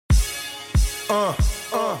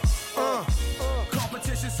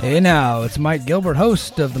Hey now, it's Mike Gilbert,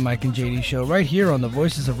 host of the Mike and JD Show, right here on the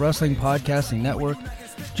Voices of Wrestling Podcasting Network.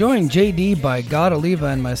 Join JD by God Oliva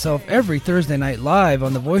and myself every Thursday night live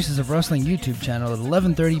on the Voices of Wrestling YouTube channel at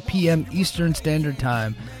 11:30 p.m. Eastern Standard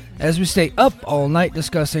Time, as we stay up all night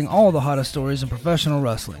discussing all the hottest stories in professional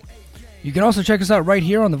wrestling. You can also check us out right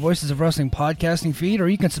here on the Voices of Wrestling Podcasting feed, or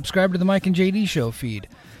you can subscribe to the Mike and JD Show feed.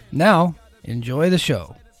 Now, enjoy the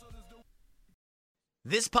show.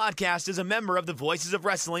 This podcast is a member of the Voices of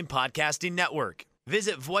Wrestling Podcasting Network.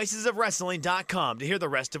 Visit voicesofwrestling.com to hear the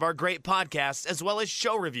rest of our great podcasts, as well as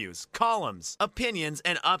show reviews, columns, opinions,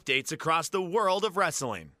 and updates across the world of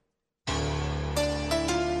wrestling.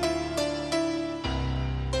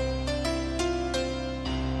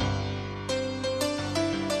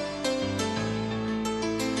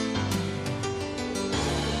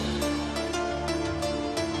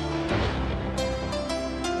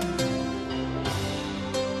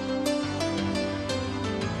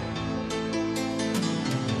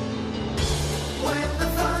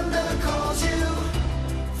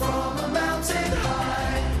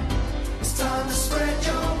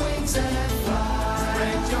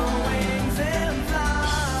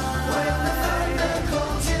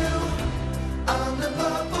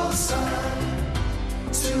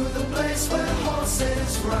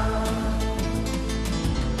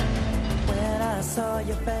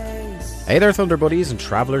 Hey there, Thunder Buddies and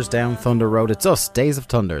Travelers down Thunder Road. It's us, Days of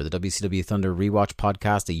Thunder, the WCW Thunder Rewatch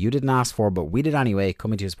podcast that you didn't ask for, but we did anyway,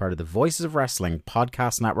 coming to you as part of the Voices of Wrestling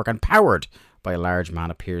podcast network and powered by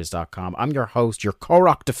largemanapears.com. I'm your host, your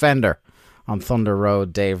Korok defender on Thunder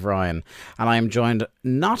Road, Dave Ryan, and I am joined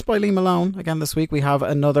not by Lee Malone again this week. We have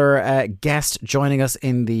another guest joining us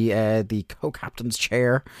in the co-captain's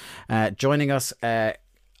chair, joining us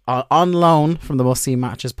on loan from the Must See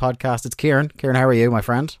Matches podcast. It's Kieran. Kieran, how are you, my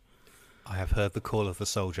friend? I have heard the call of the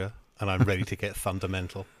soldier, and I'm ready to get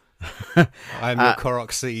fundamental. I'm your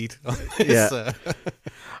Korok seed. Yeah.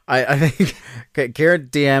 I think Kieran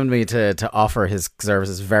DM'd me to offer his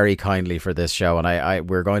services very kindly for this show, and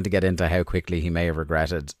we're going to get into how quickly he may have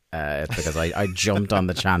regretted it, because I jumped on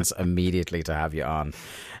the chance immediately to have you on.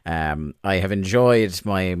 I have enjoyed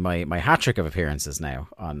my hat trick of appearances now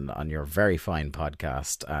on your very fine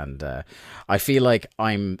podcast, and I feel like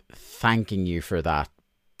I'm thanking you for that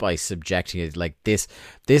by subjecting it like this.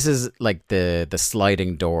 This is like the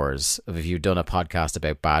sliding doors of, if you've done a podcast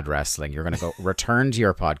about bad wrestling, you're going to go return to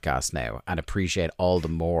your podcast now and appreciate all the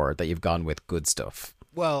more that you've gone with good stuff.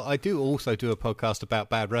 Well, I do also do a podcast about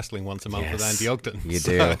bad wrestling once a month with Andy Ogden. You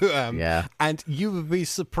do, yeah. And you would be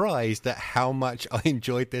surprised at how much I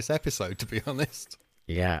enjoyed this episode, to be honest.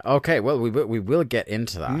 Yeah, okay, well, we will get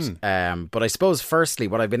into that. But I suppose, firstly,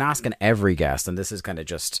 what I've been asking every guest, and this is kind of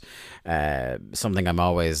just something I'm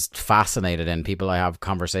always fascinated in, people I have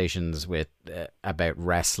conversations with about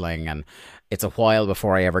wrestling, and it's a while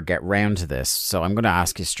before I ever get round to this, so I'm going to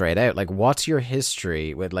ask you straight out, like, what's your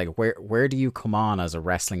history with, like, where do you come on as a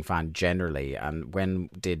wrestling fan generally, and when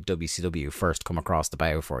did WCW first come across the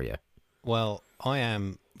bow for you? Well, I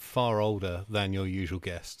am far older than your usual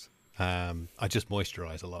guest. I just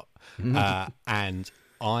moisturize a lot. And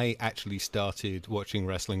I actually started watching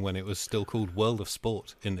wrestling when it was still called World of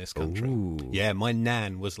Sport in this country. Ooh. Yeah, my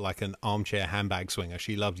nan was like an armchair handbag swinger.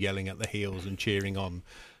 She loved yelling at the heels and cheering on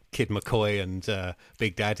Kid McCoy and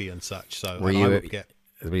Big Daddy and such. So were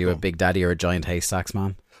you a Big Daddy or a Giant Haystacks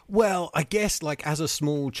man? Well, I guess, like, as a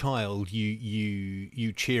small child,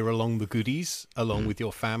 you cheer along the goodies along with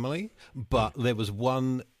your family. But there was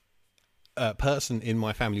one person in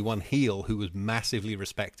my family, one heel, who was massively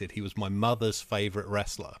respected. He was my mother's favorite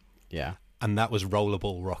wrestler. Yeah, and that was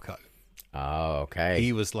Rollerball Rocco. Oh, okay.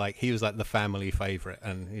 He was like the family favorite,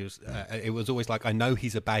 and he was. It was always like, I know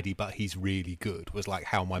he's a baddie, but he's really good. Was like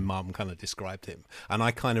how my mum kind of described him, and I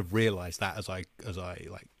kind of realised that as I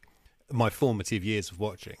like my formative years of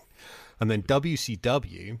watching. And then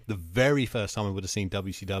WCW, the very first time I would have seen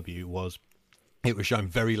WCW was shown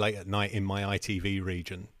very late at night in my ITV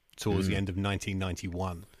region towards the end of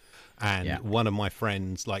 1991. And one of my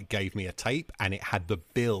friends like gave me a tape, and it had the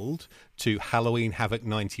build to Halloween Havoc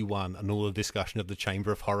 91 and all the discussion of the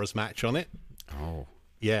Chamber of Horrors match on it. Oh.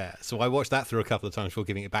 Yeah, so I watched that through a couple of times before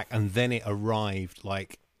giving it back, and then it arrived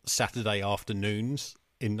like Saturday afternoons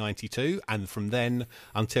in 92, and from then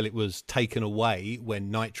until it was taken away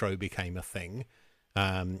when Nitro became a thing.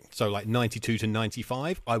 So like 92 to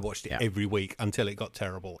 95, I watched it every week until it got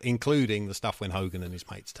terrible, including the stuff when Hogan and his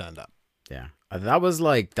mates turned up. Yeah. That was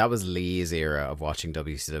Lee's era of watching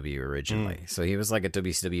WCW originally. So he was like a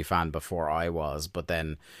WCW fan before I was, but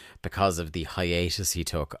then because of the hiatus he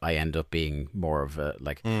took, I end up being more of a,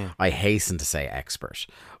 like, I hasten to say expert,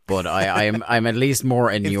 but I'm at least more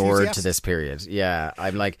inured to this period. Yeah.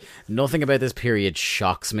 I'm like, nothing about this period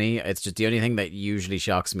shocks me. It's just the only thing that usually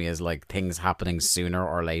shocks me is like things happening sooner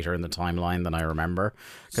or later in the timeline than I remember.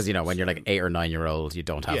 Because, you know, when you're like 8 or 9 year old, you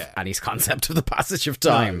don't have any concept of the passage of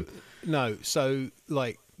time. No, so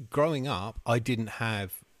like growing up, I didn't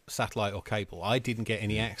have satellite or cable. I didn't get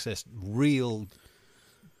any real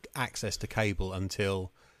access to cable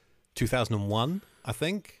until 2001, I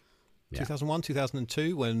think. 2001,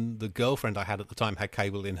 2002, when the girlfriend I had at the time had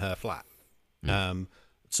cable in her flat.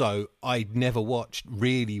 So I never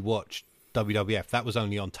really watched WWF. That was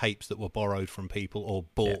only on tapes that were borrowed from people or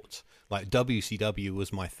bought. Like WCW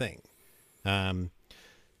was my thing. And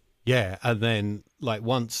then like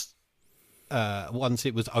once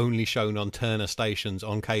it was only shown on Turner stations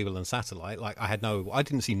on cable and satellite, like I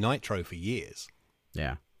didn't see Nitro for years.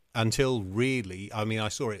 Yeah. Until really, I mean, I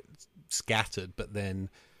saw it scattered, but then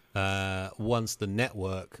once the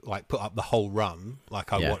network like put up the whole run,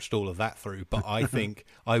 like I watched all of that through, but I think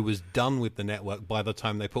I was done with the network by the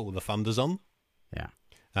time they put all the Thunders on.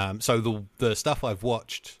 Yeah. So the stuff I've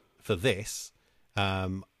watched for this,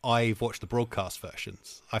 I've watched the broadcast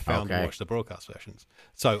versions. I found and watched the broadcast versions.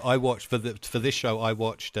 So I watched for this show. I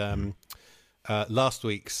watched last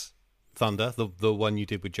week's Thunder, the one you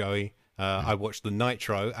did with Joey. I watched the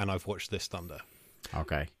Nitro, and I've watched this Thunder.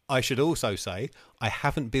 Okay. I should also say I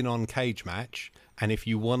haven't been on Cage Match, and if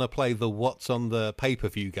you want to play the What's on the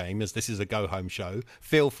pay-per-view game, as this is a go-home show,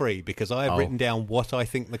 feel free, because I have written down what I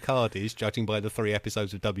think the card is, judging by the 3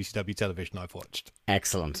 episodes of WCW television I've watched.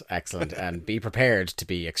 Excellent. And be prepared to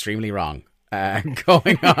be extremely wrong.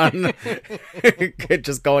 Going on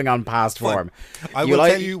past form. I will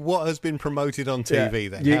tell you what has been promoted on TV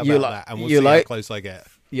then. How about that? And we'll see how close I get.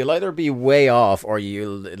 You'll either be way off, or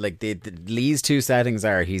you'll like the Lee's 2 settings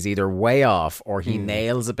are he's either way off or he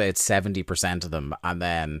nails about 70% of them, and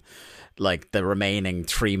then like the remaining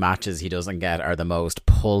 3 matches he doesn't get are the most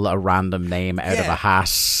pull a random name out of a hat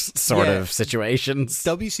sort of situations.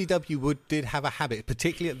 WCW did have a habit,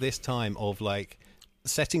 particularly at this time, of like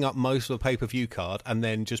setting up most of the pay-per-view card and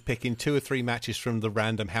then just picking 2 or 3 matches from the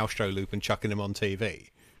random house show loop and chucking them on TV.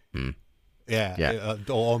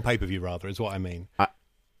 Or on pay-per-view rather, is what I mean.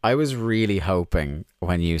 I was really hoping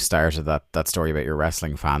when you started that story about your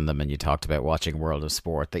wrestling fandom and you talked about watching World of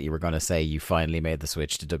Sport that you were going to say you finally made the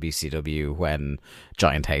switch to WCW when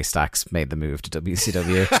Giant Haystacks made the move to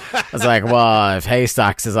WCW. I was like, well, if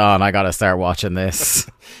Haystacks is on, I got to start watching this.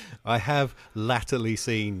 I have latterly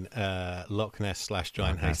seen Loch Ness /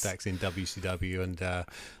 Giant Haystacks in WCW, and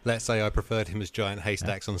let's say I preferred him as Giant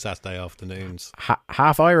Haystacks on Saturday afternoons.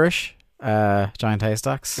 Half Irish. Giant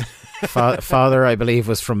Haystacks. Father, I believe,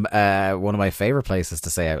 was from one of my favourite places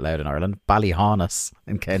to say out loud in Ireland, Ballyhaunis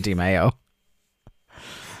in County Mayo.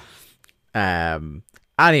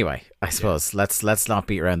 Anyway, I suppose let's not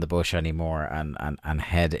beat around the bush anymore and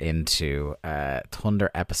head into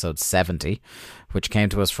Thunder episode 70, which came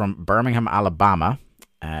to us from Birmingham, Alabama.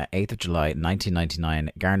 8th of July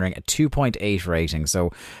 1999, garnering a 2.8 rating,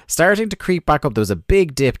 so starting to creep back up. There was a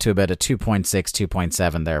big dip to about a 2.6,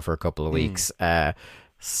 2.7 there for a couple of weeks,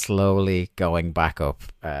 slowly going back up.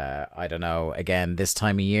 I don't know, again, this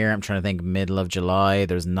time of year, I'm trying to think, middle of July,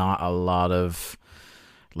 there's not a lot of,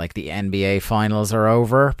 like, the NBA finals are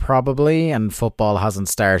over probably, and football hasn't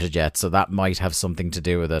started yet, so that might have something to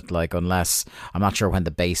do with it, like, unless, I'm not sure when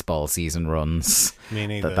the baseball season runs. Me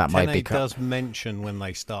neither. That might be does mention when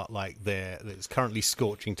they start, like, there's currently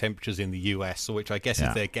scorching temperatures in the US, which I guess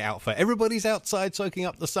is their get out for everybody's outside soaking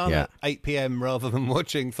up the sun at 8 p.m. rather than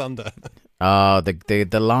watching Thunder. Oh,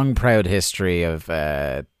 the long proud history of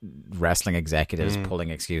wrestling executives pulling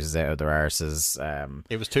excuses out of their arses.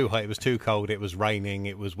 It was too hot, it was too cold, it was raining,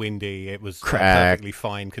 it was windy, it was perfectly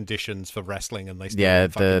fine conditions for wrestling, and they still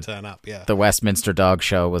didn't fucking turn up. The Westminster Dog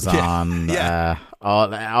Show was on.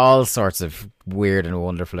 All sorts of weird and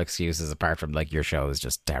wonderful excuses, apart from like your show is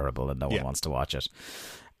just terrible and no one wants to watch it.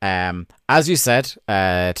 As you said,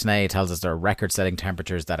 Tanay tells us there are record-setting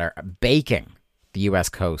temperatures that are baking the US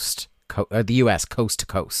coast. The US coast to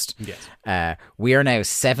coast. Yes. We are now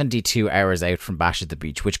 72 hours out from Bash at the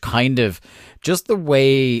Beach, which kind of, just the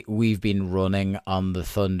way we've been running on the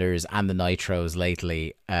Thunders and the Nitros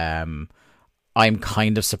lately, I'm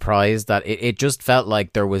kind of surprised that it just felt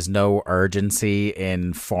like there was no urgency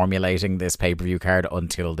in formulating this pay-per-view card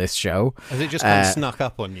until this show. Has it just kind of snuck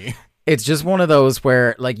up on you? It's just one of those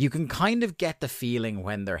where, like, you can kind of get the feeling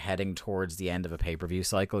when they're heading towards the end of a pay-per-view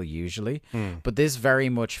cycle, usually. But this very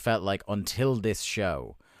much felt like, until this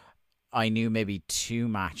show, I knew maybe 2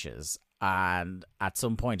 matches. And at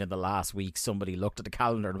some point in the last week, somebody looked at the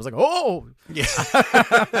calendar and was like, "Oh, Yeah.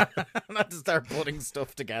 and had to start putting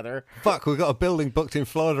stuff together." Fuck, we've got a building booked in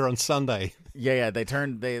Florida on Sunday. Yeah.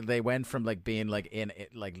 They went from like being like in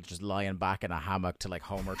it, like just lying back in a hammock to like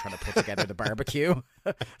Homer trying to put together the barbecue.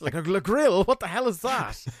 Like a grill, what the hell is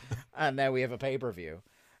that? And now we have a pay-per-view.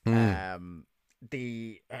 One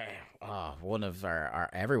of our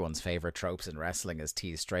everyone's favorite tropes in wrestling is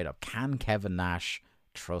teased straight up. Can Kevin Nash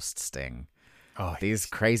trust Sting? Oh, These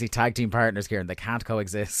crazy tag team partners here, and they can't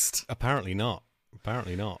coexist. Apparently not.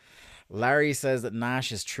 Larry says that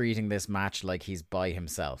Nash is treating this match like he's by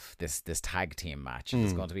himself, this tag team match.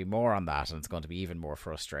 There's going to be more on that, and it's going to be even more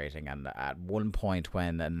frustrating. And at one point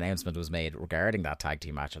when an announcement was made regarding that tag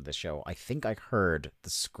team match on this show, I think I heard the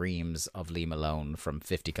screams of Lee Malone from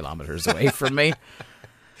 50 kilometers away from me.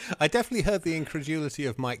 I definitely heard the incredulity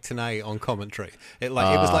of Mike Tenay on commentary. It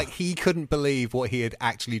was like he couldn't believe what he had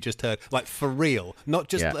actually just heard. Like, for real, not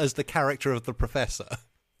just as the character of the professor.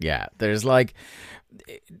 Yeah, there's like,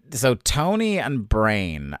 so Tony and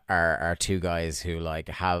Brain are 2 guys who like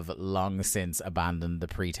have long since abandoned the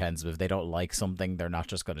pretense of, if they don't like something, they're not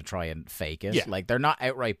just going to try and fake it. Yeah. Like, they're not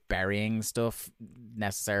outright burying stuff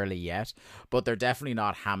necessarily yet, but they're definitely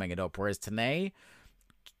not hamming it up. Whereas Tenay,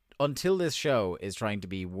 until this show, is trying to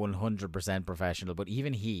be 100% professional, but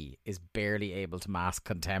even he is barely able to mask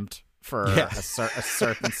contempt for a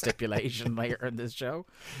certain stipulation later in this show,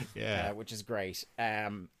 which is great.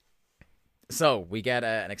 So we get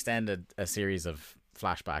an extended series of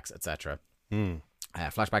flashbacks, etc.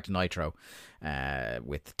 Flashback to Nitro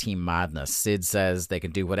with Team Madness. Sid says they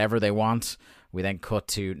can do whatever they want. We then cut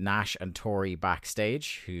to Nash and Tori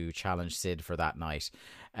backstage, who challenged Sid for that night.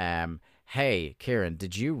 Hey, Kieran,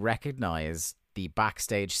 did you recognize the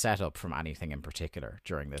backstage setup from anything in particular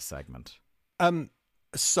during this segment?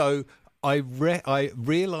 So I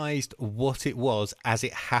realised what it was as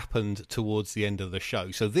it happened towards the end of the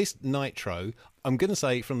show. So this Nitro, I'm going to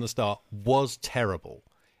say from the start, was terrible.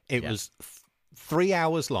 It was 3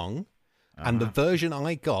 hours long, and the version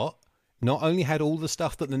I got not only had all the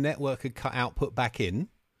stuff that the network had cut out put back in,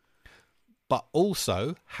 but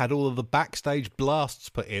also had all of the backstage blasts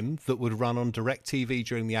put in that would run on DirecTV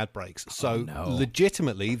during the ad breaks. So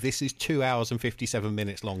legitimately, this is 2 hours and 57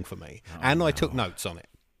 minutes long for me. I took notes on it.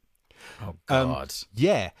 Oh, God.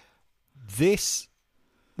 This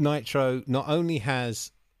Nitro not only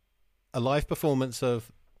has a live performance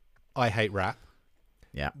of I Hate Rap,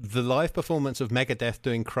 the live performance of Megadeth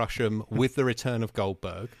doing Crush 'Em with the return of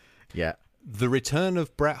Goldberg, the return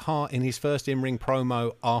of Bret Hart in his first in-ring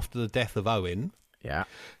promo after the death of Owen.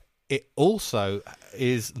 It also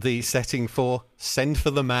is the setting for Send for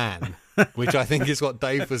the Man, which I think is what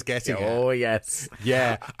Dave was getting at. Oh, yes.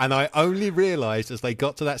 Yeah, and I only realised as they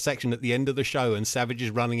got to that section at the end of the show and Savage is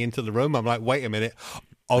running into the room, I'm like, wait a minute.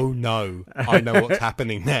 Oh, no. I know what's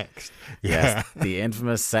happening next. Yes, the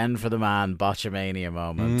infamous Send for the Man botchamania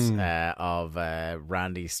moment of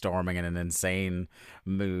Randy storming in an insane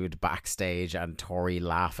mood backstage and Tori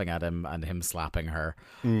laughing at him and him slapping her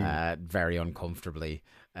very uncomfortably.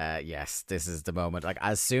 Yes, this is the moment. Like,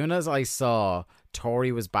 as soon as I saw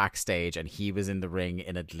Tori was backstage and he was in the ring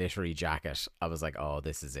in a glittery jacket, I was like, oh,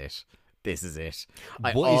 this is it. This is it.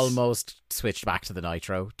 I almost switched back to the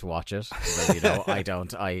Nitro to watch it. Because, you know, I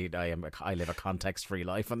live a context-free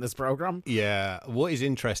life on this program. Yeah. What is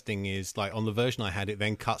interesting is, like, on the version I had, it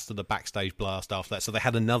then cuts to the backstage blast after that. So they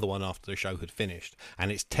had another one after the show had finished.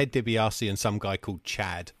 And it's Ted DiBiase and some guy called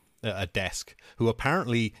Chad at a desk who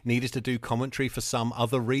apparently needed to do commentary for some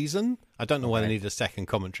other reason. I don't know why they needed a second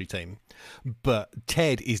commentary team. But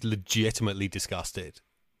Ted is legitimately disgusted.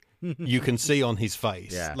 You can see on his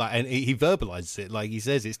face, like, and he verbalizes it. Like, he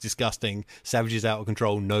says it's disgusting. Savage is out of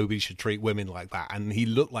control. Nobody should treat women like that. And he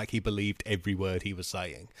looked like he believed every word he was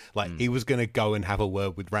saying. Like he was going to go and have a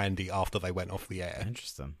word with Randy after they went off the air.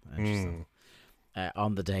 Interesting.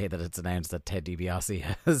 On the day that it's announced that Ted DiBiase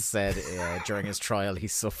has said during his trial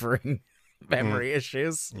he's suffering memory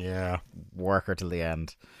issues. Yeah, worker till the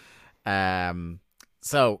end.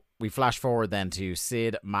 So we flash forward then to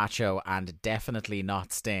Sid, Macho, and definitely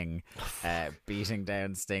not Sting beating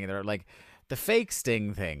down Sting. They're like, the fake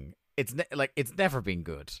Sting thing, it's never been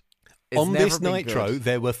good. On this Nitro,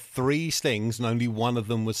 there were 3 Stings and only one of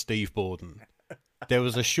them was Steve Borden. There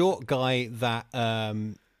was a short guy that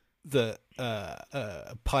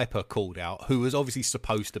Piper called out, who was obviously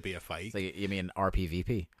supposed to be a fake. So you mean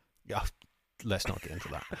RPVP? Yeah, let's not get into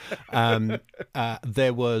that.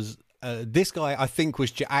 There was this guy, I think,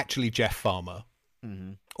 was actually Jeff Farmer.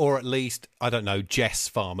 Mm-hmm. Or at least, I don't know, Jess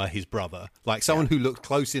Farmer, his brother. Like someone who looked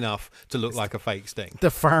close enough to look like a fake Sting. The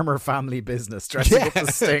Farmer family business dressing up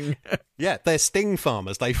as Sting. Yeah, they're Sting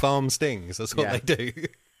farmers. They farm stings. That's what they do.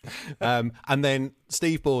 And then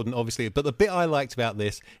Steve Borden, obviously. But the bit I liked about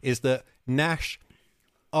this is that Nash,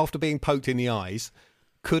 after being poked in the eyes,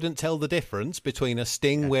 couldn't tell the difference between a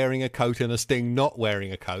Sting wearing a coat and a Sting not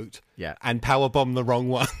wearing a coat. Yeah. And powerbomb the wrong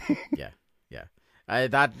one. Yeah.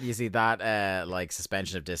 Like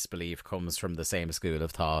suspension of disbelief comes from the same school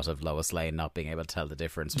of thought of Lois Lane not being able to tell the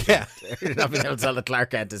difference. Not being able to tell that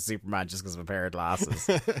Clark Kent is Superman just because of a pair of glasses.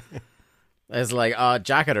 It's like,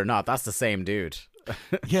 jacket or not, that's the same dude.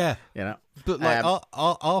 Yeah. You know? But like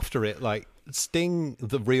after it, like Sting,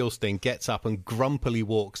 the real Sting, gets up and grumpily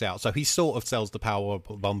walks out. So he sort of sells the power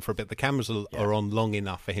bomb for a bit. The cameras are on long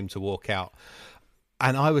enough for him to walk out.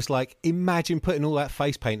 And I was like, imagine putting all that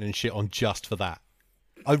face paint and shit on just for that.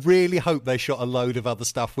 I really hope they shot a load of other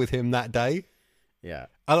stuff with him that day. Yeah.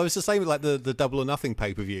 And it was the same with like the Double or Nothing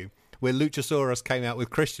pay-per-view, where Luchasaurus came out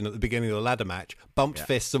with Christian at the beginning of the ladder match, bumped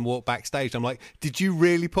fists and walked backstage. I'm like, did you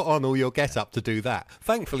really put on all your get-up to do that?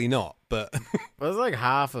 Thankfully not, but... Well, it's like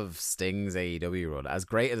half of Sting's AEW run, as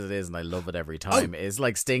great as it is, and I love it every time, is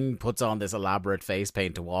like Sting puts on this elaborate face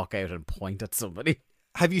paint to walk out and point at somebody.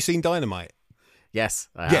 Have you seen Dynamite? Yes,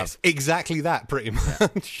 I have. Yes, exactly that, pretty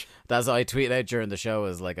much. That's what I tweeted out during the show,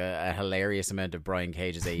 is like a hilarious amount of Brian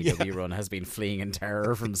Cage's AEW run has been fleeing in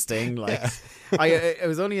terror from Sting. Like, it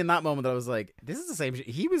was only in that moment that I was like, this is the same shit.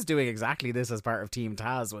 He was doing exactly this as part of Team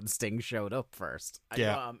Taz when Sting showed up first.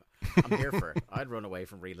 I'm here for it. I'd run away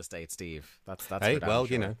from real estate, Steve. That's hey, well,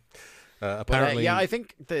 sure. you know, apparently, I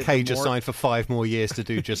think Cage has signed for 5 more years to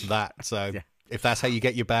do just that. So. Yeah. If that's how you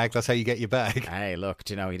get your bag, that's how you get your bag. Hey, look,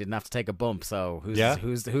 he didn't have to take a bump, so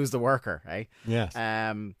who's the worker, eh? Yes.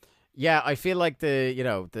 Yeah, I feel like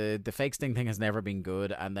the fake Sting thing has never been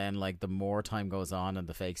good, and then like the more time goes on and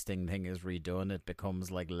the fake Sting thing is redone, it becomes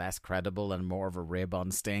like less credible and more of a rib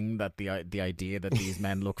on Sting, that the idea that these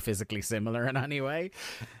men look physically similar in any way.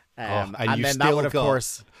 And then that would, of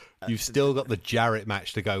course, you've still got the Jarrett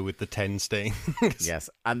match to go with the 10 Sting. Yes,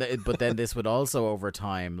 but then this would also over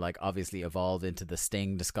time, like obviously evolve into the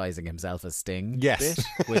Sting disguising himself as Sting. Yes,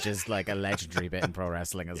 bit, which is like a legendary bit in pro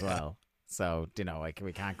wrestling as well. So,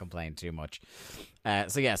 we can't complain too much.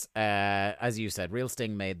 So, yes, as you said, real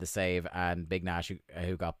Sting made the save, and Big Nash,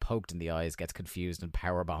 who got poked in the eyes, gets confused and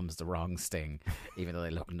power bombs the wrong Sting, even though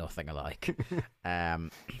they look nothing alike.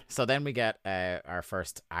 So then we get our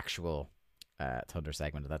first actual Thunder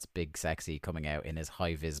segment, and that's Big Sexy coming out in his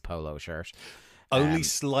high-vis polo shirt. Only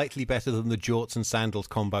slightly better than the jorts and sandals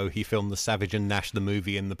combo he filmed the Savage and Nash the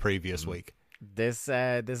movie in the previous week. This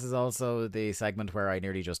is also the segment where I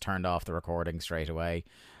nearly just turned off the recording straight away,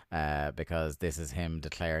 because this is him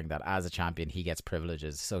declaring that as a champion he gets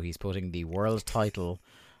privileges. So he's putting the world title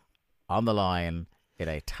on the line in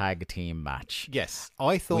a tag team match. Yes,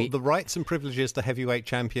 I thought the rights and privileges the heavyweight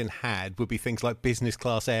champion had would be things like business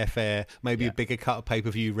class airfare, maybe a bigger cut of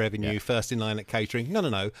pay-per-view revenue, first in line at catering.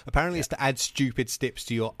 No. Apparently it's to add stupid stips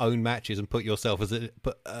to your own matches and put yourself as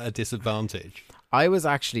a disadvantage. I was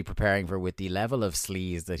actually preparing for, with the level of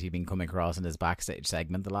sleaze that he'd been coming across in his backstage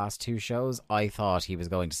segment the last 2 shows, I thought he was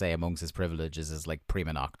going to say amongst his privileges is like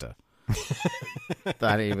prima nocta.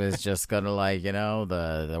 That he was just going to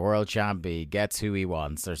the world champ, he gets who he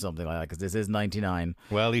wants or something like that, because this is 99.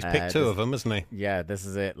 Well, he's picked 2 of them, hasn't he? Yeah, this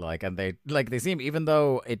is it. And they seem, even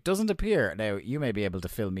though it doesn't appear, now you may be able to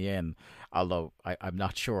fill me in, although I'm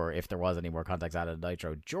not sure if there was any more contacts added to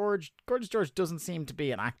Nitro. Gorgeous George doesn't seem to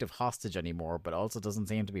be an active hostage anymore, but also doesn't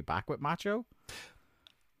seem to be back with Macho.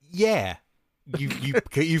 Yeah,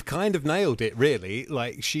 you've kind of nailed it, really.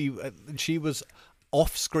 Like she was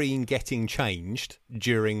off screen getting changed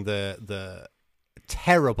during the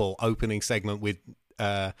terrible opening segment with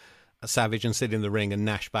Savage and Sid in the ring and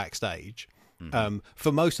Nash backstage.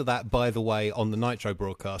 For most of that, by the way, on the Nitro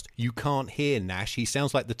broadcast, you can't hear Nash. He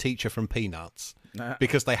sounds like the teacher from Peanuts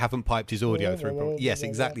because they haven't piped his audio through. Yes,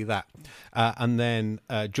 exactly that. And then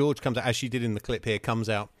George comes out, as she did in the clip here, comes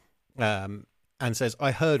out and says,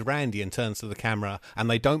 I heard Randy, and turns to the camera, and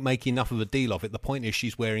they don't make enough of a deal of it. The point is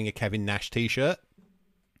she's wearing a Kevin Nash t-shirt.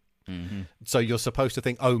 So you're supposed to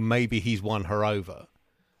think, oh, maybe he's won her over.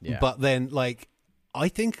 Yeah. But then, I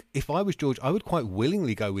think if I was George, I would quite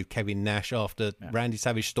willingly go with Kevin Nash after Randy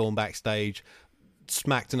Savage stormed backstage,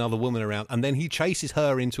 smacked another woman around, and then he chases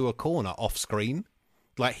her into a corner off screen.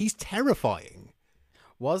 He's terrifying.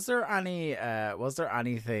 Was there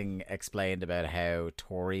anything explained about how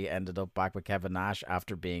Tori ended up back with Kevin Nash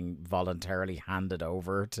after being voluntarily handed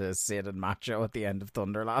over to Sid and Macho at the end of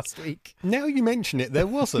Thunder last week? Now you mention it, there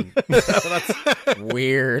wasn't. That's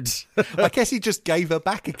weird. I guess he just gave her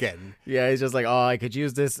back again. Yeah, he's just like, oh, I could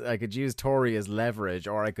use this. I could use Tori as leverage,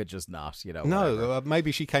 or I could just not. No,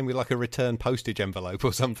 maybe she came with like a return postage envelope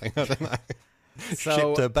or something. I don't know. So,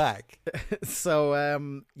 shipped her back.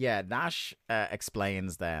 So, Nash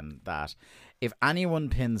explains then that if anyone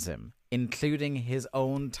pins him, including his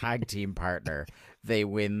own tag team partner, they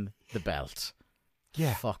win the belt.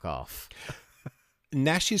 Yeah. Fuck off.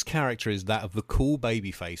 Nash's character is that of the cool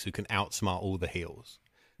babyface who can outsmart all the heels.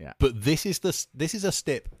 Yeah. But this is a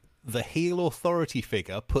step the heel authority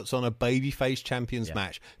figure puts on a babyface champions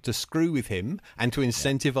match to screw with him and to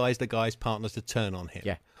incentivize the guy's partners to turn on him.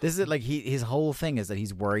 Yeah. This is it, like his whole thing is that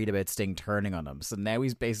he's worried about Sting turning on him. So now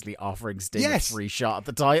he's basically offering Sting a free shot at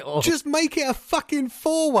the title. Just make it a fucking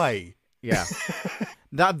 4-way. Yeah.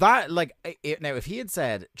 That like now if he had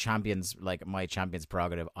said champions, like my champion's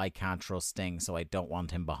prerogative, I can't trust Sting, so I don't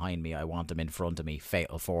want him behind me, I want him in front of me,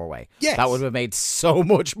 fatal 4-way. Yes. That would have made so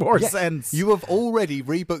much more sense. You have already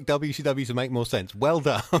rebooked WCW to make more sense. Well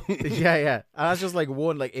done. Yeah. And that's just like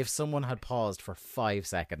one, like if someone had paused for 5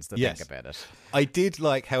 seconds to think about it. I did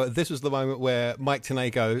like how this was the moment where Mike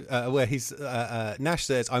Tenay where he's Nash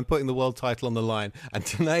says, I'm putting the world title on the line, and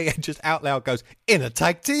Tenay just out loud goes, in a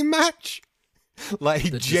tag team match? Like, he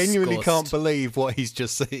genuinely can't believe what he's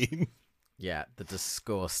just seen. Yeah, the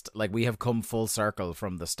disgust. Like, we have come full circle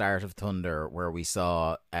from the start of Thunder, where we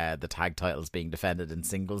saw the tag titles being defended in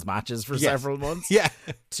singles matches for several months. Yeah.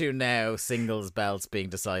 To now, singles belts being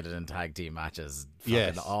decided in tag team matches.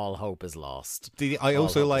 Fucking all hope is lost. I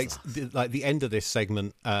also liked the end of this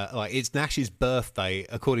segment. Like, it's Nash's birthday,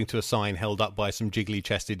 according to a sign held up by some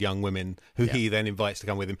jiggly-chested young women, who he then invites to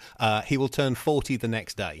come with him. He will turn 40 the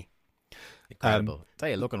next day. Incredible. Tell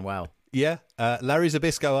you, looking well. Yeah. Larry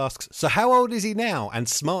Zbysko asks, so how old is he now? And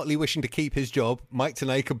smartly wishing to keep his job, Mike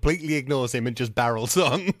Tenay completely ignores him and just barrels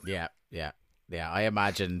on. Yeah. I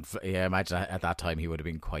imagine at that time he would have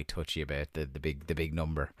been quite touchy about the big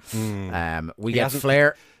number. We get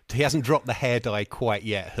Flair. He hasn't dropped the hair dye quite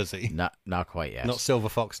yet, has he? Not quite yet. Not Silver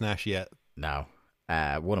Fox Nash yet. No.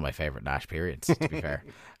 One of my favourite Nash periods, to be fair.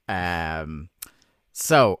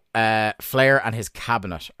 So, Flair and his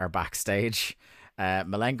cabinet are backstage.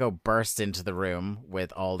 Malenko bursts into the room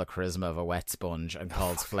with all the charisma of a wet sponge and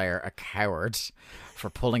calls Flair a coward for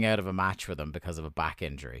pulling out of a match with him because of a back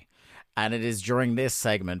injury. And it is during this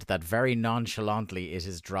segment that very nonchalantly it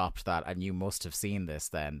is dropped that, and you must have seen this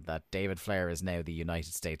then, that David Flair is now the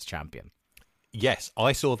United States champion. Yes,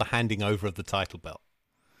 I saw the handing over of the title belt.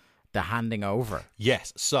 The handing over?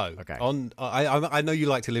 Yes, so okay. I know you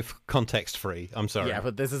like to live context free. I'm sorry. Yeah,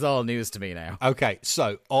 but this is all news to me now. Okay,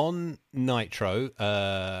 so on Nitro,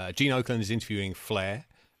 Gene Okerlund is interviewing Flair.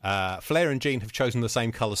 Flair and Gene have chosen the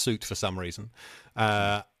same colour suit for some reason.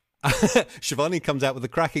 Shivani comes out with a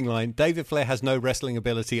cracking line, David Flair has no wrestling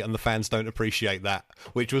ability and the fans don't appreciate that,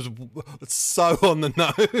 which was so on the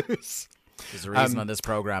nose. There's a reason on this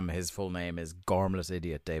program his full name is Gormless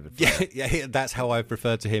Idiot David Flair. Yeah, that's how I've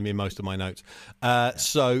referred to him in most of my notes.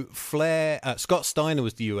 So Flair, Scott Steiner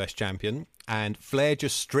was the US champion, and Flair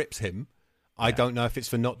just strips him. I don't know if it's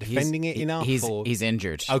for not defending it enough. He's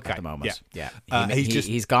injured at the moment. Yeah.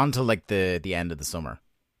 He's gone to like the end of the summer.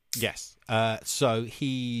 Yes. So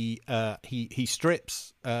he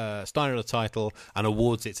strips Steiner of the title and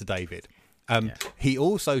awards it to David. He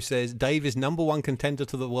also says Dave is number one contender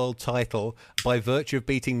to the world title by virtue of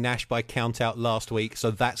beating Nash by count out last week,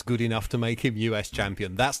 so that's good enough to make him US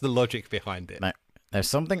champion. That's the logic behind it. Now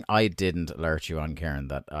something I didn't alert you on, Karen,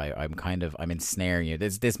 that I'm ensnaring you.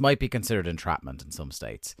 This might be considered entrapment in some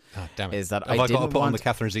states. Oh, damn it. Is that I got to put on the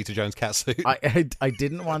Catherine Zeta-Jones catsuit? I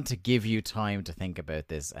didn't want to give you time to think about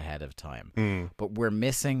this ahead of time, but we're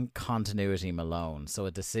missing continuity Malone, so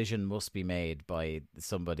a decision must be made by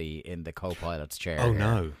somebody in the co-pilot's chair. Oh, here.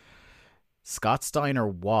 no. Scott Steiner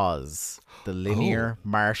was the linear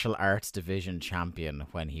martial arts division champion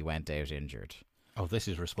when he went out injured. Oh, this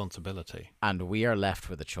is responsibility. And we are left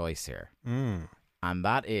with a choice here. And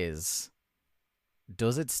that is,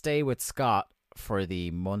 does it stay with Scott for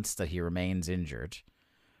the months that he remains injured,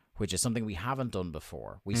 which is something we haven't done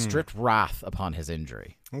before. We stripped Wrath upon his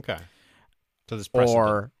injury. Okay. So there's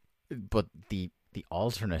precedent. But the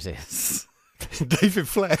alternate is... David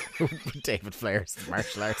Flair. David Flair is the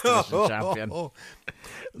martial arts division champion.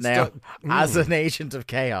 Now, as an agent of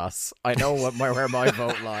chaos, I know where my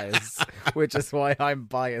vote lies, which is why I'm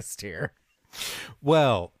biased here.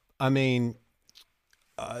 Well, I mean,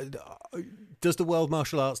 Does the World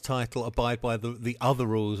Martial Arts title abide by the other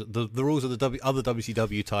rules, the rules of the other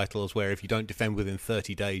WCW titles, where if you don't defend within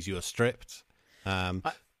 30 days, you are stripped?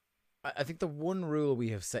 I think the one rule we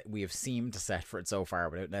have seemed to set for it so far,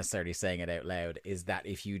 without necessarily saying it out loud, is that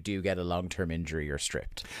if you do get a long-term injury, you're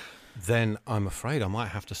stripped. Then I'm afraid I might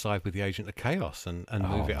have to side with the Agent of Chaos and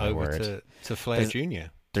move it over to Flair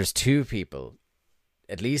Jr. There's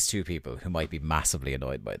at least two people who might be massively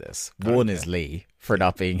annoyed by this. One is Lee for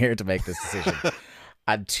not being here to make this decision.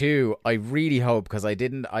 And two, I really hope, because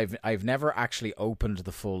I've never actually opened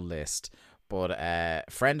the full list, but a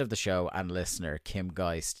friend of the show and listener, Kim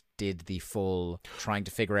Geist, did the full trying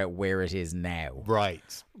to figure out where it is now.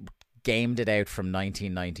 Right. Gamed it out from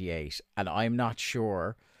 1998, and I'm not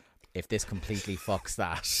sure if this completely fucks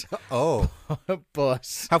that. Oh.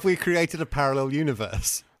 But have we created a parallel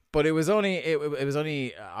universe? But it was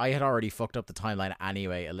only I had already fucked up the timeline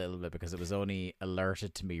anyway a little bit, because it was only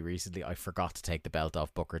alerted to me recently. I forgot to take the belt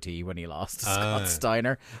off Booker T when he lost to Scott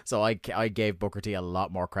Steiner, so I gave Booker T a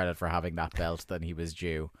lot more credit for having that belt than he was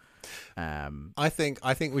due. I think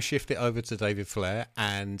we shift it over to David Flair,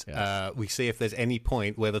 and we see if there's any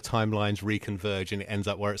point where the timelines reconverge and it ends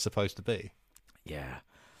up where it's supposed to be. Yeah.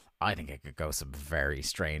 I think it could go some very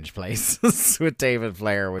strange places with David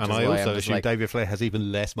Flair. And I also assume David Flair has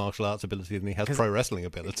even less martial arts ability than he has pro wrestling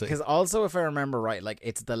ability. Because also, if I remember right, like,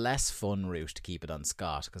 it's the less fun route to keep it on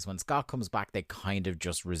Scott. Because when Scott comes back, they kind of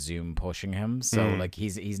just resume pushing him. So like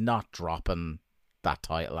he's not dropping that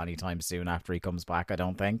title anytime soon after he comes back, I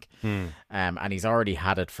don't think. And he's already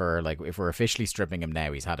had it for, like, if we're officially stripping him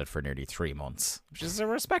now, he's had it for nearly 3 months, which is a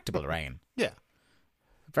respectable reign. Yeah.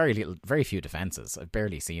 Very few defenses. I've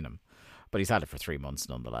barely seen him, but he's had it for 3 months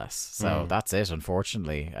nonetheless. So that's it.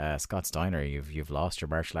 Unfortunately, Scott Steiner, you've lost your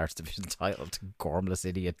martial arts division title to gormless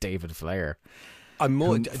idiot David Flair. I'm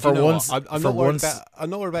more I'm not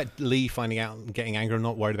worried about Lee finding out and getting angry. I'm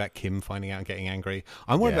not worried about Kim finding out and getting angry.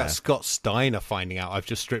 I'm worried about Scott Steiner finding out I've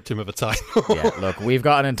just stripped him of a title. Yeah, look, we've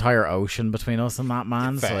got an entire ocean between us and that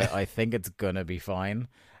man, so I think it's gonna be fine.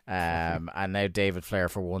 And now David Flair,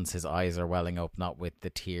 for once, his eyes are welling up, not with the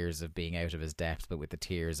tears of being out of his depth, but with the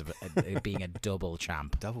tears of being a double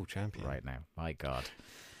champion right now. My God.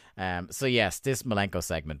 So yes, this Malenko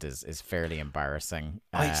segment is fairly embarrassing.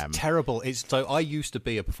 It's terrible. So I used to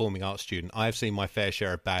be a performing arts student. I've seen my fair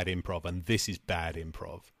share of bad improv, and this is bad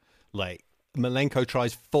improv. Like, Malenko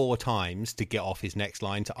tries 4 times to get off his next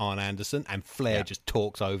line to Arn Anderson, and Flair just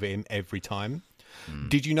talks over him every time.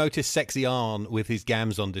 Did you notice sexy Arn with his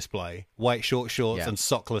gams on display, white short shorts and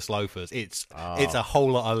sockless loafers? It's a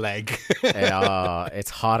whole lot of leg. It's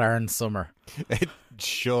hot Arn summer. It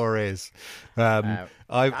sure is.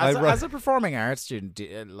 As a performing arts student,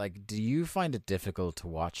 do you find it difficult to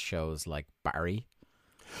watch shows like Barry?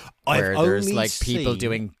 Where there's like people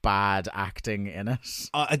doing bad acting in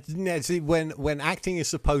it. See, when acting is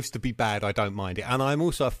supposed to be bad, I don't mind it, and I'm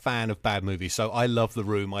also a fan of bad movies. So I love The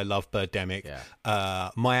Room, I love Birdemic.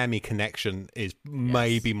 Miami Connection is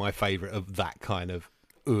maybe my favorite of that kind of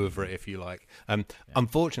oeuvre, if you like.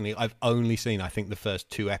 Unfortunately, I've only seen, I think, the first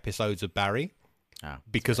 2 episodes of Barry.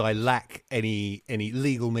 Because I lack any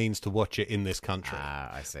legal means to watch it in this country.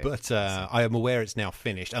 I see. But I am aware it's now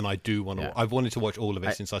finished, and I do want to. I've wanted to watch all of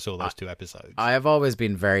it since I saw those 2 episodes. I have always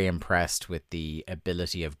been very impressed with the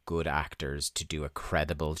ability of good actors to do a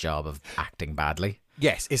credible job of acting badly.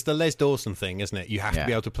 Yes, it's the Les Dawson thing, isn't it? You have to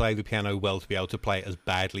be able to play the piano well to be able to play it as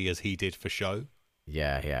badly as he did for show.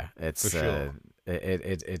 Yeah, it's for sure.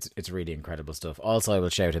 It's really incredible stuff. Also, I will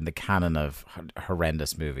shout, in the canon of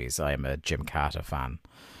horrendous movies, I am a Jim Carter fan.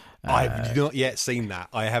 I've not yet seen that.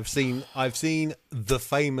 I've seen the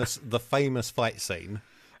famous fight scene.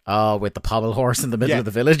 Oh, with the pommel horse in the middle of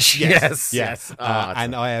the village. Yes.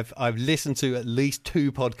 And I've listened to at least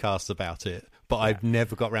 2 podcasts about it, but I've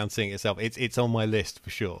never got around to seeing it itself. It's on my list for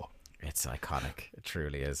sure. It's iconic. It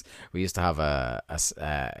truly is. We used to have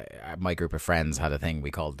my group of friends had a thing we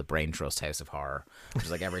called the Brain Trust House of Horror, which was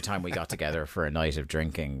like every time we got together for a night of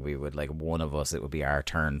drinking, we would, like, one of us, it would be our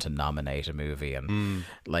turn to nominate a movie, and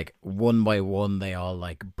like one by one they all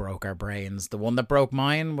like broke our brains. The one that broke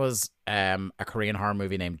mine was a Korean horror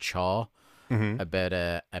movie named Chaw, about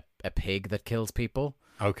a pig that kills people.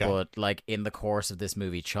 Okay. But, like, in the course of this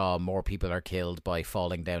movie, Chaw, more people are killed by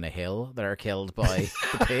falling down a hill than are killed by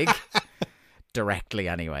the pig. Directly,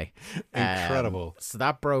 anyway. Incredible. So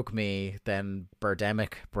that broke me. Then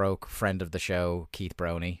Birdemic broke friend of the show, Keith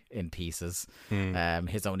Brony, in pieces.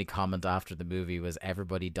 His only comment after the movie was,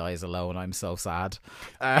 "Everybody dies alone. I'm so sad."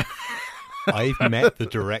 I've met the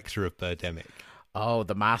director of Birdemic. Oh,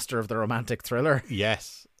 the master of the romantic thriller.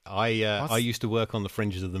 Yes. I used to work on the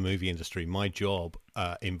fringes of the movie industry. My job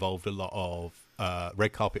involved a lot of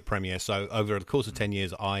red carpet premieres. So over the course of 10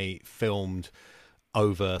 years, I filmed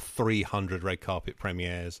over 300 red carpet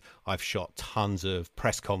premieres. I've shot tons of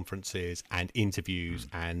press conferences and interviews.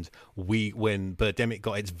 And when Birdemic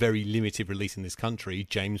got its very limited release in this country,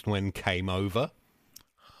 James Nguyen came over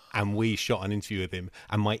and we shot an interview with him.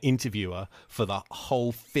 And my interviewer for the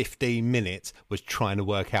whole 15 minutes was trying to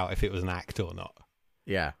work out if it was an act or not.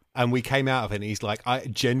 Yeah. And we came out of it and he's like, I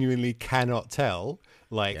genuinely cannot tell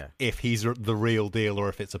if he's the real deal or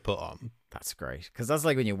if it's a put on. That's great. Because that's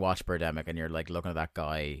like when you watch Birdemic and you're like looking at that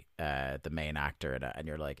guy, the main actor in it, and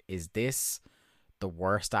you're like, is this the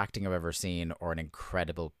worst acting I've ever seen or an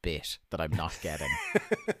incredible bit that I'm not getting?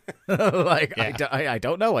 I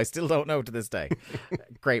don't know. I still don't know to this day.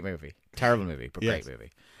 Great movie. Terrible movie, but yes. Great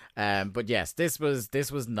movie. But yes, this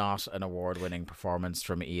was not an award-winning performance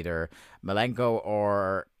from either Malenko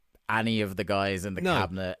or any of the guys in the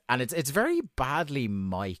cabinet, and it's very badly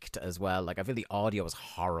mic'd as well. Like, I feel the audio is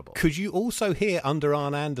horrible. Could you also hear under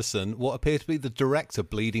Arn Anderson what appeared to be the director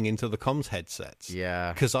bleeding into the comms headsets?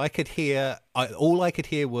 Yeah, because I could hear all I could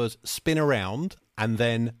hear was spin around, and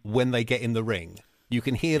then when they get in the ring, you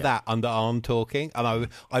can hear that under Arn talking, and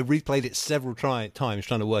I replayed it several times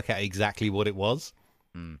trying to work out exactly what it was.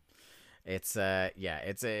 It's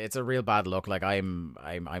it's a real bad look. Like, I'm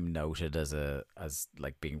noted as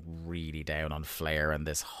like being really down on Flair and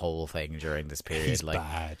this whole thing during this period. He's like,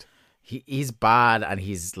 bad. He's bad, and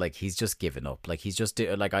he's just given up. Like, he's just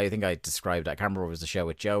like, I think I described, I can't remember if it was the show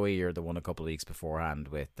with Joey or the one a couple of weeks beforehand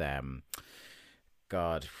with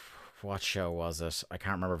God, what show was it? I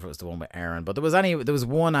can't remember if it was the one with Aaron, but there was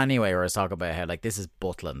one anyway where I was talking about how, like, this is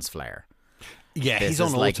Butlin's Flair. Yeah, this he's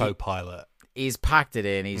on like, autopilot. He's packed it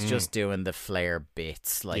in. He's just doing the Flair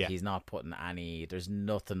bits. Like, yeah. He's not putting there's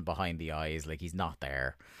nothing behind the eyes. Like, he's not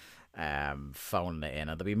there phoning it in.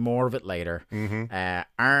 And there'll be more of it later.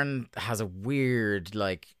 Arn has a weird,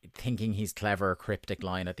 like, thinking he's clever, cryptic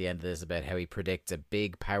line at the end of this about how he predicts a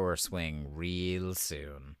big power swing real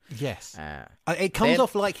soon. Yes. It comes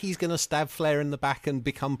off like he's going to stab Flair in the back and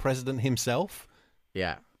become president himself.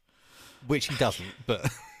 Yeah. Which he doesn't, but...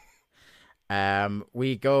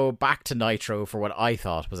 We go back to Nitro for what I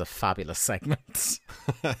thought was a fabulous segment,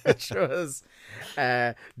 which was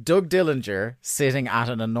Doug Dillinger sitting at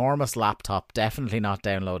an enormous laptop, definitely not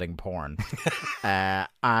downloading porn.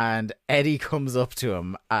 And Eddie comes up to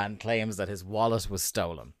him and claims that his wallet was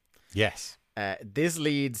stolen. Yes. This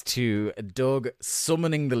leads to Doug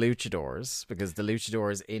summoning the luchadors, because the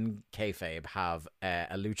luchadors in kayfabe have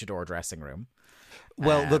a luchador dressing room.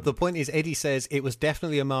 Well, the point is, Eddie says it was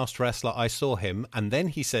definitely a masked wrestler. I saw him. And then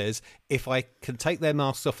he says, if I can take their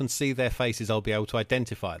masks off and see their faces, I'll be able to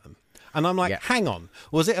identify them. And I'm like, hang on.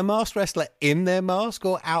 Was it a masked wrestler in their mask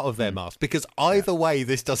or out of their mask? Because either way,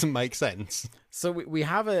 this doesn't make sense. So we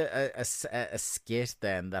have a skit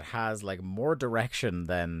then that has, like, more direction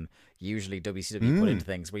than usually WCW put into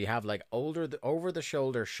things, where you have, like, over the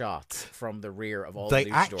shoulder shots from the rear of all the luchadors.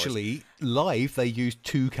 They actually live. They used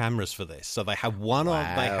 2 cameras for this, so they had one on.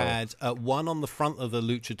 They had one on the front of the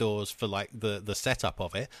luchadors for, like, the setup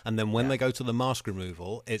of it, and then when they go to the mask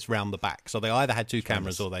removal, it's round the back. So they either had 2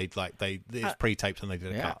 cameras or it's pre-taped and they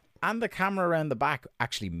did a cut. And the camera around the back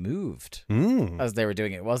actually moved as they were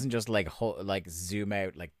doing it. It wasn't just like zoom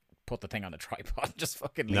out, like put the thing on a tripod, just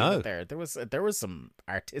fucking leave it there. There was some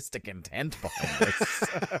artistic intent behind this.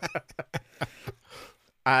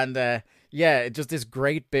 And just this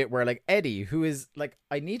great bit where, like, Eddie, who is, like,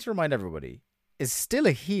 I need to remind everybody, is still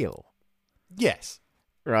a heel. Yes.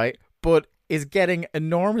 Right? But is getting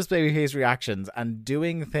enormous babyface reactions and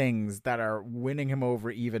doing things that are winning him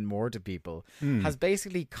over even more to people, has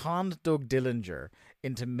basically conned Doug Dillinger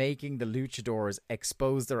into making the luchadors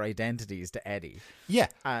expose their identities to Eddie. Yeah,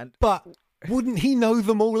 but wouldn't he know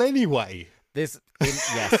them all anyway? Yes,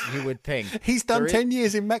 you would think. He's done 10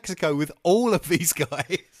 years in Mexico with all of these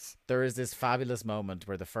guys. There is this fabulous moment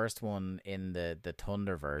where the first one in the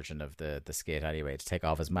Thunder version of the skit, anyway, to take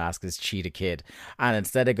off his mask is Cheetah Kid. And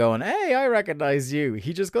instead of going, hey, I recognize you,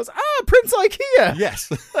 he just goes, Prince Ikea. Yes.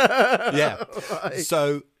 Yeah.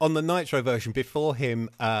 So on the Nitro version, before him,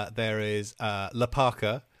 there is La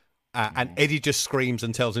Parka, and Eddie just screams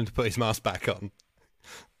and tells him to put his mask back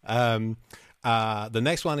on. The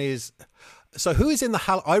next one is... So who is in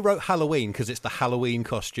the... I wrote Halloween because it's the Halloween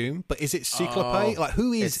costume, but is it Cyclope? Like,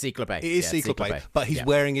 who is... It's Cyclope. It is Cyclope, but he's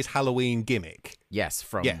wearing his Halloween gimmick. Yes,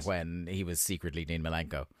 from when he was secretly Dean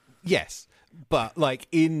Malenko. Yes, but, like,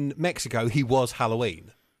 in Mexico, he was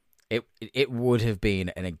Halloween. It would have been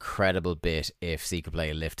an incredible bit if Secret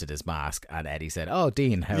Play lifted his mask and Eddie said, "Oh,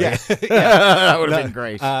 Dean, how are you?" That would have been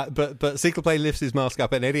great. But Secret Play lifts his mask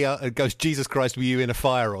up and Eddie goes, "Jesus Christ, were you in a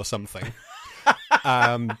fire or something?"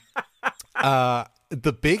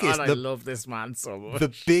 The biggest, I love this man so much.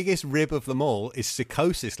 The biggest rib of them all is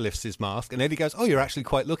Psychosis lifts his mask and Eddie goes, "Oh, you're actually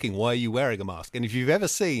quite looking. Why are you wearing a mask?" And if you've ever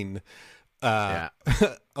seen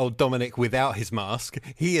old Dominic without his mask,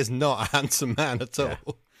 he is not a handsome man at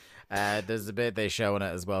all. There's a bit they show in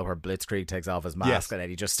it as well where Blitzkrieg takes off his mask and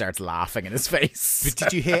Eddie just starts laughing in his face. But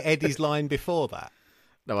did you hear Eddie's line before that?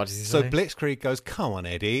 No, what does he say? So Blitzkrieg goes, "Come on,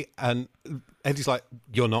 Eddie," and Eddie's like,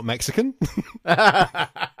 "You're not Mexican."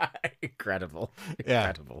 Incredible.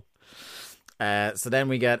 Yeah. So then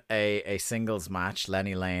we get a singles match: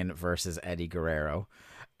 Lenny Lane versus Eddie Guerrero.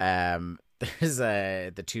 There's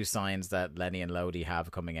the two signs that Lenny and Lodi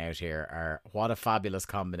have coming out here are "What a fabulous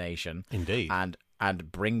combination!" Indeed,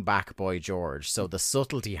 and "Bring back Boy George." So the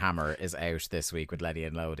Subtlety Hammer is out this week with Lenny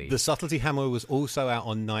and Lodi. The Subtlety Hammer was also out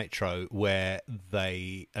on Nitro, where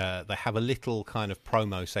they have a little kind of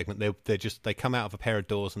promo segment. They come out of a pair of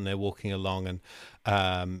doors and they're walking along, and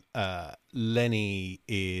Lenny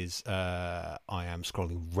is I am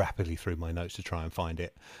scrolling rapidly through my notes to try and find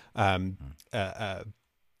it.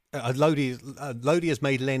 Lodi has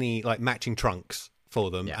made Lenny like matching trunks for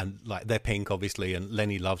them, and like they're pink obviously, and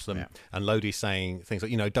Lenny loves them, and Lodi's saying things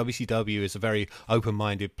like, WCW is a very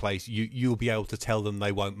open-minded place, you'll be able to tell them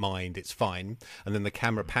they won't mind, it's fine. And then the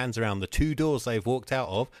camera pans around, the two doors they've walked out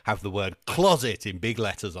of have the word closet in big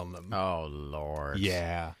letters on them. Oh Lord.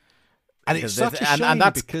 Yeah. And because it's such a shame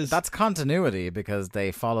because that's continuity, because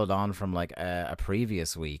they followed on from like a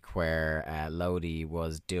previous week where Lodi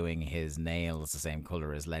was doing his nails the same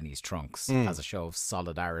colour as Lenny's trunks as a show of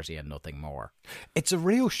solidarity and nothing more. It's a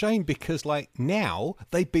real shame because like now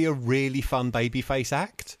they'd be a really fun babyface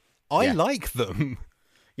act. I like them.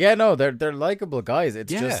 Yeah, no, they're likable guys.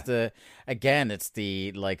 It's just again, it's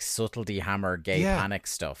the like Subtlety Hammer gay panic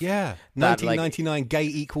stuff. Yeah, that, 1999 gay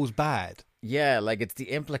equals bad. Yeah, like it's the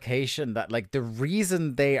implication that like the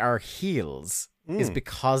reason they are heels is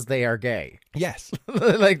because they are gay. Yes.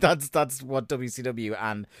 Like that's what WCW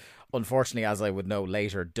and unfortunately, as I would know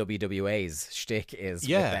later, WWA's shtick is with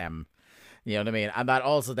them. You know what I mean? And that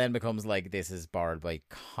also then becomes like this is borrowed by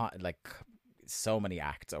so many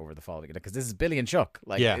acts over the following, because this is Billy and Chuck.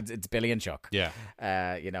 Like it's Billy and Chuck. Yeah.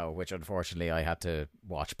 Which unfortunately I had to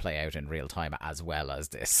watch play out in real time as well as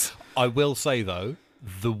this. I will say though,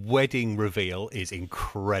 the wedding reveal is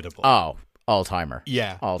incredible. Oh, all-timer.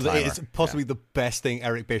 Yeah. All-timer. It's possibly the best thing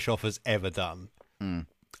Eric Bischoff has ever done. And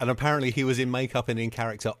apparently he was in makeup and in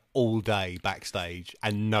character all day backstage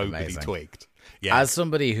and nobody twigged. Yeah. As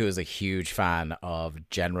somebody who is a huge fan of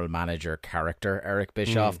general manager character Eric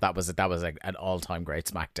Bischoff, that was like an all-time great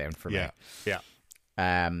SmackDown for me. Yeah.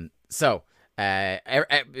 So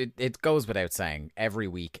it goes without saying, every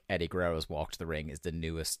week Eddie Guerrero's walk to the ring is the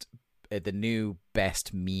new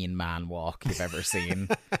best mean man walk you've ever seen.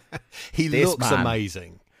 He looks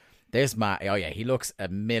amazing. This man, he looks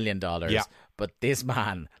 $1 million. Yeah. But this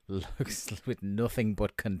man looks with nothing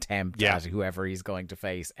but contempt at whoever he's going to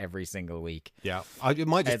face every single week. Yeah, it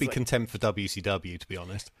might just be contempt for WCW, to be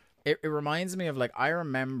honest. It reminds me of like, I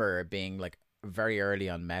remember being like very early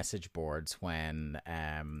on message boards when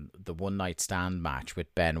the one night stand match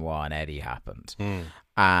with Benoit and Eddie happened.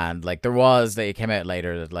 And like they came out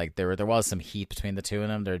later that like there was some heat between the two of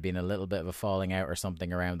them. There had been a little bit of a falling out or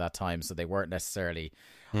something around that time, so they weren't necessarily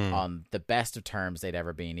on the best of terms they'd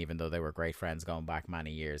ever been, even though they were great friends going back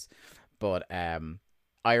many years. But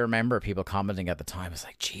I remember people commenting at the time, it's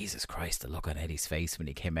like, Jesus Christ, the look on Eddie's face when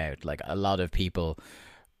he came out. Like a lot of people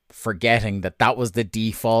forgetting that was the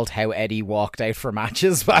default how Eddie walked out for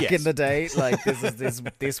matches back in the day. Like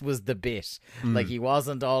this was the bit. Like he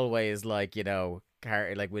wasn't always like,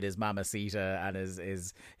 like with his mamacita and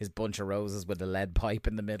his bunch of roses with the lead pipe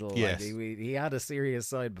in the middle. Yes. Like he had a serious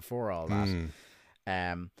side before all that.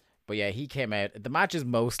 But yeah, he came out. The match is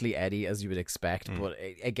mostly Eddie, as you would expect. But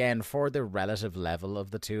again, for the relative level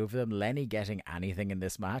of the two of them, Lenny getting anything in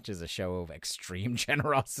this match is a show of extreme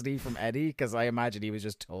generosity from Eddie, because I imagine he was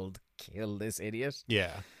just told, kill this idiot.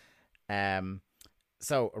 Yeah.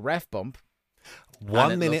 So, a ref bump.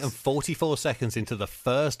 1 minute and 44 seconds into the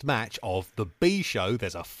first match of the B show,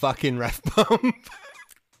 there's a fucking ref bump.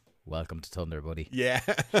 Welcome to Thunder, buddy. Yeah.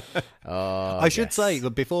 I should say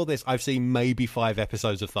that before this, I've seen maybe 5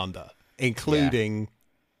 episodes of Thunder, including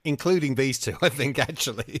these two, I think,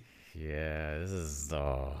 actually. Yeah, this is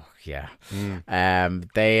yeah.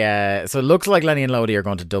 They so it looks like Lenny and Lodi are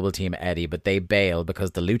going to double team Eddie, but they bail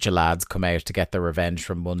because the Lucha lads come out to get their revenge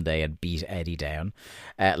from Monday and beat Eddie down.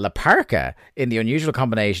 La Parca, in the unusual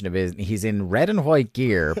combination of he's in red and white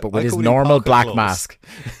gear, but with his normal black mask.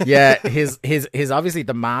 Yeah, his obviously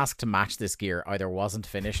the mask to match this gear either wasn't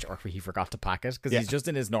finished or he forgot to pack it because he's just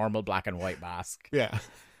in his normal black and white mask. Yeah.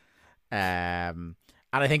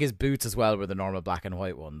 And I think his boots as well were the normal black and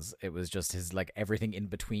white ones. It was just his, like, everything in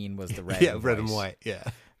between was the red. Yeah, and red white. and white. Yeah,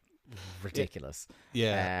 ridiculous.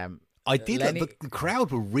 Yeah, I did. Lenny, the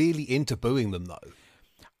crowd were really into booing them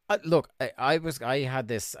though. Look, I had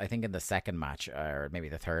this. I think in the second match or maybe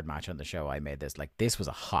the third match on the show, I made this. Like, this was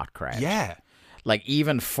a hot crowd. Yeah. Like,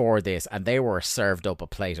 even for this, and they were served up a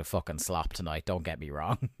plate of fucking slop tonight. Don't get me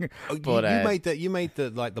wrong. But you made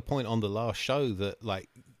the point on the last show that, like,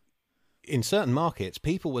 in certain markets,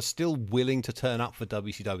 people were still willing to turn up for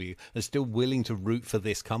WCW. They're still willing to root for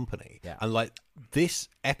this company. Yeah. And, like, this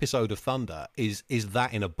episode of Thunder is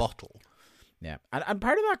that in a bottle. Yeah. And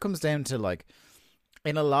part of that comes down to, like,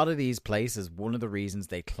 in a lot of these places, one of the reasons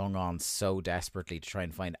they clung on so desperately to try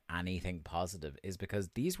and find anything positive is because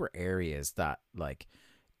these were areas that, like,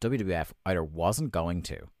 WWF either wasn't going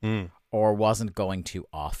to or wasn't going to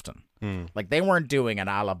often. Like, they weren't doing an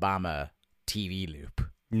Alabama TV loop.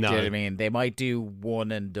 No. Do you know what I mean? They might do one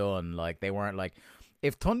and done. Like, they weren't like,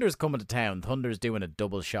 if Thunder's coming to town, Thunder's doing a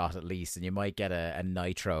double shot at least, and you might get a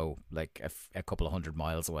Nitro like a couple of 100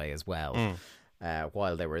 miles away as well.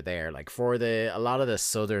 While they were there, like, for a lot of the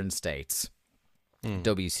southern states,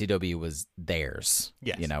 WCW was theirs.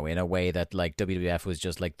 Yes. You know, in a way that, like, WWF was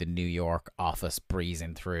just like the New York office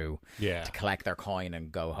breezing through Yeah. to collect their coin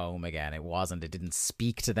and go home again. It didn't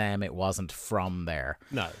speak to them. It wasn't from there.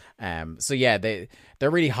 No. So yeah, they're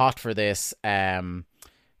really hot for this.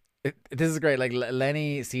 This is great. Like,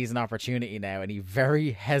 Lenny sees an opportunity now, and he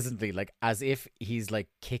very hesitantly, like, as if he's like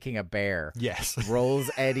kicking a bear, Yes.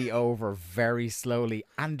 rolls Eddie over very slowly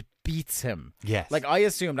and beats him. Yes. Like, I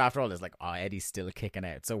assumed after all, it's like, oh, Eddie's still kicking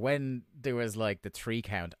out. So when there was like the 3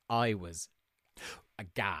 count, I was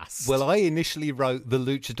aghast. Well, I initially wrote the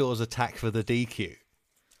Luchadors attack for the DQ.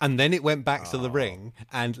 And then it went back to the ring,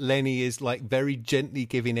 and Lenny is, like, very gently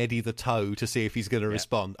giving Eddie the toe to see if he's going to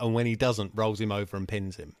respond. And when he doesn't, rolls him over and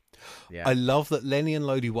pins him. Yeah. I love that Lenny and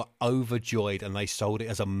Lodi were overjoyed, and they sold it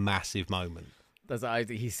as a massive moment.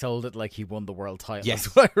 He sold it like he won the world title. Yes.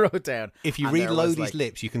 That's what I wrote down. If you And read there was, Lodi's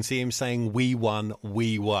lips, you can see him saying, "We won,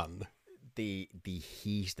 we won." The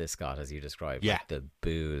heat this got, as you described, Yeah. like the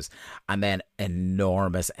booze, and then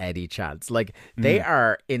enormous Eddie chants. Like, they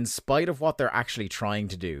are, in spite of what they're actually trying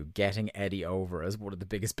to do, getting Eddie over as one of the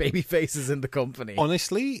biggest baby faces in the company.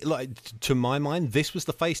 Honestly, like, to my mind, this was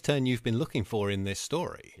the face turn you've been looking for in this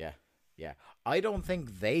story. Yeah. I don't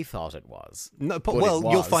think they thought it was. No, but it well,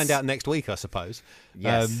 you'll was. find out next week, I suppose.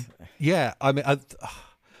 Yes. Yeah, I mean,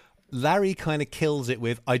 Larry kind of kills it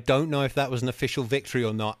with, I don't know if that was an official victory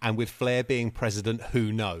or not, and with Flair being president,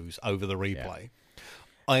 who knows, over the replay. Yeah.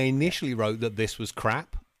 I initially wrote that this was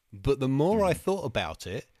crap, but the more I thought about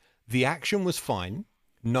it, the action was fine.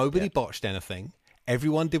 Nobody botched anything.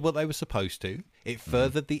 Everyone did what they were supposed to. It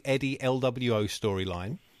furthered the Eddie LWO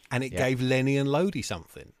storyline, and it gave Lenny and Lodi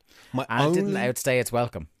something. It didn't outstay its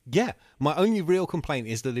welcome. Yeah, my only real complaint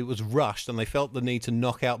is that it was rushed and they felt the need to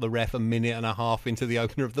knock out the ref a minute and a half into the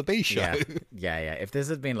opener of the B show. Yeah. If this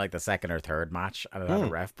had been like the second or third match and it had a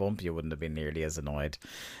ref bump, you wouldn't have been nearly as annoyed.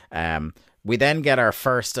 We then get our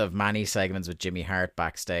first of many segments with Jimmy Hart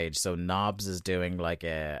backstage. So Knobs is doing like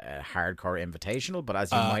a hardcore invitational, but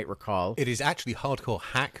as you might recall, it is actually Hardcore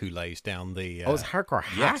Hack who lays down the... it's Hardcore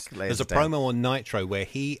Hack? Yes, there's a promo on Nitro where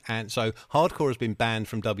so Hardcore has been banned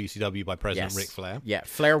from WCW by President Ric Flair. Yeah,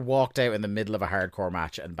 Flair walked out in the middle of a hardcore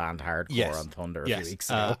match and banned Hardcore on Thunder a few weeks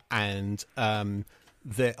ago. And on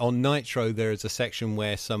Nitro there is a section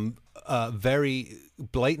where some very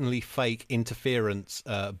blatantly fake interference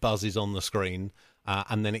buzzes on the screen,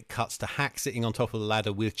 and then it cuts to Hack sitting on top of the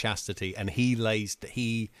ladder with Chastity, and he lays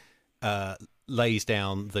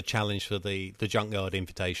down the challenge for the Junkyard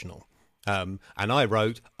Invitational. And I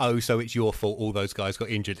wrote, "Oh, so it's your fault all those guys got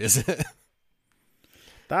injured, is it?"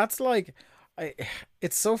 That's like...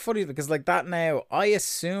 it's so funny because, like, that now, I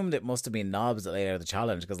assumed it must have been Knobs that laid out the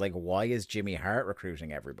challenge because, like, why is Jimmy Hart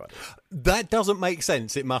recruiting everybody? That doesn't make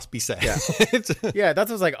sense, it must be said. Yeah,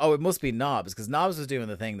 that's what's like, oh, it must be Knobs because Knobs was doing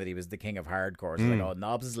the thing that he was the king of hardcore. So like, oh,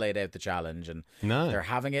 Knobs has laid out the challenge and they're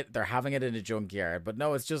having it in a junkyard. But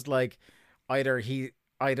no, it's just like either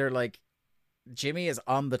like Jimmy is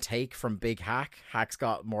on the take from Big Hack. Hack's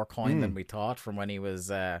got more coin than we thought from when he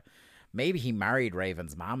was Maybe he married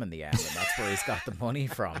Raven's mom in the end, and that's where he's got the money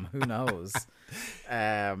from. Who knows?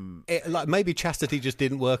 Maybe chastity just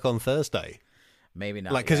didn't work on Thursday. Maybe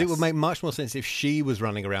not. Because it would make much more sense if she was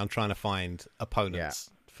running around trying to find opponents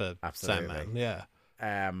for Sandman. Yeah.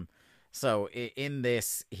 So in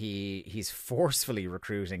this, he's forcefully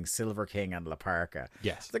recruiting Silver King and La Parka.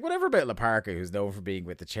 Yes. It's like, whatever about La Parka, who's known for being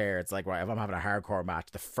with the chair, it's like, right, if I'm having a hardcore match,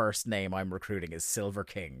 the first name I'm recruiting is Silver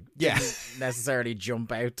King. Yeah. Didn't necessarily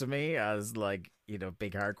jump out to me as, like,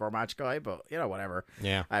 big hardcore match guy, but, whatever.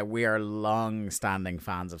 Yeah. We are long-standing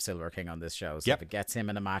fans of Silver King on this show, so Yep. if it gets him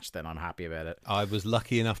in a match, then I'm happy about it. I was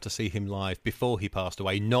lucky enough to see him live before he passed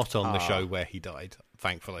away, not on the show where he died,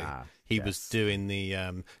 thankfully. He was doing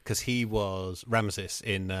the because he was Ramesses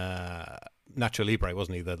in Nacho Libre,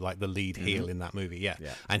 wasn't he? The lead heel in that movie, yeah.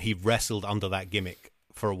 And he wrestled under that gimmick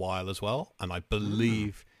for a while as well. And I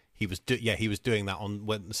believe he was doing that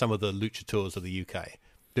on some of the lucha tours of the UK.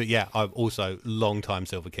 But yeah, I'm also long-time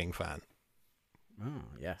Silver King fan. Oh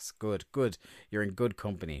yes, good. You're in good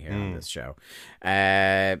company here on this show.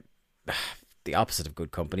 The opposite of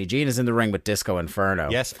good company. Gene is in the ring with Disco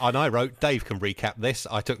Inferno. Yes, and I wrote, Dave can recap this.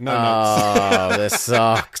 I took no Oh, notes. this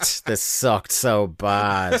sucked. This sucked so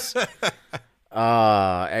bad.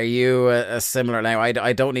 Are you a similar... Now,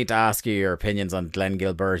 I don't need to ask you your opinions on Glenn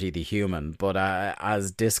Gilberti, the human, but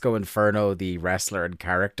as Disco Inferno, the wrestler and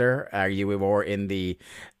character, are you more in the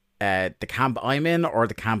camp I'm in or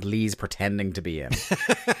the camp Lee's pretending to be in?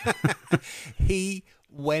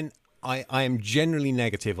 I am generally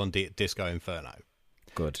negative on Disco Inferno.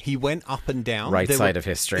 Good. He went up and down. Right side of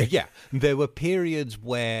history. Yeah. There were periods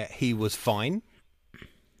where he was fine.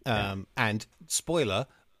 And, spoiler,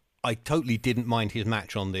 I totally didn't mind his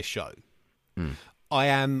match on this show. I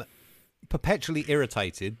am perpetually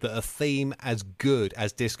irritated that a theme as good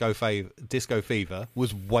as Disco Fever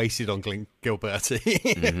was wasted on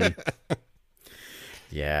Gilberti.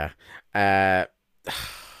 Yeah.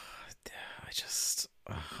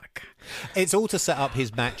 It's all to set up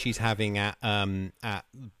his match he's having at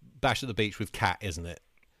Bash at the Beach with Kat, isn't it?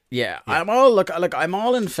 Yeah. I'm all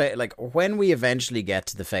in like when we eventually get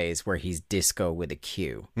to the phase where he's Disco with a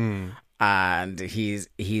Q, and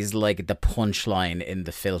he's like the punchline in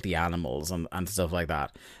the Filthy Animals and stuff like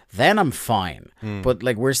that, then I'm fine. But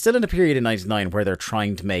like we're still in a period in '99 where they're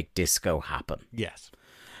trying to make disco happen. Yes.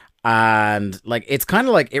 And like it's kind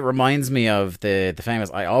of like, it reminds me of the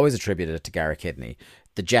famous, I always attributed it to Garrett Kidney,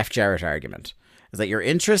 the Jeff Jarrett argument. Is that your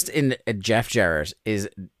interest in Jeff Jarrett is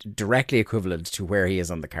directly equivalent to where he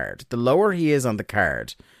is on the card. The lower he is on the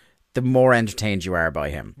card, the more entertained you are by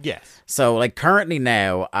him. Yes. So like currently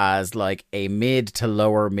now, as like a mid to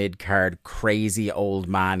lower mid card crazy old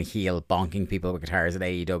man heel bonking people with guitars at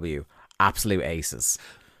AEW, absolute aces.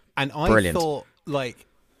 And I thought like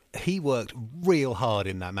he worked real hard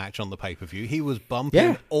in that match on the pay-per-view. He was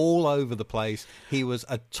bumping all over the place. He was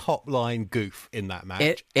a top line goof in that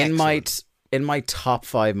match. In my top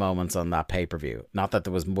 5 moments on that pay-per-view, not that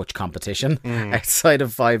there was much competition outside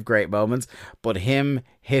of 5 great moments, but him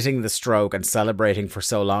hitting the stroke and celebrating for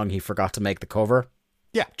so long he forgot to make the cover.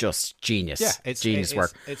 Yeah. Just genius. Yeah, it's genius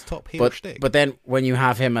work. It's top heel shtick. But then when you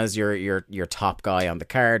have him as your top guy on the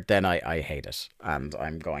card, then I hate it. And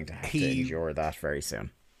I'm going to have to endure that very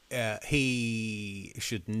soon. He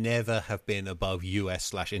should never have been above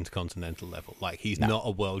US/intercontinental level. Like he's not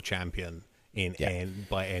a world champion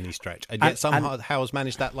by any stretch, and yet somehow has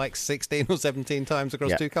managed that like 16 or 17 times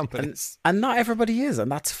across 2 companies. And not everybody is,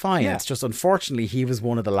 and that's fine. It's just unfortunately he was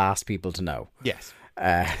one of the last people to know. Yes,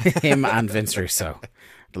 him and Vince Russo,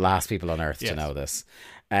 the last people on earth to know this.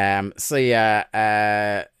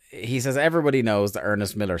 He says everybody knows that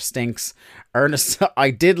Ernest Miller stinks.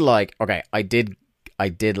 I did laugh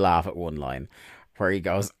at one line where he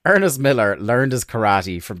goes, Ernest Miller learned his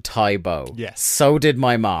karate from Tai Bo. Yes. So did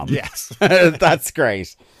my mom. Yes. That's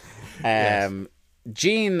great.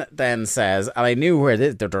 Gene then says, and I knew where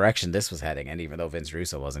the direction this was heading, and even though Vince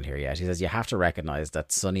Russo wasn't here yet, he says, you have to recognize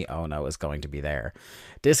that Sonny Ono is going to be there.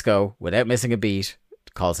 Disco, without missing a beat,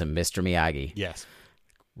 calls him Mr. Miyagi. Yes.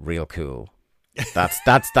 Real cool. That's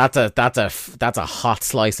a hot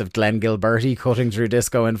slice of Glenn Gilberti cutting through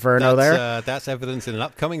Disco Inferno there. That's evidence in an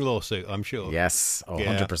upcoming lawsuit, I'm sure. Yes,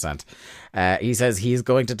 100%. He says he's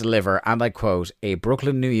going to deliver, and I quote, a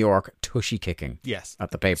Brooklyn, New York tushy kicking. Yes.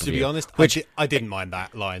 At the pay-per-view. To be honest, I didn't mind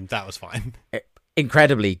that line. That was fine.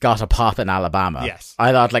 Incredibly got a pop in Alabama. Yes.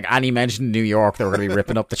 I thought like any mention in New York they were going to be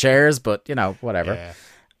ripping up the chairs, but whatever. Yeah.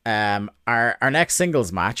 Our next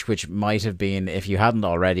singles match, which might have been, if you hadn't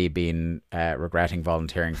already been regretting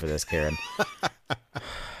volunteering for this, Kieran,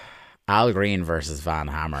 Al Green versus Van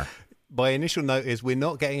Hammer. My initial note is we're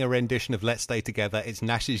not getting a rendition of Let's Stay Together. It's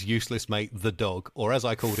Nash's useless mate, the dog, or as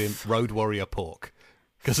I called him, Road Warrior Pork,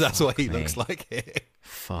 because that's what he looks like here.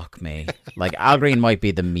 Fuck me. Like, Al Green might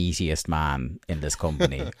be the meatiest man in this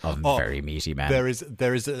company of very meaty men.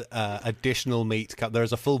 There is additional meat. There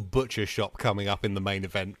is a full butcher shop coming up in the main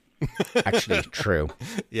event. Actually, true.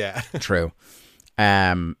 Yeah. True.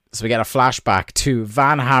 So we get a flashback to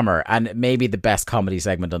Van Hammer, and maybe the best comedy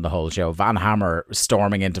segment on the whole show. Van Hammer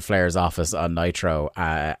storming into Flair's office on Nitro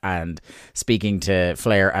and speaking to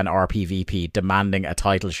Flair and RPVP, demanding a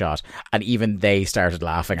title shot, and even they started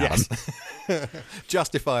laughing at him.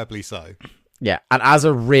 Justifiably so. Yeah, and as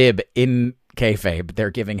a rib in kayfabe,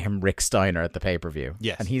 they're giving him Rick Steiner at the pay-per-view.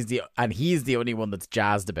 Yes, and he's the only one that's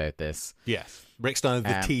jazzed about this. Yes, Rick Steiner, the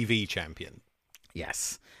TV champion.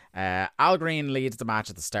 Yes. Al Green leads the match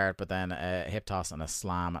at the start, but then a hip toss and a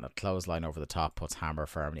slam and a clothesline over the top puts Hammer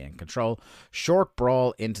firmly in control. Short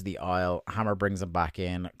brawl into the aisle. Hammer brings him back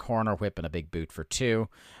in. Corner whip and a big boot for 2.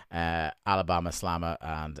 Alabama slammer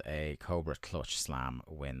and a Cobra clutch slam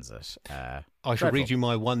wins it. I shall read you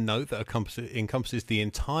my one note that encompasses the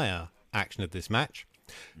entire action of this match.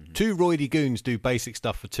 Mm-hmm. 2 roidy goons do basic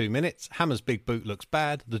stuff for 2 minutes. Hammer's big boot looks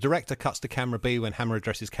bad. The director cuts to camera B when Hammer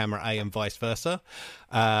addresses camera A and vice versa.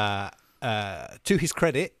 To his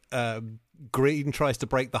credit, Green tries to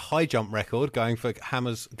break the high jump record, going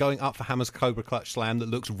up for Hammer's Cobra Clutch slam that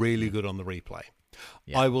looks really good on the replay.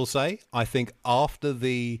 Yeah. I will say, I think after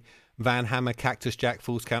the Van Hammer Cactus Jack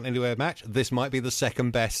Falls Count Anywhere match, this might be the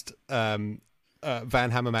second best Van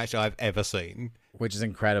Hammer match I've ever seen. Which is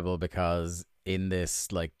incredible because in this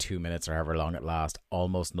 2 minutes or however long it lasts,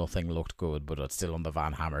 almost nothing looked good, but it's still on the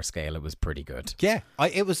Van Hammer scale. It was pretty good. Yeah,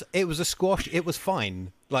 it was a squash. It was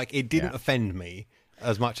fine. It didn't offend me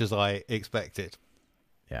as much as I expected.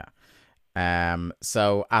 Yeah.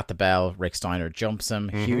 So at the bell, Rick Steiner jumps him.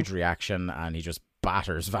 Huge reaction, and he just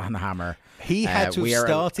batters Van Hammer. He had to have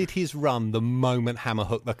started his run the moment Hammer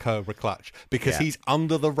hooked the Cobra Clutch, because he's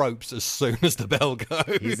under the ropes as soon as the bell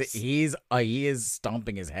goes. He is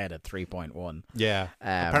stomping his head at 3.1. Yeah.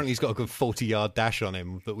 Apparently he's got a good 40-yard dash on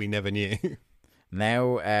him that we never knew.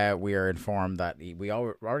 Now we are informed that we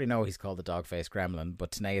already know he's called the Dogface Gremlin,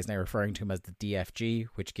 but Tenay is now referring to him as the DFG,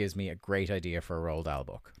 which gives me a great idea for a Roald Dahl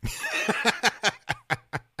book.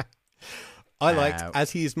 I liked,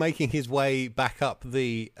 as he is making his way back up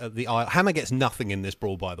the aisle. Hammer gets nothing in this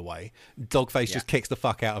brawl, by the way. Dogface just kicks the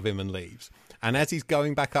fuck out of him and leaves. And as he's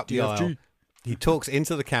going back up the aisle, he talks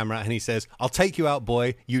into the camera and he says, "I'll take you out,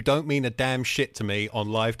 boy. You don't mean a damn shit to me,"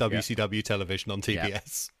 on live WCW television on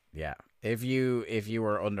TBS. Yeah. If you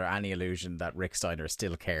were under any illusion that Rick Steiner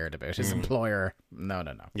still cared about his employer, no.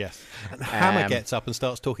 Yes. And Hammer gets up and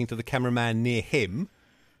starts talking to the cameraman near him.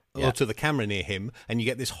 Or to the camera near him, and you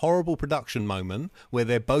get this horrible production moment where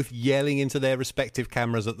they're both yelling into their respective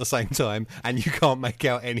cameras at the same time, and you can't make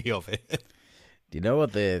out any of it. Do you know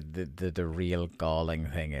what the real galling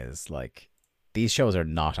thing is? These shows are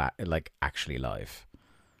not actually live.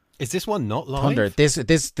 Is this one not live? Thunder.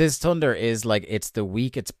 This Thunder is it's the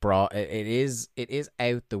week it's it is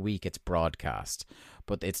out the week it's broadcast,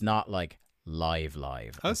 but it's not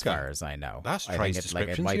live as far as I know. That's trade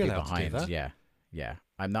descriptions. It might be behind. Yeah.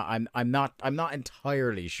 I'm not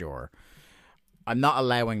entirely sure. I'm not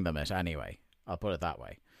allowing them it anyway. I'll put it that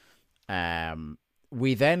way.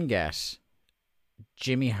 We then get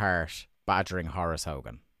Jimmy Hart badgering Horace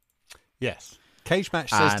Hogan. Yes. Cage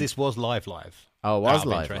Match says this was live. Oh, it was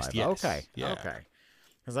live. Yes. Okay. Yeah. Okay.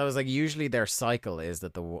 Because I was usually their cycle is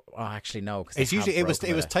that actually no. It's usually it was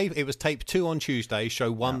tape 2 on Tuesday,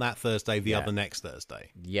 show 1 that Thursday, the other next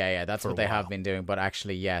Thursday. Yeah, that's what they have been doing. But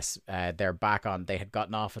actually, yes, they're back on. They had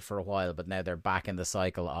gotten off it for a while, but now they're back in the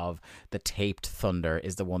cycle of the taped Thunder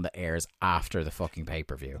is the one that airs after the fucking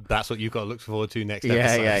pay-per-view. That's what you've got to look forward to next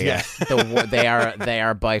episode. Yeah. They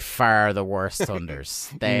are by far the worst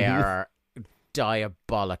Thunders. They are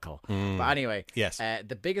diabolical. But anyway, yes.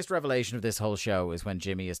 The biggest revelation of this whole show is when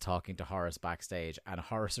Jimmy is talking to Horace backstage, and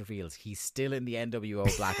Horace reveals he's still in the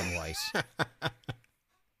NWO black and white.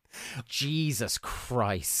 Jesus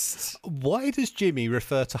Christ. Why does Jimmy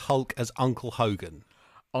refer to Hulk as Uncle Hogan?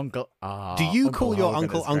 Do you call your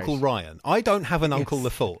uncle Uncle Ryan? I don't have an Uncle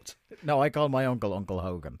Lefort. No, I call my uncle Uncle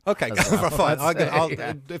Hogan. Okay, fine.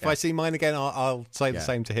 If I see mine again, I'll say the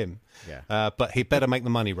same to him. Yeah. But he better make the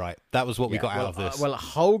money right. That was what we got out of this. Well,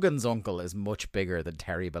 Hogan's uncle is much bigger than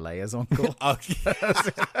Terry Bollea's uncle.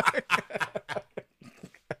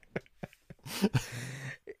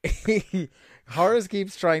 Horace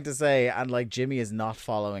keeps trying to say, and like Jimmy is not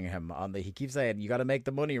following him on he keeps saying, you got to make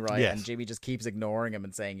the money right. Yes. And Jimmy just keeps ignoring him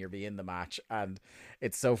and saying, you'll be in the match. And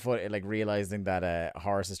it's so funny, like realizing that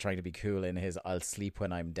Horace is trying to be cool in his I'll sleep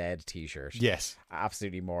when I'm dead t-shirt. Yes.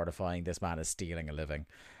 Absolutely mortifying. This man is stealing a living.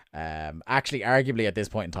 Actually, arguably at this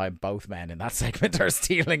point in time, both men in that segment are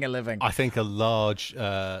stealing a living. I think a large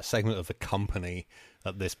segment of the company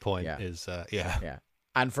at this point is, Yeah.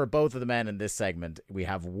 And for both of the men in this segment, we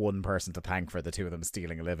have one person to thank for the two of them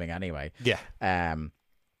stealing a living anyway. Yeah.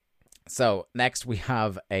 So next we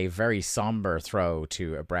have a very somber throw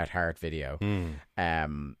to a Bret Hart video.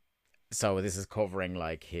 So this is covering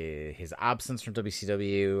like his absence from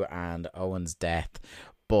WCW and Owen's death.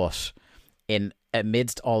 But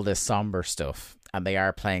amidst all this somber stuff, and they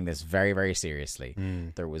are playing this very, very seriously,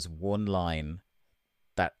 there was one line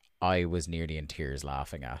that I was nearly in tears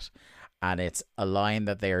laughing at. And it's a line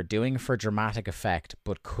that they are doing for dramatic effect,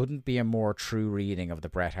 but couldn't be a more true reading of the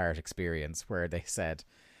Bret Hart experience, where they said,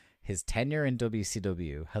 his tenure in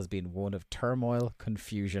WCW has been one of turmoil,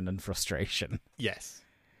 confusion, and frustration. Yes.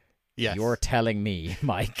 Yes. You're telling me,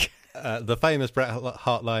 Mike. The famous Bret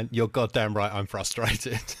Hart line, you're goddamn right, I'm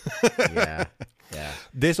frustrated. Yeah.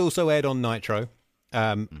 This also aired on Nitro.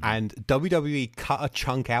 And WWE cut a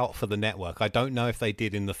chunk out for the network. I don't know if they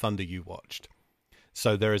did in the Thunder you watched.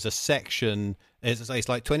 So there is a section. It's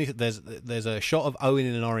like 20. There's a shot of Owen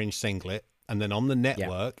in an orange singlet, and then on the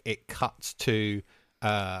network it cuts to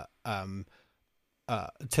Tenay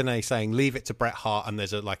saying "Leave it to Bret Hart," and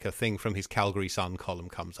there's a thing from his Calgary Sun column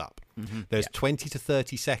comes up. There's 20 to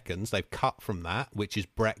 30 seconds they've cut from that, which is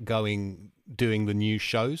Bret doing the news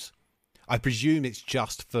shows. I presume it's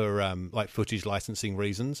just for like footage licensing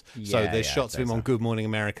reasons. So there's shots of him on Good Morning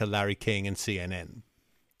America, Larry King, and CNN.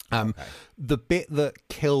 The bit that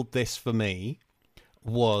killed this for me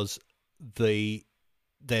was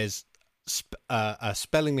there's a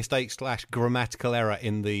spelling mistake / grammatical error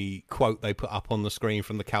in the quote they put up on the screen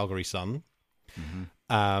from the Calgary Sun.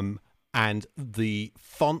 And the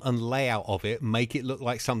font and layout of it make it look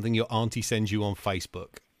like something your auntie sends you on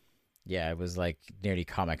Facebook. Yeah, it was like nearly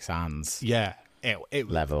Comic Sans. Yeah, it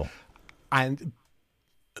level. And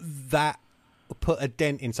that put a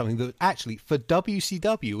dent in something that actually, for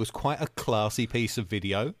WCW, was quite a classy piece of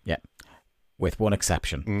video. Yeah, with one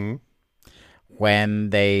exception.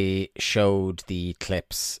 When they showed the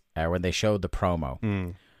clips, when they showed the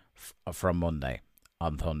promo from Monday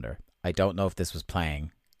on Thunder, I don't know if this was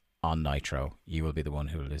playing on Nitro. You will be the one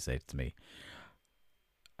who will say it to me.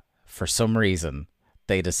 For some reason,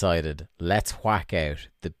 they decided, let's whack out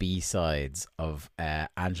the B-sides of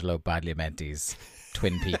Angelo Badalamenti's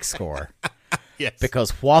Twin Peaks score. Yes. Because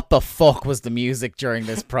what the fuck was the music during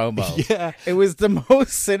this promo? Yeah. It was the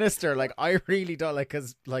most sinister. Like, I really don't like,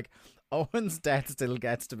 because like Owen's death still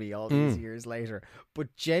gets to me all these years later.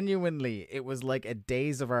 But genuinely, it was like a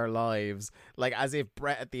Days of Our Lives. Like, as if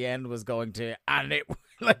Bret at the end was going to, and it,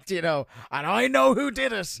 like, you know, and I know who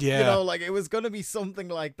did it. Yeah. You know, like, it was going to be something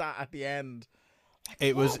like that at the end.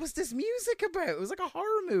 Like, what was this music about? It was like a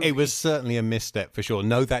horror movie. It was certainly a misstep for sure.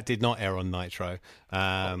 No, that did not air on Nitro.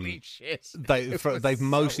 Holy shit. They've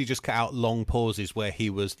mostly just cut out long pauses where he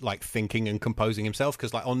was like thinking and composing himself,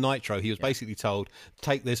 because like on Nitro he was basically told,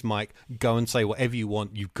 take this mic, go and say whatever you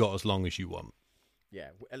want, you've got as long as you want. Yeah,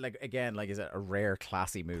 like again, like is it a rare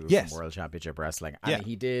classy move Yes. from World Championship Wrestling? And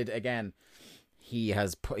he did again. He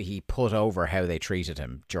put over how they treated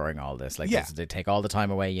him during all this. Like they take all the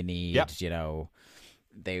time away you need. You know,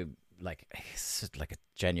 they like it's like a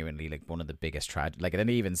genuinely like one of the biggest tragedy. Like, I didn't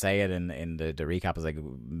even say it in the recap. Is like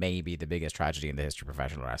maybe the biggest tragedy in the history of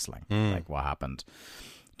professional wrestling. Like what happened,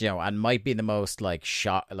 you know, and might be the most like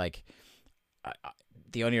shot. Like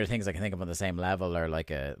the only other things I can think of on the same level are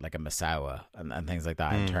like a Misawa and things like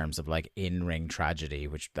that in terms of like in-ring tragedy,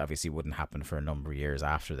 which obviously wouldn't happen for a number of years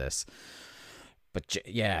after this. But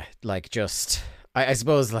yeah, like just I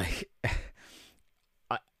suppose like.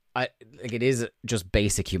 I like it is just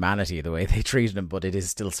basic humanity the way they treated him, but it is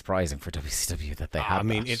still surprising for WCW that they have. I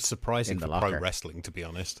mean, it's surprising for locker. pro wrestling, to be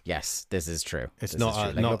honest. Yes, this is true. It's this not, is true.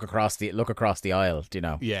 Like, not look across the aisle. Do you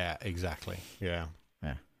know? Yeah, exactly. Yeah.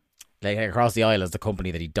 Like across the aisle is the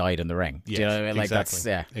company that he died in the ring. Yes, Do you know what I mean? Like exactly.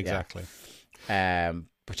 that's exactly.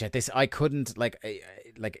 But yeah, this I couldn't like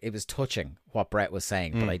it was touching what Bret was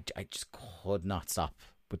saying, but I just could not stop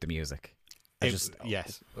with the music.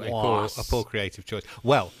 Yes, a poor creative choice.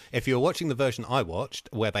 Well, if you're watching the version I watched,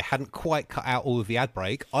 where they hadn't quite cut out all of the ad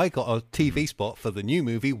break, I got a TV spot for the new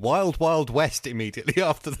movie Wild Wild West immediately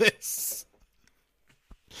after this.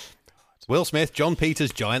 Will Smith, John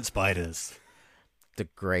Peters, giant spiders. The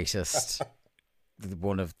greatest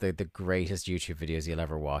one of the greatest YouTube videos you'll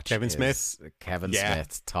ever watch. Kevin is Smith? Kevin Yeah.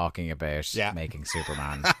 Smith talking about Yeah. making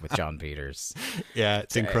Superman with John Peters. Yeah,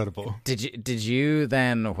 it's incredible. Did you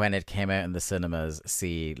then, when it came out in the cinemas,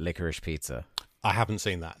 see Licorice Pizza? I haven't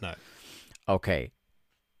seen that, no. Okay.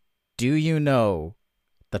 Do you know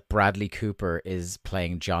that Bradley Cooper is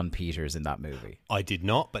playing John Peters in that movie? I did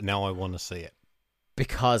not, but now I want to see it.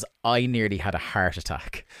 Because I nearly had a heart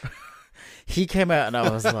attack. He came out and I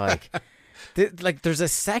was like, there's a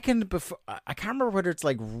second before. I can't remember whether it's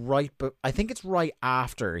like right, but I think it's right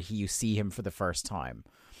after you see him for the first time.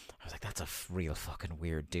 I was like, that's a real fucking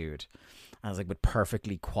weird dude. I was like, with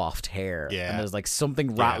perfectly coiffed hair. Yeah. And there's like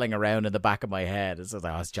something rattling around in the back of my head. It's like,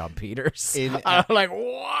 oh, it's John Peters. In- I'm like,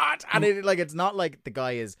 what? And it's not like the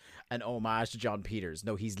guy is an homage to John Peters.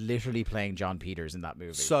 No, he's literally playing John Peters in that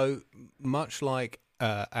movie. So much like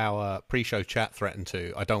our pre-show chat threatened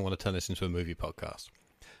to, I don't want to turn this into a movie podcast.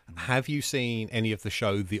 Have you seen any of the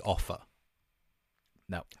show The Offer?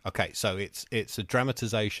 No. Okay, so it's a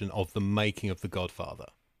dramatization of the making of The Godfather.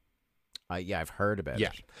 Yeah, I've heard about Yeah.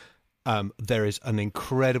 it. There is an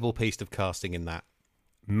incredible piece of casting in that.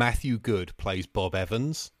 Matthew Good plays Bob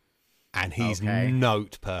Evans, and he's Okay.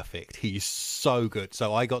 note perfect. He's so good.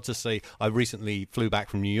 So I recently flew back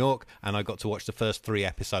from New York, and I got to watch the first 3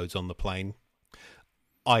 episodes on the plane.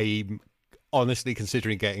 I'm honestly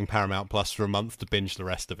considering getting Paramount Plus for a month to binge the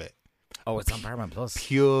rest of it. Oh, it's on Paramount Plus.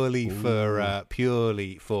 Purely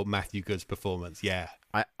for Matthew Good's performance. Yeah.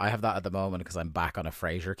 I have that at the moment because I'm back on a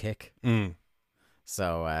Frasier kick. Mm.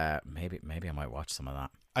 So maybe I might watch some of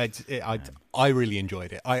that. I really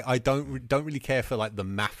enjoyed it. I don't really care for like the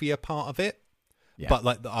mafia part of it, Yeah. but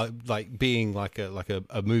like being like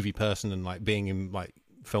a movie person and like being in like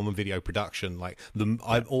film and video production,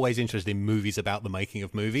 I'm always interested in movies about the making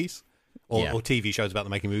of movies, or TV shows about the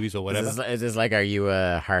making of movies or whatever. Is this like, are you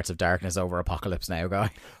a Hearts of Darkness over Apocalypse Now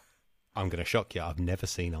guy? I'm going to shock you. I've never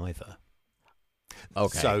seen either.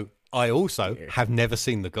 Okay. So I also have never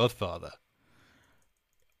seen The Godfather.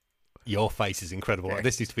 Your face is incredible.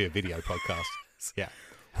 This needs to be a video podcast. Yeah.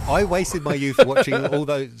 I wasted my youth watching all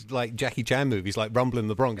those like Jackie Chan movies like Rumble in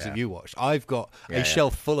the Bronx that you watched. I've got a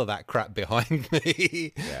shelf full of that crap behind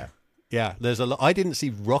me. Yeah. Yeah, there's a lot. I didn't see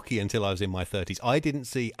Rocky until I was in my 30s. I didn't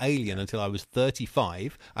see Alien until I was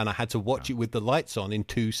 35, and I had to watch it with the lights on in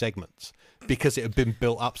 2 segments because it had been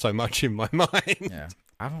built up so much in my mind. Yeah.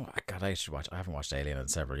 I haven't watched Alien in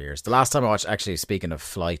several years. The last time I watched, actually, speaking of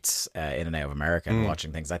flights in and out of America and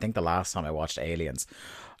watching things, I think the last time I watched Aliens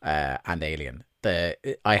and Alien,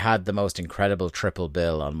 I had the most incredible triple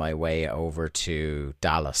bill on my way over to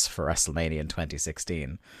Dallas for WrestleMania in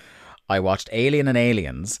 2016. I watched Alien and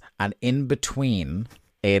Aliens, and in between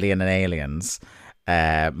Alien and Aliens,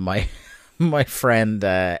 my friend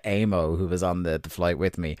Amo, who was on the flight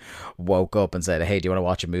with me, woke up and said, "Hey, do you want to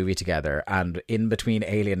watch a movie together?" And in between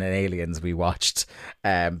Alien and Aliens, we watched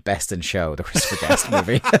Best in Show, the Christopher Guest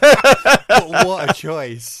movie. What a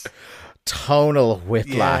choice. Tonal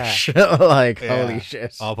whiplash. Holy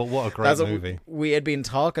shit. Oh, but what a great movie. We had been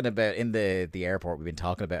talking about in the airport, we've been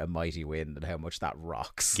talking about A Mighty Wind and how much that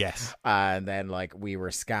rocks. Yes. And then like we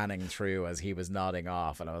were scanning through as he was nodding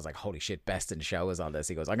off, and I was like, holy shit, Best in Show is on this.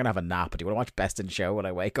 He goes, I'm gonna have a nap, but do you want to watch Best in Show when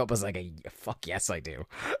I wake up? I was like, fuck yes I do.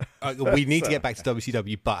 We need to get back to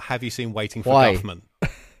WCW, but have you seen Waiting for Why? Guffman?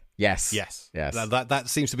 Yes. That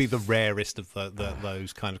seems to be the rarest of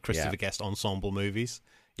those kind of Christopher Guest ensemble movies.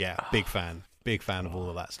 Yeah, big fan of all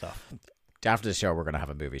of that stuff. After the show, we're going to have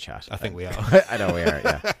a movie chat. I think we are. I know we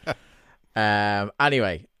are, yeah.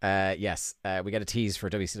 Anyway, yes, we get a tease for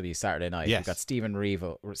WCW Saturday night. Yes. We've got Steven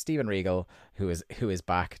Regal, who is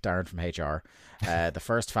back, Darren from HR. The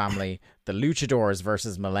First Family, the Luchadors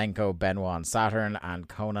versus Malenko, Benoit and Saturn, and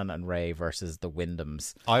Conan and Ray versus the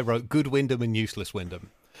Wyndhams. I wrote Good Wyndham and Useless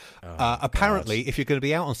Wyndham. Apparently, if you're going to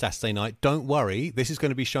be out on Saturday night, don't worry. This is going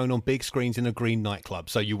to be shown on big screens in a green nightclub,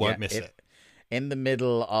 so you won't miss it. In the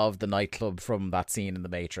middle of the nightclub from that scene in The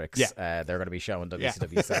Matrix, they're going to be showing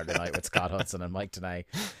WCW Saturday night with Scott Hudson and Mike Tenay.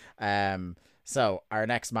 So our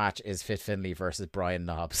next match is Fit Finlay versus Brian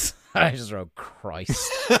Knobbs. I just wrote,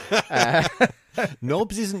 Christ.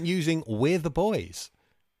 Knobbs isn't using We're the Boys.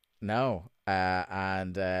 No.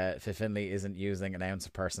 And Fit Finlay isn't using an ounce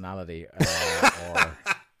of personality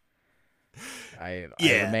I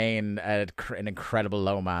remain an incredible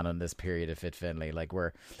low man on this period of Fit Finlay. Like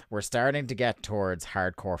we're starting to get towards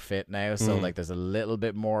hardcore fit now, so like there's a little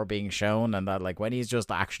bit more being shown, and that like when he's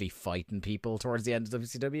just actually fighting people towards the end of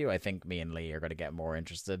WCW, I think me and Lee are going to get more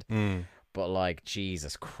interested. But like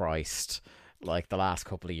Jesus Christ, like the last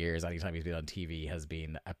couple of years, anytime he's been on TV has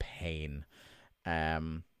been a pain.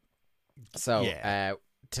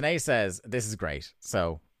 Tenay says, this is great.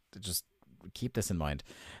 So just keep this in mind.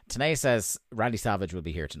 Tenay says Randy Savage will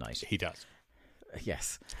be here tonight. He does.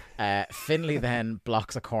 Yes. Finlay then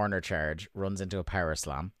blocks a corner charge, runs into a power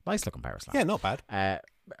slam. Nice looking power slam. Yeah, not bad.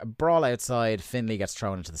 Brawl outside. Finlay gets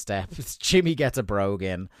thrown into the steps. Jimmy gets a brogue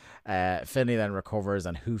in. Finlay then recovers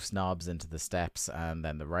and hoofs Knobs into the steps and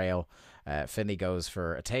then the rail. Finlay goes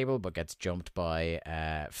for a table but gets jumped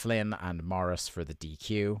by Flynn and Morris for the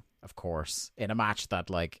DQ, of course, in a match that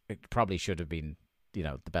like it probably should have been, you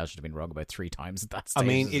know, the bell should have been rung about 3 times at that stage. I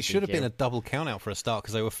mean, it should have been a double count out for a start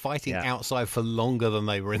because they were fighting outside for longer than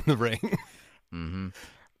they were in the ring. Mm-hmm.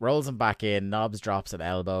 Rolls him back in. Knobs drops an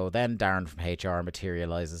elbow. Then Darren from HR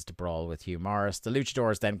materializes to brawl with Hugh Morris. The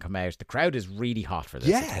luchadors then come out. The crowd is really hot for this,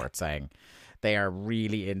 it's worth saying. They are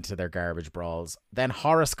really into their garbage brawls. Then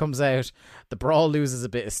Horace comes out. The brawl loses a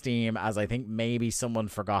bit of steam as I think maybe someone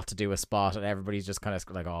forgot to do a spot and everybody's just kind of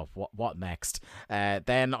like, oh, what next?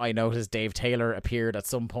 Then I noticed Dave Taylor appeared at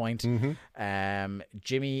some point. Mm-hmm.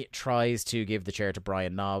 Jimmy tries to give the chair to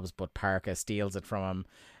Brian Knobs, but Parka steals it from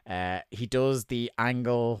him. He does the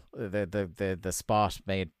angle, the spot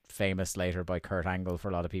made famous later by Kurt Angle for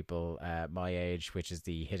a lot of people my age, which is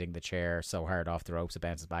the hitting the chair so hard off the ropes it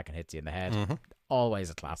bounces back and hits you in the head. Mm-hmm. Always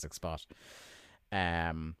a classic spot.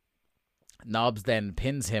 Knobs then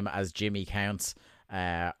pins him as Jimmy counts.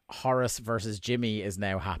 Horace versus Jimmy is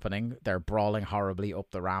now happening. They're brawling horribly up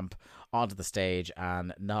the ramp onto the stage,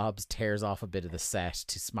 and Knobs tears off a bit of the set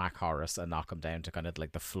to smack Horace and knock him down to kind of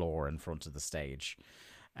like the floor in front of the stage.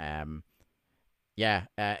 An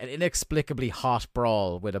inexplicably hot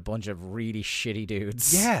brawl with a bunch of really shitty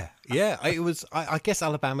dudes. Yeah. It was. I guess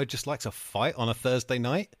Alabama just likes a fight on a Thursday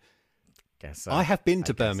night. Guess so. I have been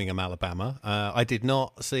to Birmingham, Alabama. I did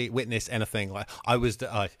not witness anything like.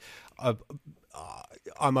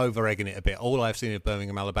 I'm over egging it a bit. All I've seen of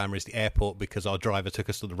Birmingham, Alabama is the airport because our driver took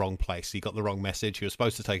us to the wrong place. He got the wrong message. He was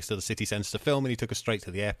supposed to take us to the city centre to film, and he took us straight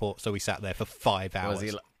to the airport. So we sat there for 5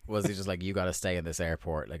 hours. Was he just like, you got to stay in this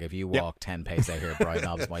airport? Like, if you walk 10 paces out here, Brian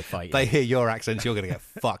Knobs might fight you. They hear your accents, you're going to get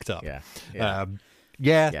fucked up. Yeah.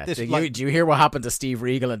 Do you hear what happened to Steve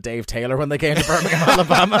Regal and Dave Taylor when they came to Birmingham,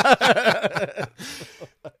 Alabama?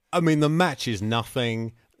 I mean, the match is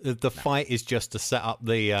nothing. The fight is just to set up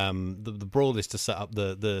the brawl is to set up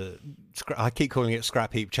the I keep calling it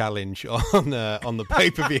Scrapheap challenge on the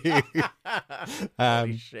pay-per-view.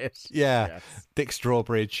 Holy shit. Yeah. Yes. Dick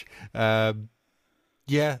Strawbridge.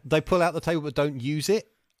 They pull out the table but don't use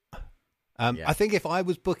it. I think if I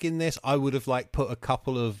was booking this, I would have like put a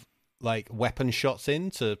couple of like weapon shots in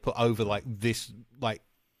to put over like this, like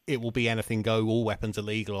it will be anything go, all weapons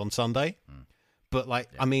illegal on Sunday. But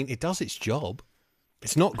I mean, it does its job.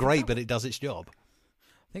 It's not great, but it does its job.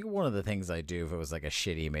 I think one of the things I'd do if it was like a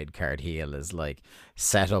shitty mid-card heel is like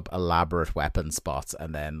set up elaborate weapon spots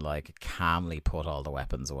and then like calmly put all the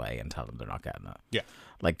weapons away and tell them they're not getting it. Yeah.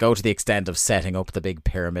 Like go to the extent of setting up the big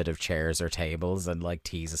pyramid of chairs or tables and like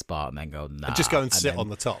tease a spot and then go, nah. And just go and sit on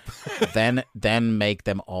the top. then make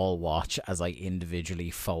them all watch as I individually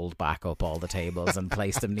fold back up all the tables and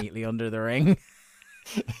place them neatly under the ring.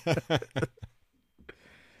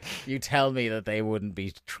 You tell me that they wouldn't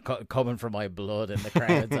be coming for my blood in the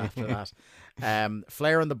crowds after that.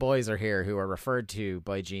 Flair and the boys are here, who are referred to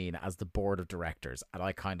by Gene as the board of directors, and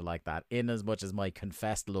I kind of like that, in as much as my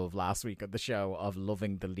confessed love last week on the show of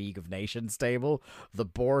loving the League of Nations stable. The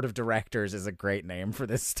board of directors is a great name for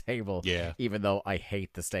this stable, even though I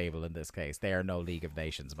hate the stable in this case. They are no League of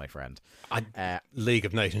Nations, my friend. League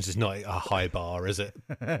of Nations is not a high bar, is it?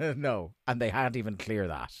 No, and they can't even clear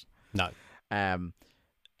that. No.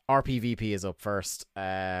 RPVP is up first.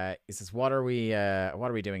 He says, "What are we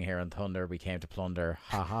doing here on Thunder? We came to plunder."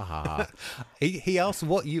 Ha ha ha. He asks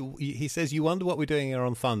he says, "You wonder what we're doing here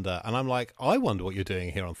on Thunder," and I'm like, "I wonder what you're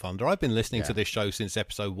doing here on Thunder. I've been listening to this show since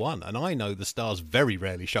episode 1, and I know the stars very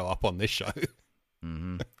rarely show up on this show."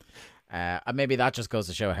 Mm-hmm. And maybe that just goes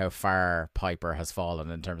to show how far Piper has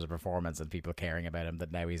fallen in terms of performance and people caring about him,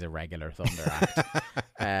 that now he's a regular Thunder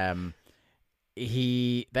act.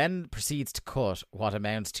 He then proceeds to cut what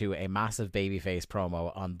amounts to a massive babyface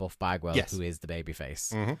promo on Buff Bagwell, who is the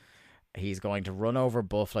babyface. Mm-hmm. He's going to run over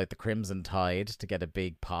Buff like the Crimson Tide to get a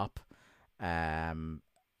big pop.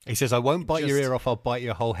 He says, "I won't bite your ear off, I'll bite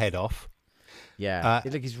your whole head off." Yeah,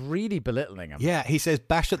 he's really belittling him. Yeah, he says,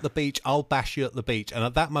 "Bash at the beach, I'll bash you at the beach." And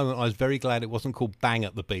at that moment, I was very glad it wasn't called Bang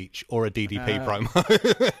at the Beach or a DDP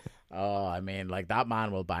promo. Oh, I mean, like, that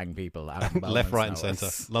man will bang people left, right, and centre.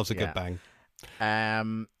 Loves a good bang.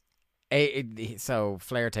 So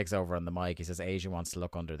Flair takes over on the mic. He says Asia wants to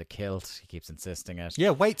look under the kilt. He keeps insisting it.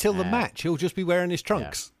 Yeah, wait till the match. He'll just be wearing his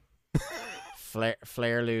trunks.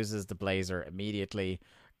 Flair loses the blazer immediately.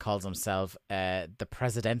 calls himself the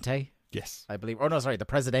Presidente, Yes. I believe. Oh, no, sorry, the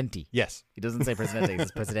Presidente. Yes. He doesn't say Presidente, he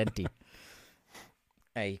says Presidente.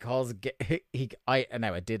 He calls...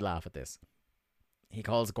 Now, I did laugh at this. He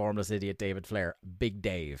calls gormless idiot David Flair Big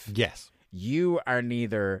Dave. Yes. You are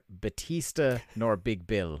neither Batista nor Big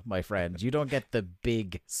Bill, my friend. You don't get the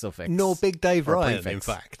big suffix. Nor Big Dave or Ryan, prefix. in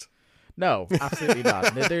fact. No, absolutely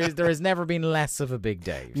not. There has never been less of a Big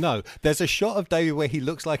Dave. No, there's a shot of David where he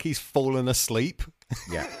looks like he's fallen asleep.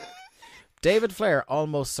 Yeah. David Flair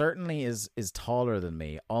almost certainly is taller than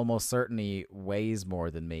me, almost certainly weighs more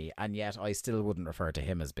than me, and yet I still wouldn't refer to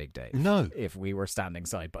him as Big Dave. No. If we were standing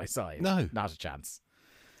side by side. No. Not a chance.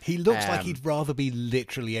 He looks like he'd rather be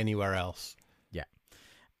literally anywhere else.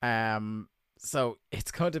 Yeah. So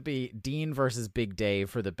it's going to be Dean versus Big Dave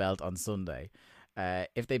for the belt on Sunday.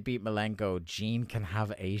 If they beat Malenko, Gene can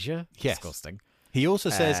have Asia. Yes. Disgusting. He also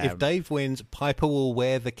says if Dave wins, Piper will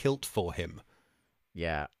wear the kilt for him.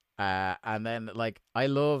 Yeah. And then, like, I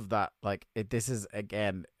love that, like, this is,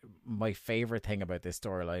 again, my favorite thing about this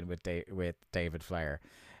storyline with David Flair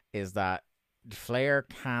is that Flair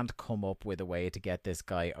can't come up with a way to get this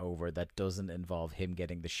guy over that doesn't involve him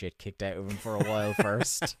getting the shit kicked out of him for a while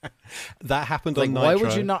first. That happened Like, on Nitro why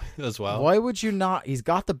would you not as well. Why would you not? He's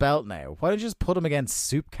got the belt now. Why don't you just put him against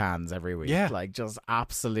soup cans every week? Yeah. Like, just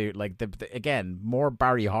absolute, like, again, more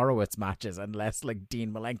Barry Horowitz matches and less like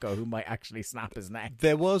Dean Malenko, who might actually snap his neck.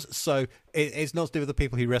 There was, so it's not to do with the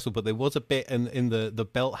people he wrestled, but there was a bit in the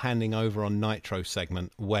belt handing over on Nitro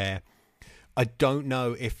segment where I don't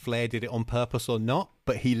know if Flair did it on purpose or not,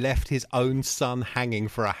 but he left his own son hanging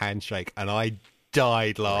for a handshake, and I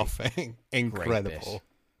died laughing. Incredible.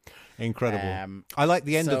 Incredible. I like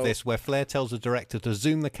the end of this where Flair tells the director to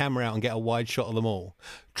zoom the camera out and get a wide shot of them all.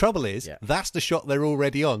 Trouble is, that's the shot they're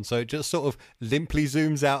already on, so it just sort of limply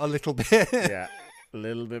zooms out a little bit. Yeah. A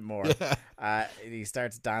little bit more. He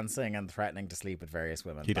starts dancing and threatening to sleep with various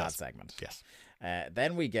women. He Bad does. segment. Yes.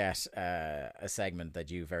 Then we get a segment that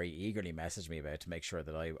you very eagerly messaged me about to make sure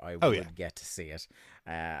that I would get to see it.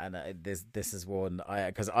 This is one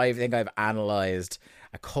because I think I've analysed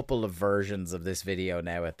a couple of versions of this video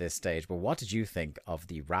now at this stage. But what did you think of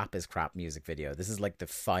the Rap is Crap music video? This is like the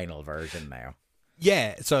final version now.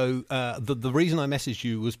 Yeah, so the reason I messaged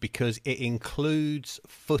you was because it includes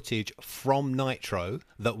footage from Nitro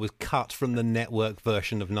that was cut from the network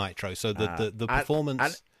version of Nitro. So the performance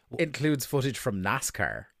and includes footage from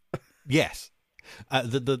NASCAR. Yes,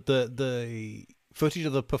 the footage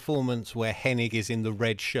of the performance where Hennig is in the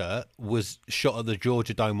red shirt was shot at the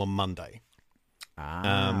Georgia Dome on Monday.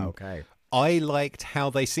 Okay. I liked how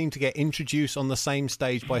they seem to get introduced on the same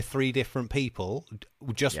stage by three different people,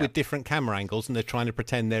 just with different camera angles, and they're trying to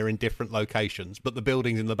pretend they're in different locations, but the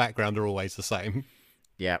buildings in the background are always the same.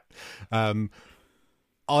 Yeah.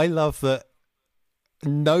 I love that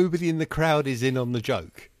nobody in the crowd is in on the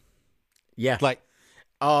joke. Yeah. Like,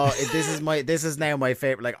 this is now my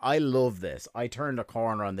favorite. Like, I love this. I turned a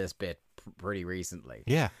corner on this bit pretty recently.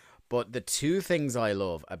 yeah. But the two things I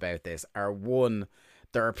love about this are, one,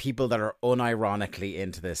 there are people that are unironically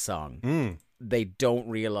into this song. They don't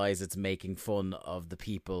realize it's making fun of the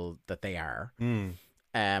people that they are.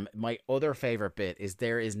 My other favorite bit is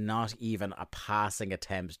there is not even a passing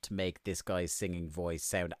attempt to make this guy's singing voice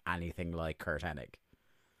sound anything like Kurt Hennig.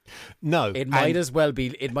 No, It might as well be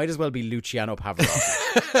Luciano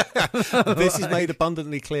Pavarotti. this is made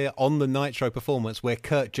abundantly clear on the Nitro performance where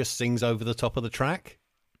Kurt just sings over the top of the track.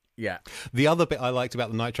 Yeah. The other bit I liked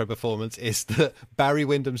about the Nitro performance is that Barry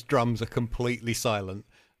Windham's drums are completely silent,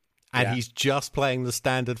 and he's just playing the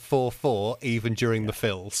standard 4/4 even during the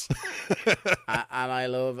fills. And I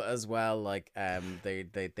love as well, like,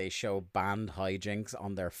 they show band hijinks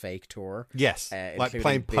on their fake tour. Yes, like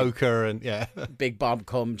playing poker and Big Bob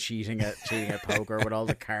Cum cheating at poker with all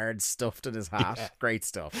the cards stuffed in his hat. Yeah. Great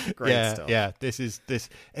stuff. Stuff. Yeah. This is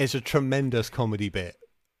a tremendous comedy bit.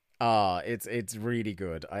 It's really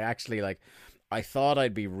good. I thought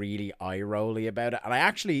I'd be really eye-rolly about it, and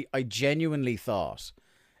I genuinely thought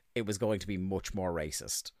it was going to be much more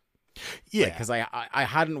racist. Yeah, because I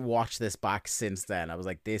hadn't watched this back since then. I was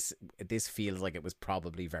like, this feels like it was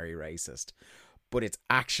probably very racist, but it's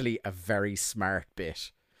actually a very smart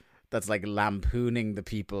bit that's like lampooning the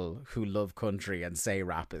people who love country and say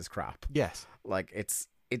rap is crap. Yes, like it's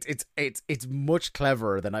much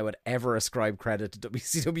cleverer than I would ever ascribe credit to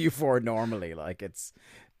WCW for normally. Like,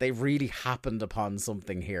 they really happened upon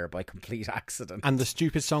something here by complete accident. And the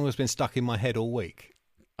stupid song has been stuck in my head all week.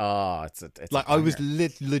 Oh, it's like I was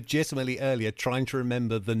legitimately earlier trying to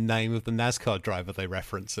remember the name of the NASCAR driver they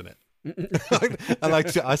reference in it.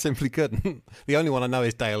 I simply couldn't. The only one I know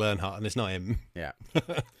is Dale Earnhardt, and it's not him. Yeah.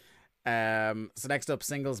 So next up,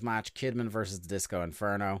 singles match, Kidman versus Disco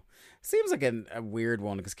Inferno. Seems like a weird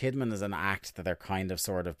one because Kidman is an act that they're kind of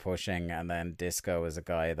sort of pushing, and then Disco is a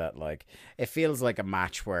guy that, like, it feels like a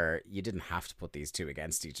match where you didn't have to put these two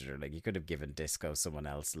against each other. Like, you could have given Disco someone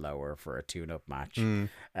else lower for a tune-up match.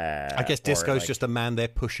 I guess Disco's just a man they're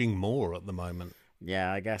pushing more at the moment.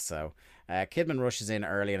 Yeah, I guess so. Kidman rushes in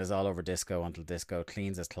early and is all over Disco until Disco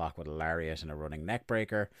cleans his clock with a lariat and a running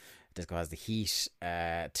neckbreaker. Disco has the heat.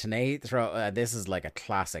 Tenay throw. This is like a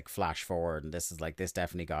classic flash forward, and this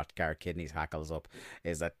definitely got Garrett Kidney's hackles up.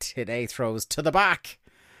 Is that Tenay throws to the back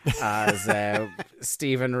as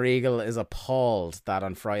Steven Regal is appalled that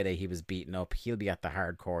on Friday he was beaten up. He'll be at the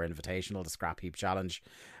Hardcore Invitational, the Scrapheap Challenge,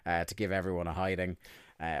 to give everyone a hiding.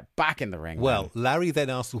 Back in the ring. Well, Larry then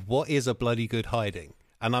asks, "What is a bloody good hiding?"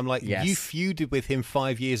 And I'm like, yes. You feuded with him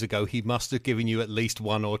 5 years ago. He must have given you at least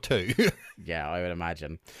one or two. Yeah, I would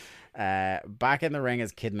imagine. Back in the ring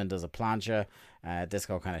as Kidman does a plancha.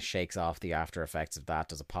 Disco kind of shakes off the after effects of that,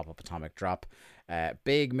 does a pop-up atomic drop.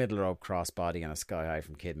 Big middle rope crossbody and a sky high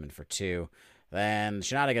from Kidman for 2. Then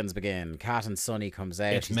shenanigans begin. Cat and Sonny comes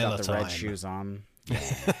out. It's He's Miller got the red time. shoes on.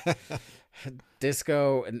 Yeah.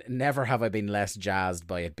 Disco, never have I been less jazzed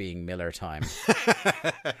by it being Miller time.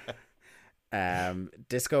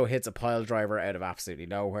 Disco hits a pile driver out of absolutely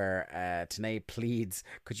nowhere. Tenay pleads,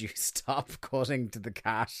 "Could you stop cutting to the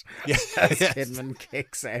cat?" Yes. As Kidman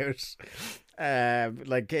kicks out.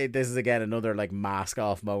 This is again another like mask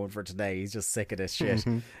off moment for Tenay. He's just sick of this shit.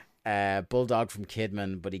 Bulldog from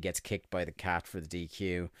Kidman, but he gets kicked by the cat for the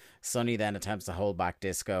DQ. Sonny then attempts to hold back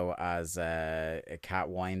Disco as a cat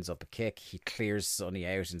winds up a kick. He clears Sonny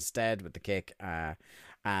out instead with the kick,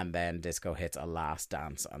 and then Disco hits a last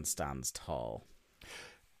dance and stands tall.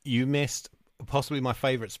 You missed possibly my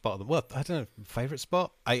favourite spot of the... Well, I don't know, favourite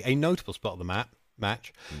spot? A notable spot of the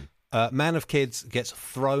match. Man of Kids gets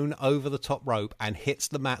thrown over the top rope and hits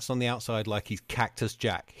the mats on the outside like he's Cactus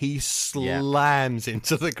Jack. He slams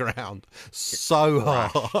into the ground so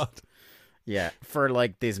hard. Yeah, for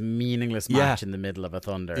like this meaningless match in the middle of a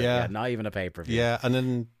Thunder. Yeah, not even a pay-per-view. Yeah, and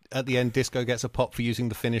then at the end, Disco gets a pop for using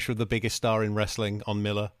the finish of the biggest star in wrestling on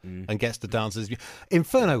Miller and gets the dances.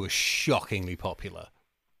 Inferno was shockingly popular.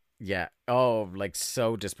 Yeah. Oh, like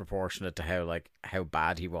so disproportionate to how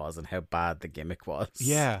bad he was and how bad the gimmick was.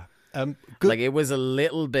 Yeah. Good. Like, it was a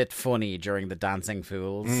little bit funny during the Dancing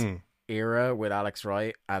Fools era with Alex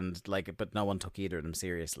Wright, and but no one took either of them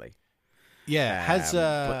seriously. Yeah,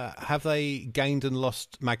 have they gained and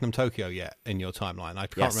lost Magnum Tokyo yet in your timeline? I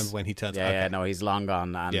can't remember when he turns. Yeah, no, he's long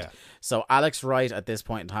gone. And so Alex Wright at this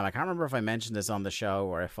point in time, I can't remember if I mentioned this on the show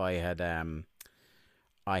or if I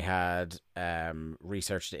had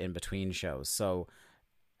researched it in between shows. So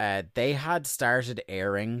they had started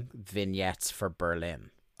airing vignettes for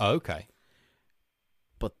Berlin. Okay.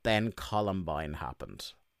 But then Columbine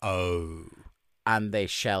happened. Oh. And they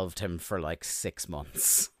shelved him for like 6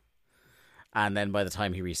 months. And then by the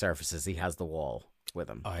time he resurfaces, he has the wall with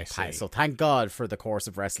him. I see. So thank God for the course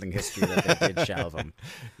of wrestling history that they did shelve him.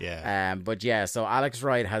 Yeah. But yeah, so Alex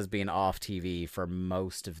Wright has been off TV for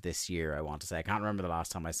most of this year, I want to say. I can't remember the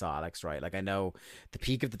last time I saw Alex Wright. Like, I know the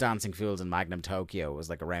peak of the Dancing Fools and Magnum Tokyo was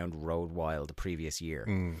like around Road Wild the previous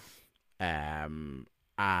year.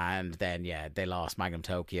 And then, they lost Magnum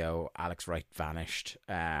Tokyo. Alex Wright vanished.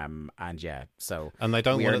 And they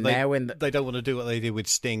don't want they don't want to do what they did with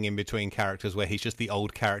Sting in between characters, where he's just the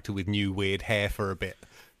old character with new weird hair for a bit.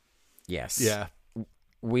 Yes. Yeah.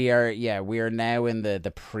 We are now in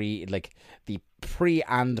the pre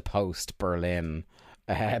and post Berlin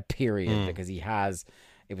period, because it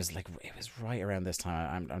was right around this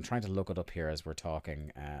time. I'm trying to look it up here as we're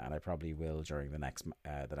talking, and I probably will during the next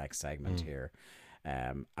segment here.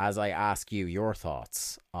 As I ask you your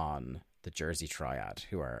thoughts on the Jersey Triad,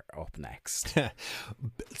 who are up next.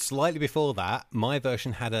 Slightly before that, my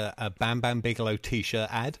version had a Bam Bam Bigelow t-shirt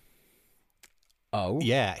ad. Oh?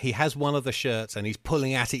 Yeah, he has one of the shirts and he's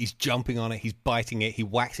pulling at it, he's jumping on it, he's biting it, he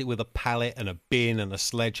whacks it with a pallet and a bin and a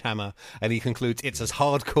sledgehammer, and he concludes it's as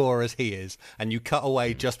hardcore as he is, and you cut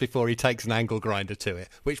away just before he takes an angle grinder to it,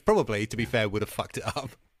 which probably, to be fair, would have fucked it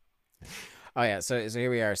up. Oh yeah, so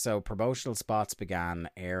here we are. So promotional spots began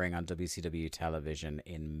airing on WCW television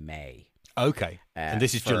in May. Okay, and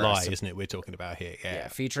this is July, isn't it? We're talking about here. Yeah,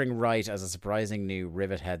 featuring Wright as a surprising new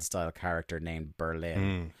Rivet Head style character named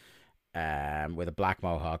Berlin. with a black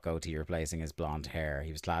mohawk goatee replacing his blonde hair.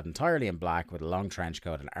 He was clad entirely in black with a long trench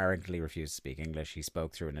coat and arrogantly refused to speak English. He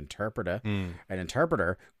spoke through an interpreter,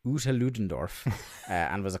 Uta Ludendorff,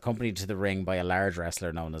 and was accompanied to the ring by a large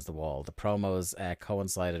wrestler known as The Wall. The promos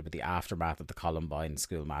coincided with the aftermath of the Columbine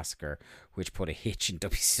school massacre, which put a hitch in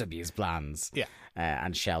WCW's plans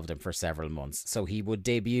and shelved him for several months. So he would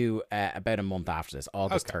debut about a month after this.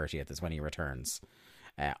 August 30th is when he returns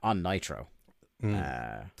on Nitro.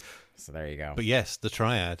 So there you go. But yes, the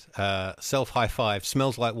triad, Self High Five,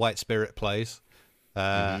 Smells Like White Spirit plays,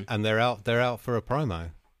 and they're out for a promo.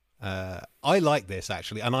 I like this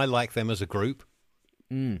actually, and I like them as a group.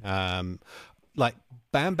 Like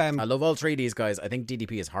Bam Bam. I love all three of these guys. I think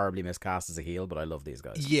DDP is horribly miscast as a heel, but I love these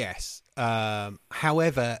guys. Yes.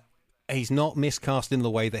 However, he's not miscast in the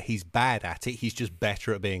way that he's bad at it. He's just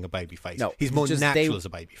better at being a babyface. No, he's more natural as a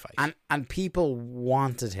babyface. And people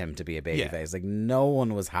wanted him to be a babyface. Like, no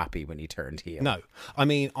one was happy when he turned heel. No. I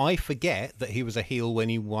mean, I forget that he was a heel when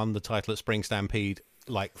he won the title at Spring Stampede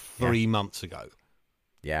like 3 months ago.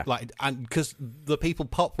 Yeah, like, and because the people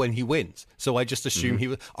pop when he wins, so I just assumed he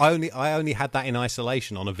was. I only had that in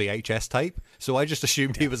isolation on a VHS tape, so I just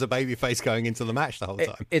assumed he was a babyface going into the match the whole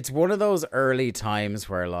time. It's one of those early times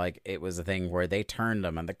where like it was a thing where they turned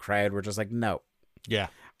him and the crowd were just like no,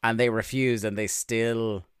 and they refused, and they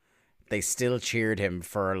still cheered him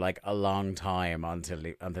for like a long time until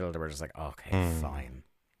they were just like okay, fine.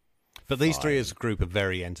 But these three as a group are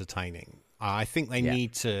very entertaining. I think they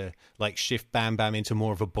need to like shift Bam Bam into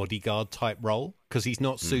more of a bodyguard type role because he's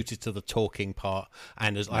not suited to the talking part.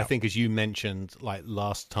 And I think, as you mentioned, like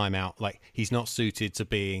last time out, like he's not suited to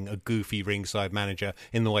being a goofy ringside manager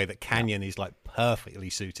in the way that Kanyon is like perfectly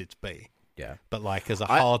suited to be. Yeah. But like as a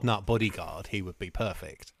hard nut bodyguard, he would be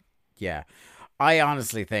perfect. Yeah. I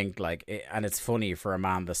honestly think and it's funny for a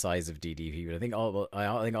man the size of DDP, but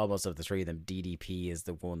I think almost of the three of them, DDP is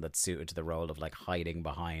the one that's suited to the role of like hiding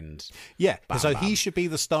behind. Yeah, so he should be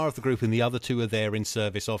the star of the group, and the other two are there in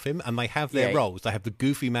service of him, and they have their roles. They have the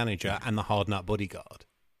goofy manager and the hard nut bodyguard.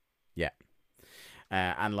 Yeah.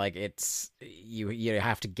 And like it's you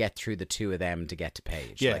have to get through the two of them to get to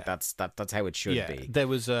Paige. Like that's how it should be. There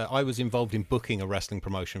was I was involved in booking a wrestling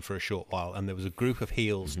promotion for a short while, and there was a group of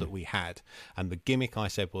heels that we had, and the gimmick I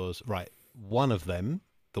said was, right, one of them,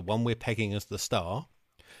 the one we're pegging as the star,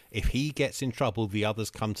 if he gets in trouble, the others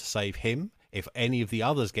come to save him. If any of the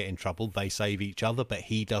others get in trouble, they save each other, but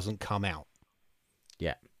he doesn't come out.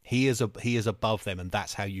 Yeah. He is above them, and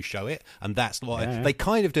that's how you show it. And that's why they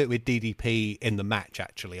kind of do it with DDP in the match.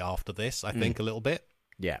 Actually, after this, I think a little bit.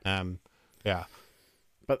 Yeah. Yeah.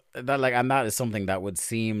 But that is something that would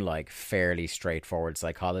seem like fairly straightforward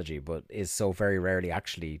psychology, but is so very rarely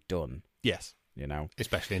actually done. Yes. You know,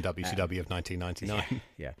 especially in WCW of 1999.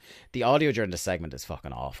 Yeah. The audio during the segment is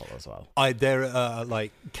fucking awful as well.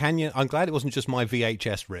 Like Kanyon. I'm glad it wasn't just my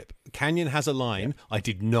VHS rip. Kanyon has a line I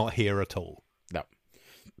did not hear at all. No.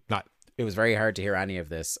 It was very hard to hear any of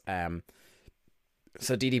this.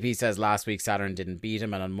 So DDP says last week Saturn didn't beat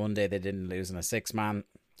him, and on Monday they didn't lose in a 6-man.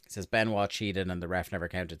 He says Benoit cheated and the ref never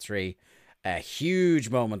counted 3. A huge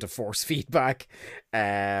moment of force feedback.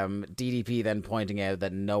 DDP then pointing out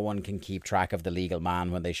that no one can keep track of the legal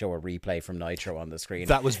man when they show a replay from Nitro on the screen.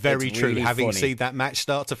 That was very true. Really Having funny. seen that match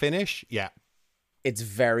start to finish, it's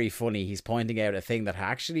very funny. He's pointing out a thing that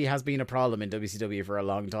actually has been a problem in WCW for a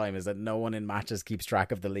long time, is that no one in matches keeps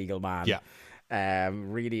track of the legal man.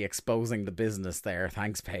 Really exposing the business there.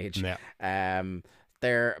 Thanks, Paige.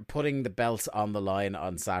 They're putting the belts on the line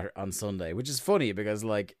on Sunday, which is funny because,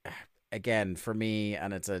 like, again, for me,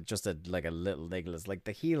 and it's just a little niggle, it's like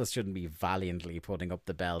the heels shouldn't be valiantly putting up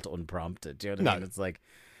the belt unprompted. Do you know what I mean? It's like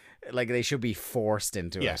they should be forced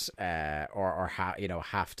into it, or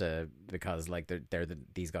have to, because like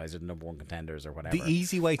these guys are the number one contenders or whatever. The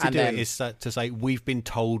easy way to do it is to say we've been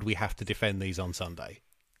told we have to defend these on Sunday.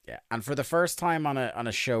 Yeah, and for the first time on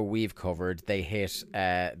a show we've covered, they hit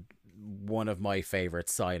one of my favorite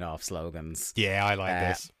sign-off slogans. Yeah, I like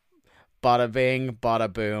this. Bada bing,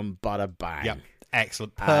 bada boom, bada bang. Yep,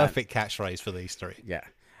 excellent, perfect catchphrase for these three. Yeah,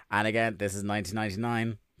 and again, this is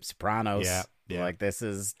 1999 Sopranos. Yeah. Like this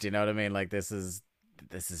is, do you know what I mean? Like this is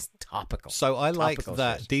topical. So I like Topical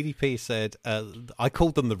that shit. DDP said, I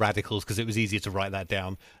called them the Radicals because it was easier to write that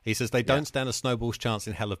down. He says they don't stand a snowball's chance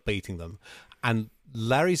in hell of beating them. And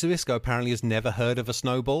Larry Zbyszko apparently has never heard of a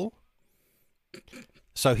snowball.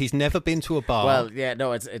 So he's never been to a bar. Well, yeah,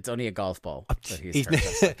 no, it's only a golf ball.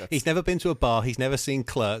 He's never been to a bar. He's never seen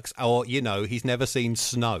Clerks, or he's never seen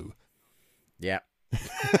snow. Yeah.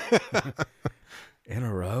 In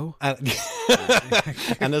a row. And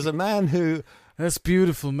as a man who That's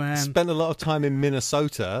beautiful, man. Spent a lot of time in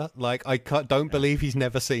Minnesota. Like, don't believe he's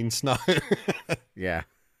never seen snow. Yeah.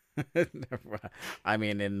 I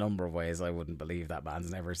mean, in a number of ways, I wouldn't believe that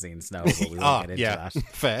man's never seen snow, but we won't get into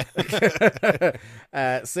that.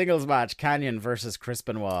 Fair. Singles match, Canyon versus Chris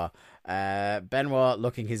Benoit. Benoit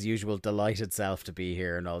looking his usual delighted self to be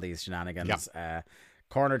here and all these shenanigans. Yep.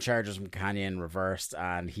 Corner charges from Canyon reversed,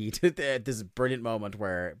 and he did this brilliant moment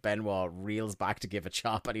where Benoit reels back to give a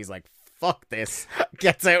chop, and he's like, fuck this,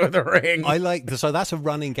 gets out of the ring. So that's a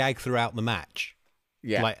running gag throughout the match.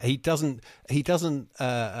 Yeah, like he doesn't.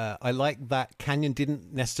 I like that Canyon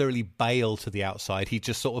didn't necessarily bail to the outside. He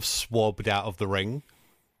just sort of swabbed out of the ring.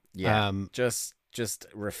 Yeah, just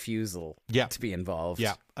refusal. To be involved.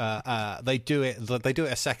 Yeah, they do it. They do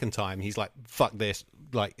it a second time. He's like, "Fuck this!"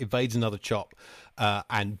 Like evades another chop,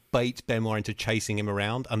 and baits Benoit into chasing him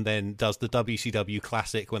around, and then does the WCW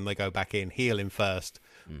classic when they go back in, heel in first,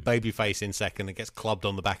 babyface in second, and gets clubbed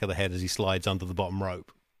on the back of the head as he slides under the bottom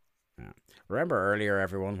rope. Yeah. Remember earlier,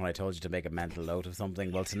 everyone, when I told you to make a mental note of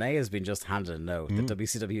something? Well, Tanay has been just handed a note. The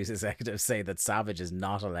WCW's executives say that Savage is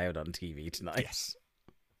not allowed on TV tonight.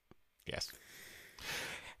 Yes.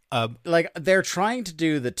 Like, they're trying to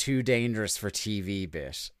do the too dangerous for TV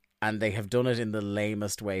bit, and they have done it in the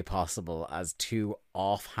lamest way possible as two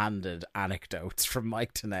offhanded anecdotes from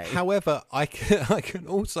Mike Tenay. However, I can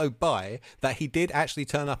also buy that he did actually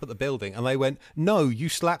turn up at the building and they went, "No, you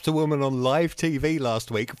slapped a woman on live TV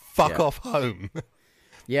last week. Fuck off home."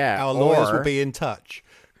 Yeah. Our lawyers will be in touch.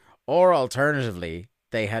 Or alternatively,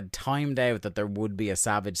 they had timed out that there would be a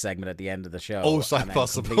Savage segment at the end of the show. Also and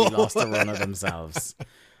possible. Completely lost the run of themselves.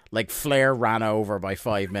 Like Flair ran over by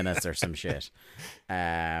 5 minutes or some shit.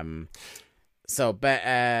 So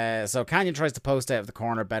Canyon tries to post out of the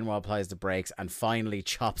corner. Benoit applies the brakes and finally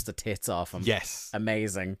chops the tits off him. Yes.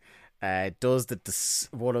 Amazing. Does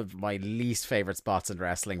one of my least favorite spots in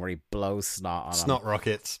wrestling where he blows snot on him. Snot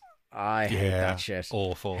rockets. I hate that shit.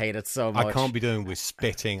 Awful. Hate it so much. I can't be doing with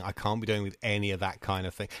spitting. I can't be doing with any of that kind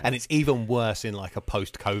of thing. And it's even worse in like a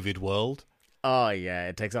post-COVID world. Oh yeah,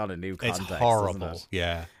 it takes on a new context. It's horrible. Doesn't it?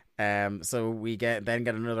 Yeah. So we get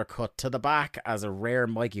another cut to the back as a rare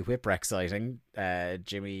Mikey Whipwreck sighting.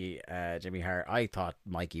 Jimmy Hart. I thought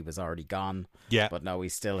Mikey was already gone. Yeah, but no,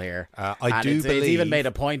 he's still here. I do believe it's even made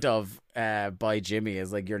a point of by Jimmy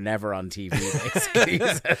is like, you're never on TV. Basically, he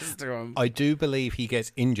says to him. I do believe he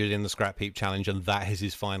gets injured in the Scrapheap challenge, and that is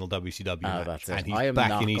his final WCW match. That's it. And he's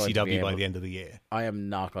back in ECW by the end of the year. I am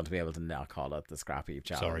not going to be able to not call it the Scrapheap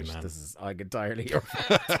challenge. Sorry, man. This is entirely your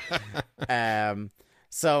fault.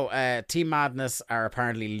 So Team Madness are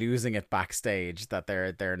apparently losing it backstage that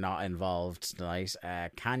they're not involved tonight.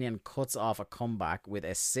 Canyon cuts off a comeback with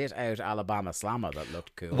a sit-out Alabama slammer that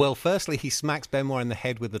looked cool. Well, firstly, he smacks Benoit in the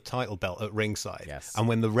head with the title belt at ringside. Yes. And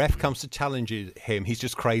when the ref comes to challenge him, he's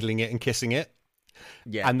just cradling it and kissing it.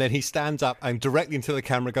 Yeah. And then he stands up and directly into the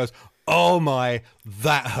camera goes, "Oh my,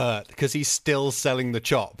 that hurt," because he's still selling the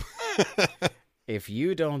chop. If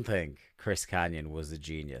you don't think Chris Canyon was a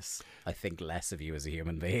genius, I think less of you as a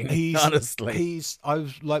human being. Honestly, I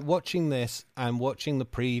was like watching this and watching the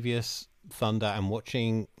previous Thunder and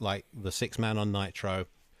watching like the 6-man on Nitro.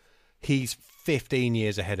 He's 15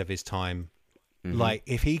 years ahead of his time. Mm-hmm. Like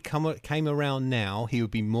if he came around now, he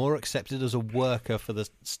would be more accepted as a worker for the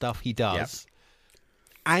stuff he does.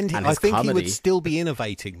 Yep. And I think he would still be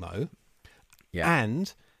innovating though. Yeah.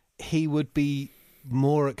 And he would be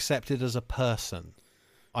more accepted as a person.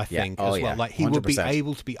 I think as well. Yeah. Like he 100%. would be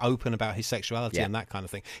able to be open about his sexuality and that kind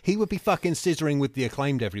of thing. He would be fucking scissoring with the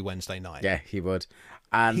Acclaimed every Wednesday night. Yeah, he would.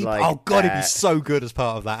 And he'd be so good as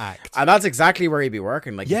part of that act. And that's exactly where he'd be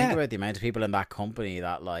working. Like, you think about the amount of people in that company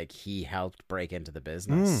that like he helped break into the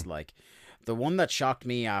business. Like the one that shocked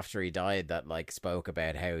me after he died that like spoke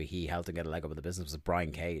about how he helped him get a leg up in the business was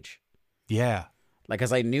Brian Cage. Yeah. Like,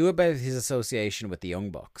 because I knew about his association with the Young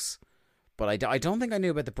Bucks. But I don't think I knew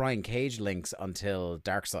about the Brian Cage links until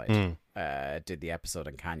Darkseid did the episode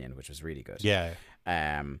on Canyon, which was really good. Yeah.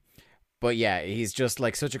 But yeah, he's just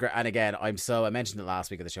like such a great... And again, I mentioned it last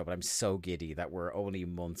week of the show, but I'm so giddy that we're only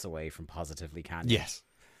months away from Positively Canyon. Yes.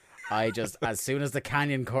 As soon as the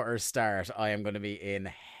Canyon cutters start, I am going to be in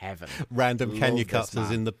heaven. Random Canyon cutters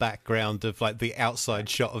in the background of like the outside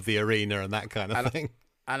shot of the arena and that kind of thing.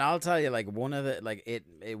 And I'll tell you, like, one of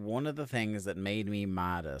the things that made me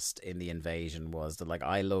maddest in the invasion was that, like,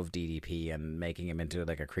 I love DDP and making him into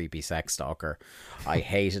like a creepy sex stalker. I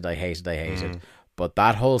hated. But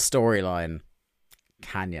that whole storyline,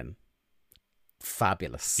 Canyon,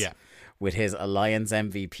 fabulous. Yeah. With his Alliance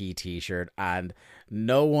MVP t-shirt, and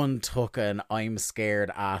no one took an I'm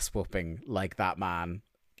scared ass whooping like that man.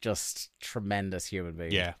 Just tremendous human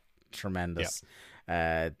being. Yeah. tremendous.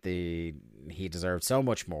 He deserved so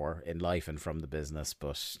much more in life and from the business,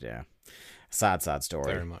 but yeah, sad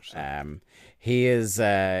story. Very much so. He is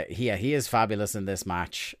he is fabulous in this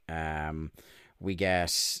match. We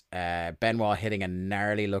get Benoit hitting a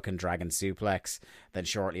gnarly looking dragon suplex, then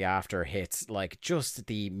shortly after hits like just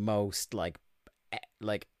the most like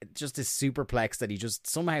just this superplex that he just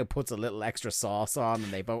somehow puts a little extra sauce on,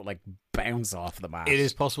 and they both like bounce off the mat. It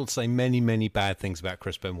is possible to say many bad things about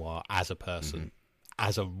Chris Benoit as a person. Mm-hmm.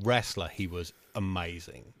 As a wrestler, he was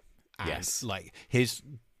amazing. And yes, like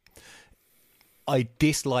I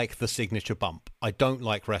dislike the signature bump. I don't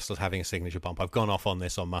like wrestlers having a signature bump. I've gone off on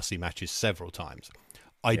this on Must See Matches several times.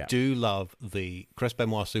 I do love the Chris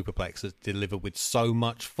Benoit superplex that's delivered with so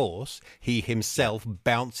much force, he himself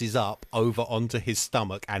bounces up over onto his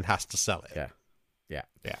stomach and has to sell it. Yeah.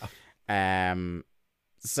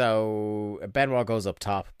 So Benoit goes up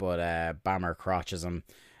top, but Bammer crotches him.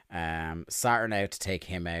 Saturn out to take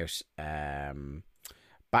him out.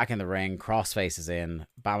 Back in the ring, crossface is in.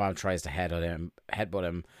 Bam Bam tries to headbutt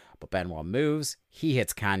him, but Benoit moves. He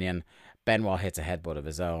hits Canyon. Benoit hits a headbutt of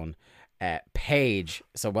his own. Paige,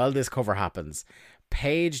 so while this cover happens,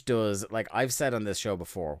 Paige does, like I've said on this show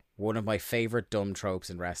before, one of my favorite dumb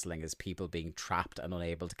tropes in wrestling is people being trapped and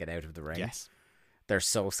unable to get out of the ring. Yes. They're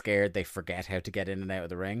so scared they forget how to get in and out of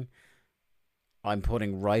the ring. I'm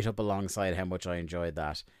putting right up alongside how much I enjoyed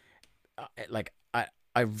that.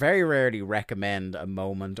 I very rarely recommend a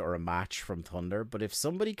moment or a match from Thunder, but if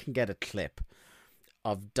somebody can get a clip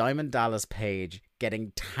of Diamond Dallas Page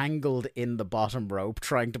getting tangled in the bottom rope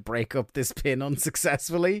trying to break up this pin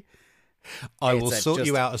unsuccessfully, I will sort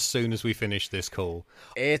you out as soon as we finish this call.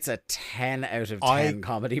 It's a 10 out of 10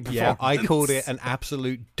 comedy performance. Yeah, I called it an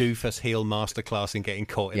absolute doofus heel masterclass in getting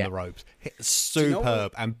caught in the ropes.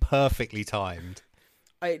 Superb and perfectly timed.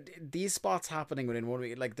 These spots happening within 1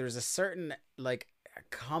 week, like there's a certain like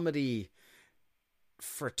comedy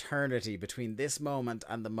fraternity between this moment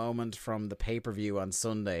and the moment from the pay-per-view on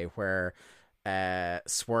Sunday where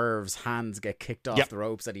Swerve's hands get kicked off the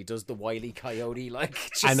ropes and he does the Wile E. Coyote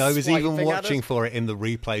and I was even watching for it in the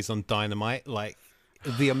replays on Dynamite, like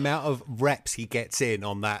the amount of reps he gets in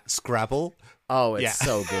on that Scrabble. Oh, it's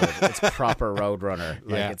so good. It's proper Roadrunner.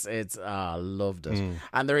 It's loved it.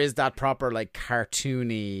 And there is that proper like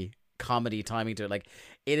cartoony comedy timing to it. Like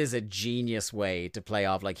it is a genius way to play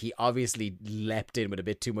off. Like he obviously leapt in with a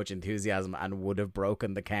bit too much enthusiasm and would have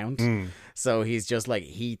broken the count. So he's just like,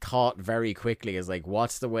 he thought very quickly is like,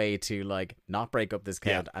 what's the way to like not break up this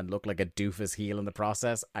count and look like a doofus heel in the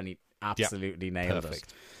process? And he absolutely nailed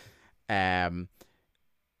it.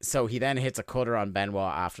 So he then hits a cutter on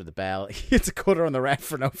Benoit after the bell. He hits a cutter on the ref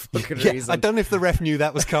for no fucking reason. I don't know if the ref knew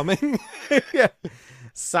that was coming.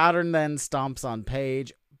 Saturn then stomps on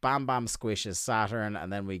Page. Bam Bam squishes Saturn,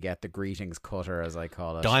 and then we get the greetings cutter, as I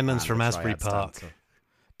call it. Diamonds from Asbury Park.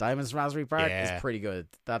 Diamonds from Asbury Park is pretty good.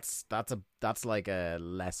 That's like a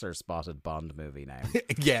lesser spotted Bond movie now.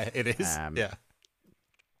 Yeah, it is.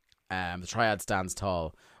 The triad stands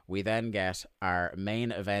tall. We then get our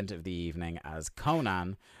main event of the evening as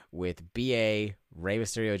Conan with B.A., Rey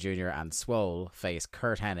Mysterio Jr. and Swole face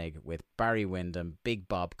Kurt Hennig with Barry Windham, Big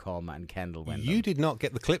Bob Coleman and Kendall Windham. You did not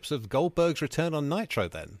get the clips of Goldberg's return on Nitro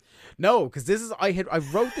then? No, because I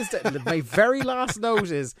wrote this down. My very last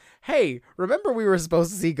note is, hey, remember we were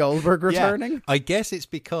supposed to see Goldberg returning? Yeah, I guess it's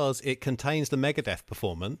because it contains the Megadeth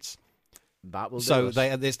performance. That will do it.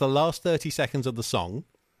 So it's the last 30 seconds of the song,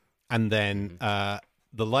 and then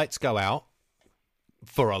the lights go out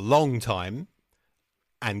for a long time,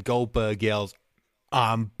 and Goldberg yells,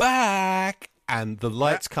 "I'm back!" And the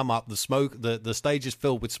lights come up, the smoke, the stage is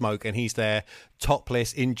filled with smoke, and he's there,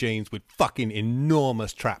 topless, in jeans, with fucking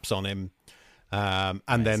enormous traps on him. And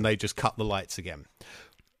then they just cut the lights again.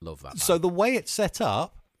 Love that, man. So the way it's set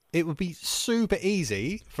up, it would be super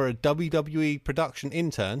easy for a WWE production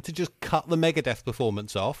intern to just cut the Megadeth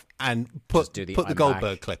performance off and put the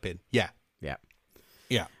Goldberg clip in. Yeah.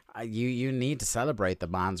 You need to celebrate the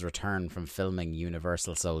man's return from filming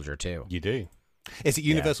Universal Soldier 2. You do. Is it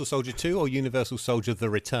Universal Soldier 2 or Universal Soldier The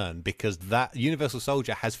Return? Because that Universal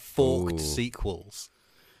Soldier has forked sequels.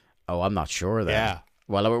 Oh, I'm not sure then. Yeah.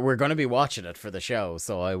 Well, we're going to be watching it for the show,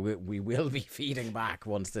 so we will be feeding back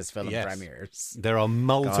once this film premieres. There are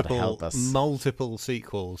multiple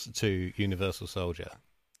sequels to Universal Soldier.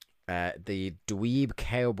 The Dweeb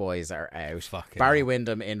Cowboys are out. Barry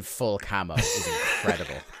Windham in full camo is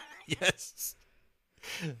incredible. Yes.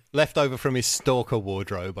 Left over from his stalker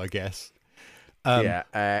wardrobe, I guess.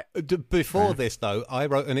 Before this, though, I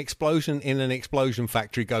wrote an explosion in an explosion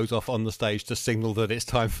factory goes off on the stage to signal that it's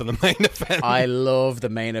time for the main event. I love the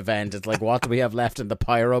main event. It's like, what do we have left in the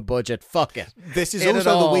pyro budget? Fuck it. This is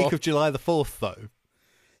also the week of July the 4th, though.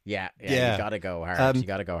 Yeah. You gotta go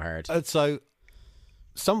hard. So,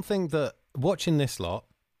 something that, watching this lot,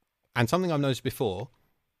 and something I've noticed before,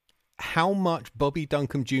 how much Bobby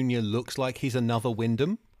Duncombe Jr. looks like he's another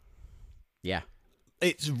Wyndham. Yeah.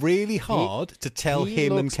 It's really hard to tell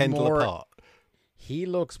him and Kendall apart. He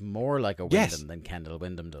looks more like a Wyndham than Kendall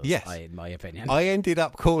Wyndham does, in my opinion. I ended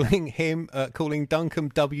up calling Duncombe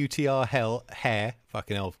WTR hair,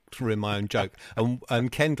 fucking hell, to ruin my own joke,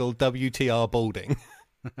 and Kendall WTR balding.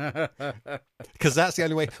 Because that's the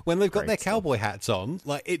only way. When they've got their cowboy hats on,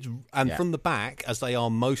 from the back, as they are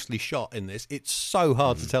mostly shot in this, it's so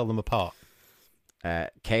hard to tell them apart.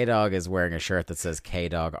 K-Dog is wearing a shirt that says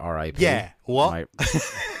K-Dog RIP. Yeah, what?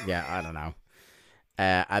 I don't know.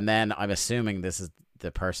 And then I'm assuming this is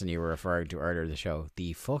the person you were referring to earlier in the show.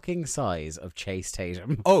 The fucking size of Chase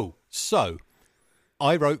Tatum. Oh, so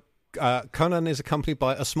I wrote Conan is accompanied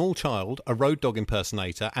by a small child, a road dog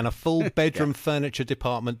impersonator, and a full bedroom furniture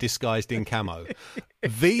department disguised in camo.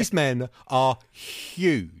 These men are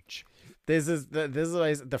huge. This is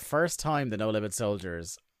the first time the No Limit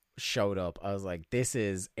Soldiers showed up. I was like, this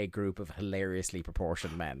is a group of hilariously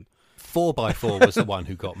proportioned men. 4x4 was the one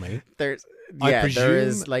who got me. I presume there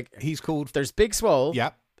is, like, he's called. There's Big Swole.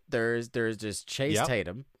 Yep. There's just Chase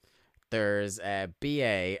Tatum. There's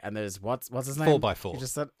BA, and there's what's his name? 4x4. You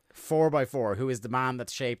just said 4x4, who is the man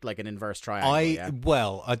that's shaped like an inverse triangle.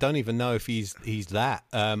 I don't even know if he's that.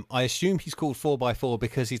 I assume he's called 4x4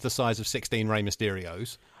 because he's the size of 16 Rey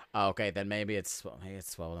Mysterios. Oh, okay, then maybe it's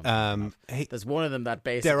swollen. There's one of them that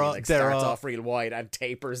basically starts off real wide and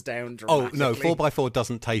tapers down dramatically. Oh no, 4x4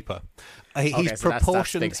 doesn't taper. He's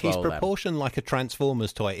proportioned. He's proportioned like a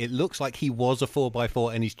Transformers toy. It looks like he was a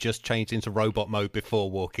 4x4 and he's just changed into robot mode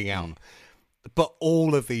before walking out. But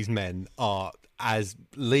all of these men are, as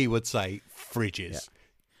Lee would say, fridges.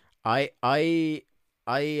 Yeah. I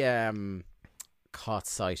caught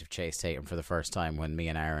sight of Chase Tatum for the first time when me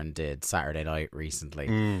and Aaron did Saturday Night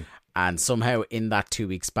recently. And somehow in that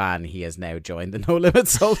 2-week span, he has now joined the No Limit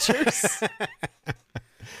Soldiers.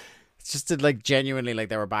 It's just genuinely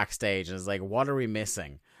they were backstage and it's like, what are we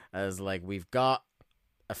missing? As we've got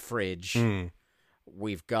a fridge,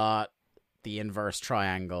 we've got the inverse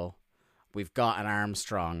triangle, we've got an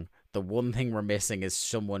Armstrong. The one thing we're missing is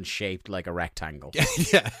someone shaped like a rectangle.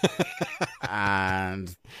 Yeah.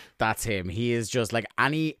 And that's him. He is just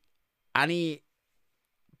any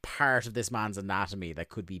part of this man's anatomy that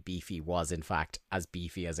could be beefy was in fact as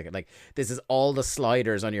beefy as it. This is all the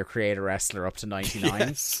sliders on your Creator Wrestler up to 99.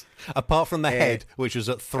 Yes. Apart from the head, which was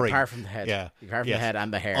at 3. Apart from the head. Yeah. Apart from the head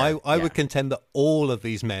and the hair. I would contend that all of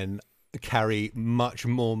these men carry much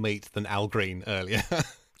more meat than Al Green earlier.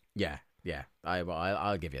 Yeah.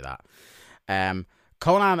 I'll give you that.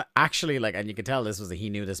 Conan actually, and you can tell he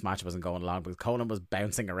knew this match wasn't going along because Conan was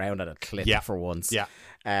bouncing around at a clip for once. Yeah.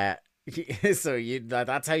 So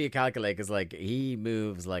that's how you calculate, because he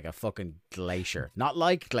moves like a fucking glacier, not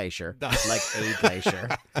like Glacier, like a glacier.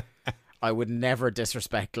 I would never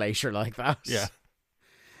disrespect Glacier like that.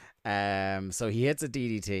 Yeah. So he hits a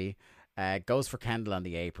DDT. Goes for Kendall on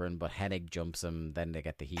the apron, but Hennig jumps him. Then they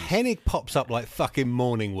get the heat. Hennig pops up like fucking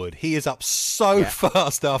morning wood. He is up so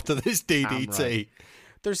fast after this DDT. Right.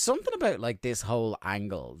 There's something about this whole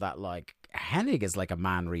angle that Hennig is like a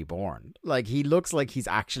man reborn. He looks like he's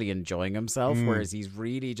actually enjoying himself, whereas he's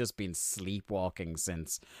really just been sleepwalking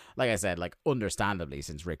since, like I said, understandably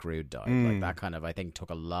since Rick Rude died. That kind of, I think,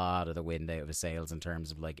 took a lot of the wind out of his sails in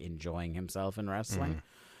terms of enjoying himself in wrestling.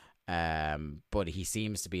 But he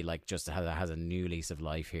seems to be just has a new lease of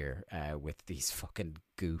life here with these fucking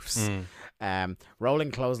goofs.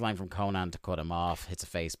 Rolling clothesline from Conan to cut him off, hits a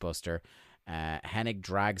face buster. Hennig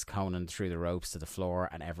drags Conan through the ropes to the floor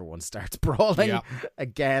and everyone starts brawling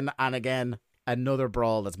again and again. Another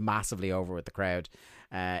brawl that's massively over with the crowd.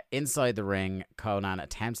 Inside the ring, Conan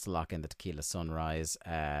attempts to lock in the Tequila Sunrise,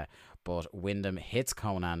 but Wyndham hits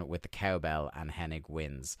Conan with the cowbell and Hennig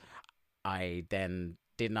wins. I then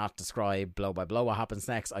did not describe blow by blow what happens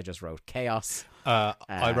next. I just wrote chaos.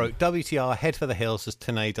 I wrote WTR head for the hills as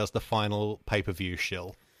Tenay does the final pay-per-view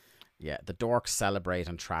shill. Yeah, the dorks celebrate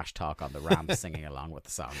and trash talk on the ramp singing along with the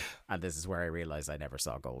song. And this is where I realised I never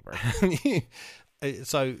saw Goldberg.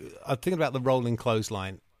 So I'm thinking about the rolling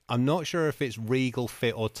clothesline. I'm not sure if it's Regal,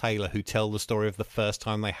 Fit or Taylor who tell the story of the first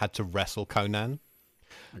time they had to wrestle Conan.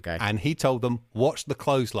 Okay. And he told them, watch the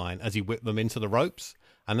clothesline as he whipped them into the ropes.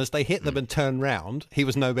 And as they hit them and turned round, he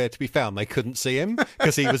was nowhere to be found. They couldn't see him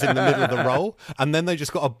because he was in the middle of the roll. And then they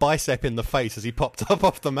just got a bicep in the face as he popped up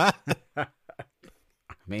off the mat. I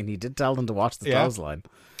mean, he did tell them to watch the clothesline.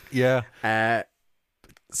 Yeah.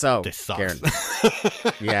 So, This sucks. Kieran,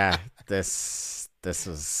 yeah, this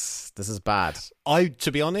is bad.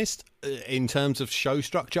 To be honest, in terms of show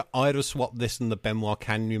structure, I'd have swapped this and the Benoit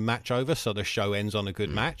Canyon match over so the show ends on a good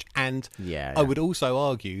match. And I would also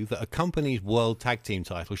argue that a company's world tag team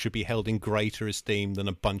title should be held in greater esteem than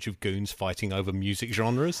a bunch of goons fighting over music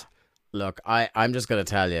genres. Look, I'm just going to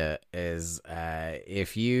tell you is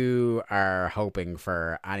if you are hoping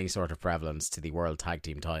for any sort of prevalence to the world tag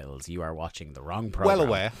team titles, you are watching the wrong program. Well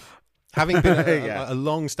aware. Having been a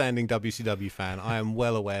long-standing WCW fan, I am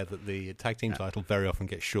well aware that the tag team title very often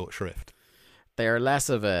gets short shrift. They are less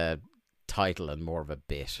of a title and more of a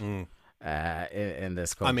bit in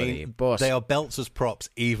this company. I mean, but they are belts as props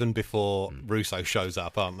even before Russo shows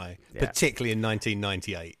up, aren't they? Yeah. Particularly in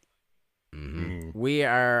 1998. We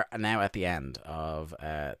are now at the end of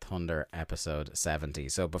Thunder episode 70.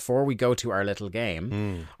 So before we go to our little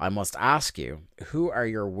game, I must ask you, who are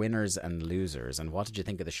your winners and losers, and what did you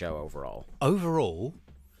think of the show overall? Overall,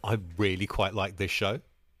 I really quite like this show.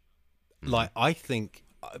 Like, I think,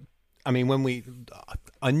 I mean,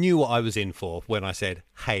 I knew what I was in for when I said,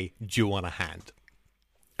 hey, do you want a hand?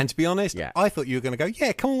 And to be honest, I thought you were going to go,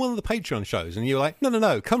 yeah, come on one of the Patreon shows. And you were like,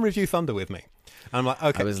 no, come review Thunder with me. And I'm like,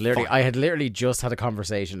 okay. I had literally just had a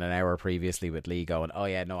conversation an hour previously with Lee going, oh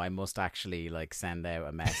yeah, no, I must actually like send out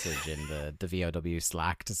a message in the VOW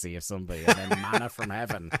Slack to see if somebody, and then manna from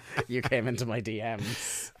heaven, you came into my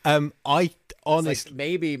DMs. I honestly,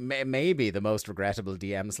 like maybe the most regrettable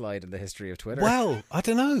DM slide in the history of Twitter. Well, I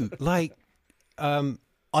don't know. Like,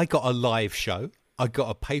 I got a live show. I got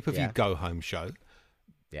a pay-per-view go-home show.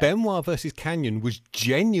 Yeah. Benoit versus Canyon was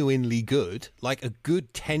genuinely good, like a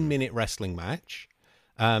good 10-minute wrestling match.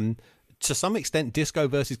 To some extent, Disco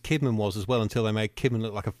versus Kidman was as well, until they made Kidman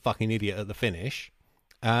look like a fucking idiot at the finish.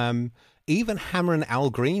 Even Hammer and Al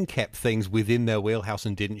Green kept things within their wheelhouse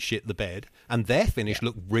and didn't shit the bed, and their finish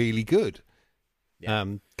looked really good.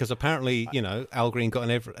 Because apparently, Al Green got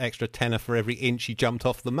an extra tenner for every inch he jumped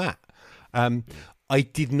off the mat. I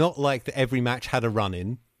did not like that every match had a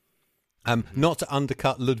run-in. Not to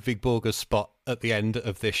undercut Ludwig Borger's spot at the end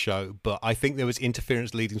of this show, but I think there was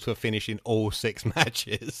interference leading to a finish in all 6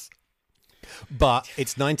 matches. But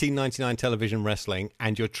it's 1999 television wrestling,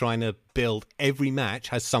 and you're trying to build every match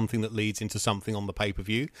has something that leads into something on the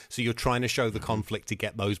pay-per-view. So you're trying to show the conflict to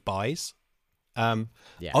get those buys.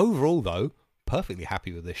 Overall, though, perfectly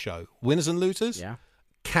happy with this show. Winners and losers? Yeah.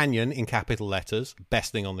 Canyon in capital letters,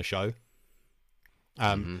 best thing on the show.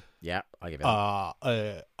 Yeah, I give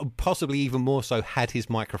it. Possibly even more so had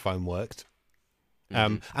his microphone worked.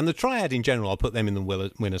 And the Triad in general, I'll put them in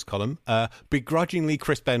the winners column. Begrudgingly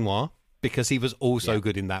Chris Benoit, because he was also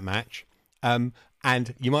good in that match. And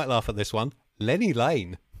you might laugh at this one, Lenny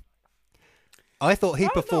Lane. I thought he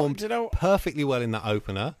performed perfectly well in that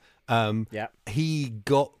opener. He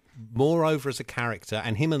got more over as a character,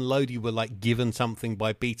 and him and Lodi were like given something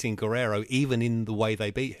by beating Guerrero, even in the way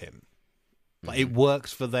they beat him. Like, it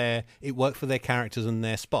works for their characters and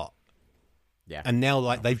their spot. Yeah. And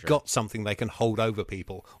now they've got something they can hold over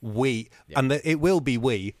people. It will be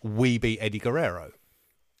we beat Eddie Guerrero.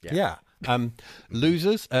 Yeah.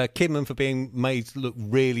 Losers, Kidman for being made to look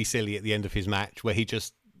really silly at the end of his match, where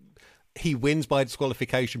he wins by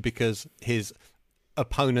disqualification because his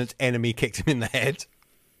opponent's enemy kicked him in the head.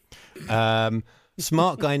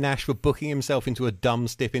 Smart Guy Nash for booking himself into a dumb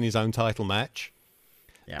stip in his own title match.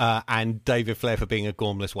 Yeah. And David Flair for being a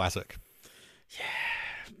gormless wazzock. Yeah.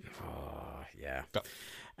 Oh,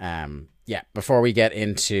 yeah. Before we get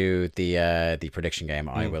into the prediction game,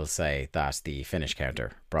 I will say that the finish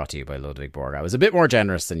counter brought to you by Ludwig Borg, was a bit more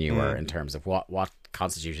generous than you were in terms of what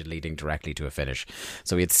constituted leading directly to a finish.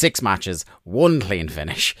 So we had 6 matches, 1 clean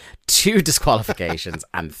finish, 2 disqualifications,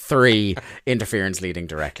 and 3 interference leading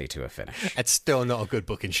directly to a finish. It's still not a good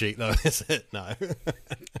booking sheet, though, is it? No.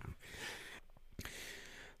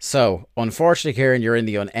 So, unfortunately, Kieran, you're in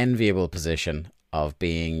the unenviable position of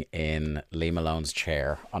being in Lee Malone's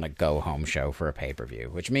chair on a go-home show for a pay-per-view,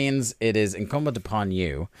 which means it is incumbent upon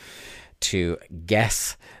you to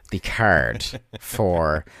guess the card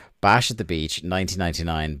for Bash at the Beach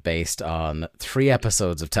 1999 based on 3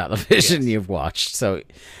 episodes of television you've watched. So,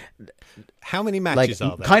 how many matches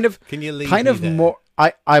are there? Can you leave kind of there? More.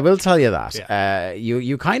 I will tell you that. Yeah.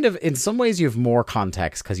 You kind of, in some ways, you have more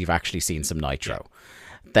context because you've actually seen some Nitro. Yeah.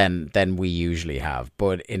 Than we usually have,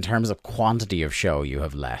 but in terms of quantity of show, you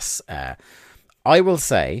have less. I will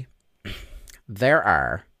say there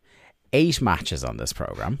are 8 matches on this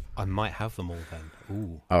program. I might have them all then.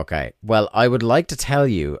 Ooh. Okay. Well, I would like to tell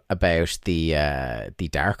you about the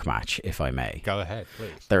dark match, if I may. Go ahead,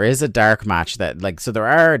 please. There is a dark match that, like, so there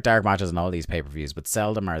are dark matches in all these pay-per-views, but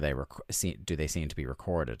seldom are they do they seem to be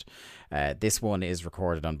recorded. This one is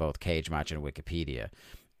recorded on both Cage Match and Wikipedia.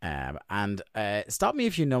 And stop me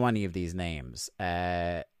if you know any of these names.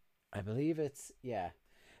 I believe it's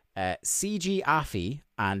CG Affy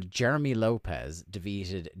and Jeremy Lopez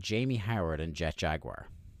defeated Jamie Howard and Jet Jaguar.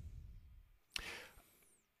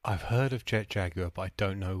 I've heard of Jet Jaguar, but I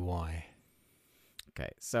don't know why.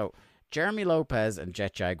 Okay, so Jeremy Lopez and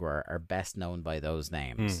Jet Jaguar are best known by those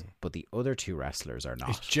names, but the other 2 wrestlers are not.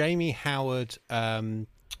 Is Jamie Howard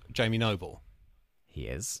Jamie Noble? He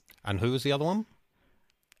is. And who was the other one?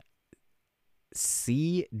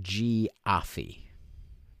 CG Affy.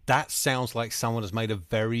 That sounds like someone has made a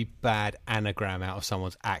very bad anagram out of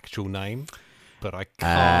someone's actual name, but I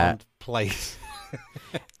can't place.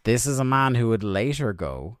 This is a man who would later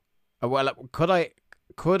go. Well, could I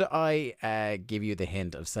give you the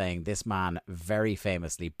hint of saying this man very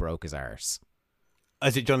famously broke his arse?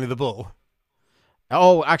 Is it Johnny the Bull?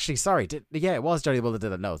 Oh, actually, sorry. It was Johnny the Bull that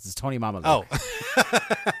did it. No, it's Tony Mamaluke. Oh.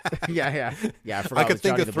 yeah. I could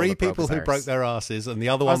think of 3 people who broke their arses, and the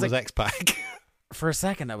other one was X-Pac. For a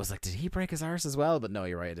second, I was like, did he break his arse as well? But no,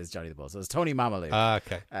 you're right. It is Johnny the Bull. So it's Tony Mamaluke.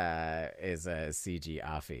 Okay. Is CG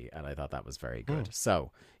Affy, and I thought that was very good.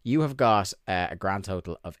 So you have got a grand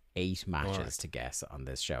total of 8 matches to guess on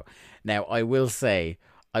this show. Now, I will say,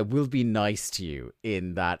 I will be nice to you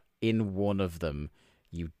in that in one of them,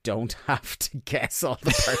 you don't have to guess all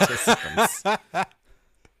the participants.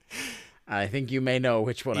 I think you may know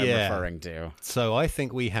which one I'm referring to. So I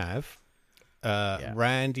think we have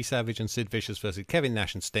Randy Savage and Sid Vicious versus Kevin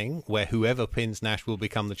Nash and Sting, where whoever pins Nash will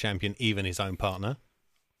become the champion, even his own partner.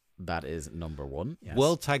 That is number 1. Yes.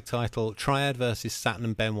 World Tag Title, Triad versus Saturn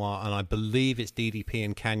and Benoit, and I believe it's DDP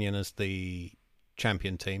and Canyon as the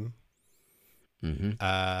champion team.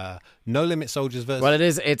 Mm-hmm. No Limit Soldiers versus... Well, it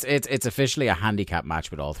is. It's officially a handicap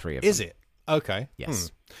match with all 3 of them. Is it? Okay.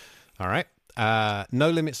 Yes. All right. No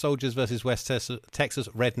Limit Soldiers versus West Texas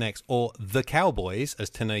Rednecks, or the Cowboys,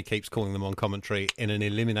 as Tenay keeps calling them on commentary, in an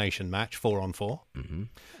elimination match, 4-on-4. Mm-hmm.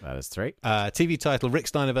 That is 3. TV title, Rick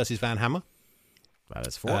Steiner versus Van Hammer. That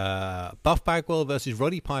is 4. Buff Bagwell versus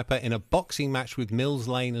Roddy Piper in a boxing match with Mills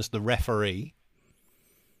Lane as the referee.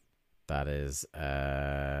 That is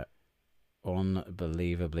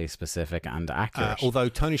unbelievably specific and accurate. Although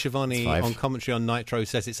Tony Schiavone on commentary on Nitro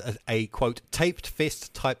says it's a quote, taped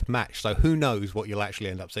fist type match, so who knows what you'll actually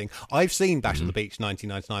end up seeing. I've seen Bash at the Beach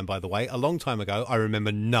 1999, by the way, a long time ago. I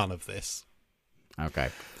remember none of this. Okay.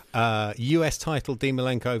 US title, Dean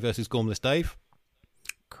Malenko versus Gormless Dave.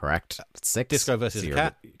 Correct. 6. Disco versus the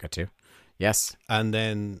Cat. You got 2. Yes. And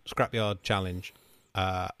then Scrapyard Challenge,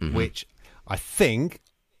 which I think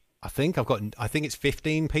it's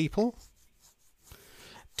 15 people.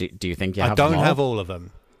 Do you think you have I don't them all? have all of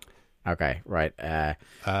them. Okay, right. I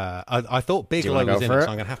thought Bigelow was in it, so I'm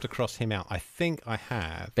going to have to cross him out. I think I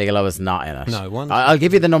have. Bigelow is not in it. No, one. I'll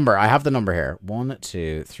give you the number. I have the number here. 1,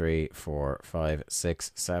 2, 3, 4, 5,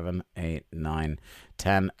 6, 7, 8, 9,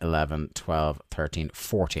 10, 11, 12, 13,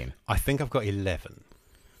 14. I think I've got 11.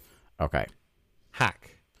 Okay.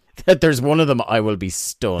 Hack. There's one of them I will be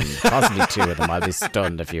stunned. Possibly 2 of them. I'll be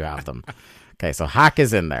stunned if you have them. Okay, so Hack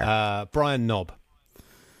is in there. Brian Knobb.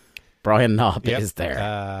 Brian Knobb is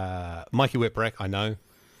there. Mikey Whipwreck, I know.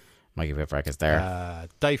 Mikey Whipwreck is there.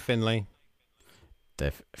 Dave Finlay.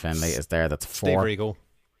 Dave Finlay is there. That's 4. Steve Regal.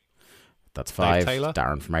 That's 5. Dave Taylor.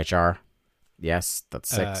 Darren from HR. Yes, that's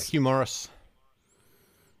 6. Hugh Morris.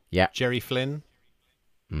 Yeah. Jerry Flynn.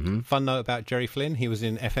 Mm-hmm. Fun note about Jerry Flynn, he was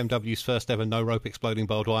in FMW's first ever no rope exploding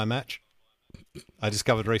barbed wire match. I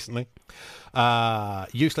discovered recently.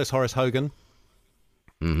 Useless Horace Hogan.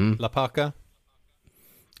 Mm-hmm. La Parka.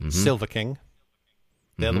 Mm-hmm. Silver King.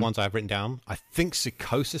 They're the ones I have written down. I think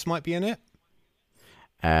Psychosis might be in it.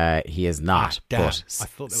 He is not. Damn. But I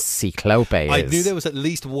thought Cyclope is. I knew there was at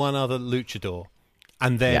least one other luchador.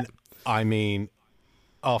 And then, I mean,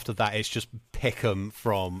 after that, it's just Pickham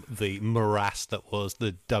from the morass that was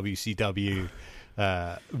the WCW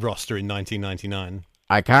roster in 1999.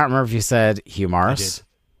 I can't remember if you said Hugh Morris. I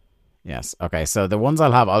did. Yes. Okay, so the ones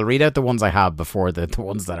I'll read out the ones I have before the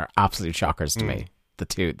ones that are absolute shockers to me.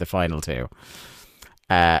 The final 2.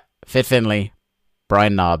 Fit Finlay,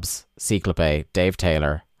 Brian Knobbs, Cyclope, Dave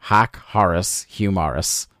Taylor, Hack, Horace, Hugh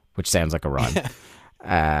Morris, which sounds like a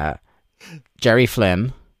rhyme. Jerry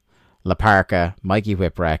Flynn, La Parka, Mikey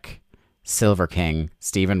Whipwreck, Silver King,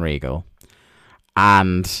 Stephen Regal,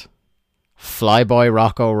 and Flyboy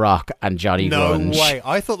Rocco Rock and Johnny Grunge. No way.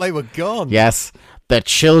 I thought they were gone. Yes. The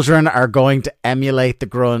children are going to emulate the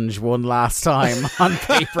grunge one last time on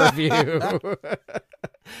pay-per-view.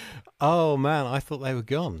 Oh, man. I thought they were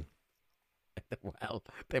gone. Well,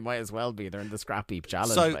 they might as well be. They're in the Scrapheap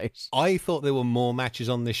challenge, So mate. I thought there were more matches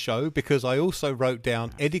on this show because I also wrote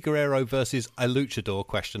down Eddie Guerrero versus a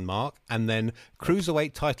luchador ? And then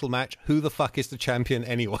cruiserweight title match. Who the fuck is the champion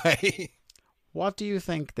anyway? What do you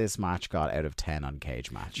think this match got out of 10 on Cage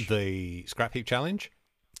Match? The Scrapheap challenge?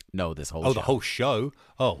 No, this whole Oh, show. the whole show?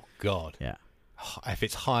 Oh, God. Yeah. If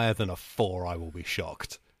it's higher than a 4, I will be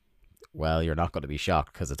shocked. Well, you're not going to be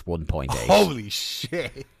shocked because it's 1.8. Holy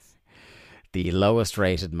shit. The lowest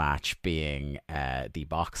rated match being the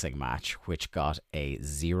boxing match, which got a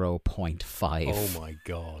 0.5. Oh, my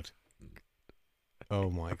God. Oh,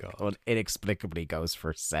 my God. But inexplicably goes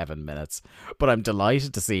for 7 minutes. But I'm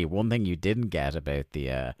delighted to see one thing you didn't get about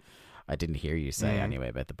the... I didn't hear you say anyway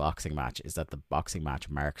about the boxing match, is that the boxing match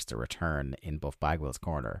marks the return in Buff Bagwell's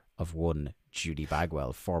corner of one Judy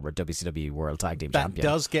Bagwell, former WCW World Tag Team That Champion.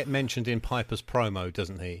 does get mentioned in Piper's promo,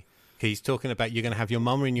 doesn't he? He's talking about you're going to have your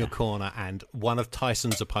mama in your corner, and one of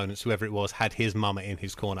Tyson's opponents, whoever it was, had his mama in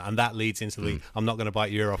his corner, and that leads into the I'm not going to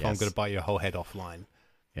bite your ear off, I'm Yes. going to bite your whole head off line.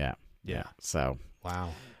 Yeah. So, Wow,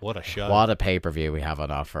 what a show. what a pay-per-view we have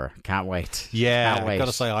on offer. Can't wait. Yeah, Can't I've wait. got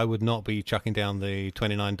to say, I would not be chucking down the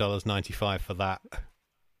 $29.95 for that.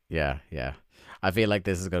 Yeah. I feel like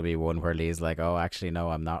this is going to be one where Lee's like, oh, actually, no,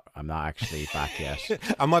 I'm not actually back yet.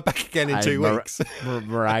 Am I back again in I'm 2 weeks?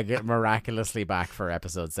 miraculously back for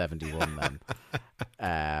episode 71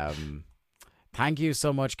 then. Thank you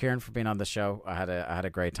so much, Kieran, for being on the show. I had a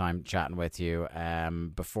great time chatting with you.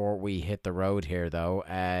 Before we hit the road here, though,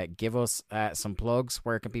 give us some plugs.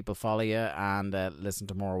 Where can people follow you and listen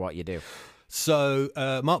to more of what you do? So,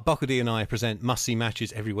 Mark Buckledy and I present Must See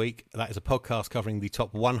Matches every week. That is a podcast covering the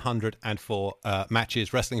top 104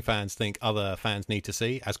 matches wrestling fans think other fans need to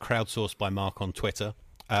see, as crowdsourced by Mark on Twitter.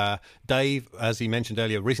 Dave, as he mentioned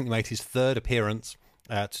earlier, recently made his third appearance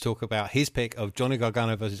to talk about his pick of Johnny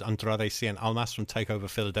Gargano versus Andrade Cien Almas from TakeOver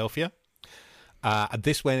Philadelphia.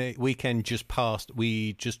 This weekend just passed,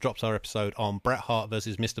 we just dropped our episode on Bret Hart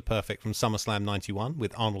versus Mr. Perfect from SummerSlam 91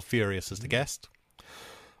 with Arnold Furious as the guest.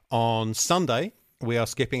 On Sunday, we are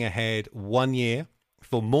skipping ahead 1 year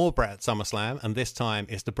for more Bret at SummerSlam, and this time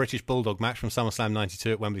it's the British Bulldog match from SummerSlam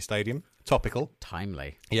 92 at Wembley Stadium. Topical.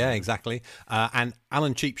 Timely. Yeah, exactly. And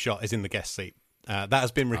Alan Cheapshot is in the guest seat. That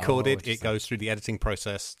has been recorded. It goes through the editing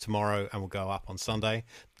process tomorrow and will go up on Sunday.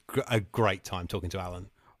 A great time talking to Alan.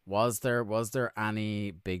 Was there any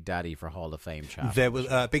Big Daddy for Hall of Fame chat? There was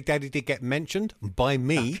Big Daddy did get mentioned by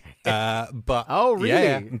me, but oh really?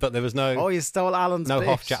 Yeah, but there was no. Oh, you stole Alan's no bit.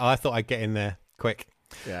 Hoff chat. I thought I'd get in there quick.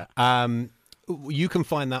 Yeah. You can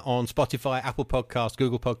find that on Spotify, Apple Podcasts,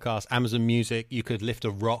 Google Podcasts, Amazon Music. You could lift a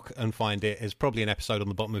rock and find it. There's probably an episode on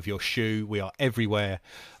the bottom of your shoe. We are everywhere.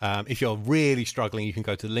 If you're really struggling, you can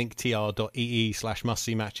go to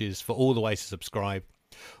linktr.ee/must-see-matches for all the ways to subscribe.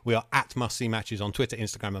 We are at Must See Matches on Twitter,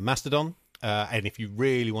 Instagram, and Mastodon. And if you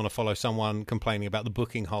really want to follow someone complaining about the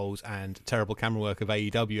booking holes and terrible camera work of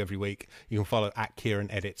AEW every week, you can follow at Kieran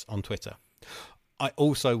Edits on Twitter. I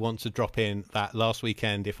also want to drop in that last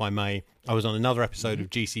weekend, if I may, I was on another episode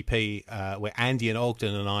of GCP where Andy and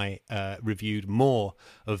Ogden and I reviewed more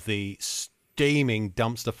of the steaming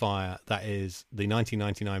dumpster fire that is the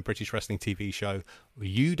 1999 British wrestling TV show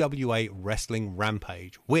UWA Wrestling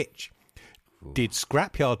Rampage, which did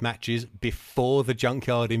scrapyard matches before the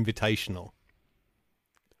Junkyard Invitational.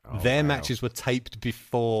 Their matches were taped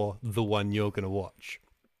before the one you're going to watch.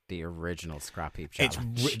 The original Scrapheap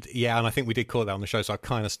challenge. Yeah, and I think we did call that on the show, so I've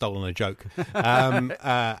kind of stolen a joke.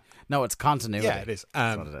 No, it's continuity. Yeah, it is.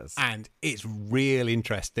 That's what it is. And it's real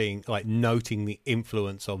interesting, like noting the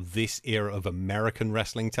influence of this era of American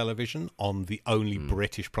wrestling television on the only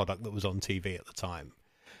British product that was on TV at the time.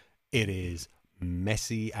 It is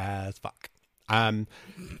messy as fuck.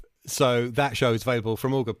 So that show is available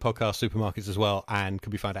from all good podcast supermarkets as well, and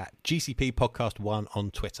can be found at GCP Podcast 1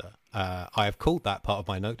 on Twitter. I have called that part of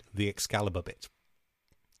my note the Excalibur bit.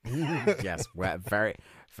 Yes, very,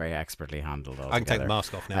 very expertly handled. I can take the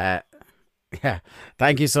mask off now. Yeah,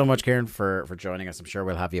 thank you so much, Kieran, for joining us. I'm sure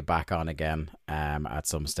we'll have you back on again at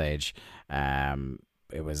some stage.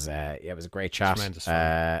 It was a great chat, Tremendous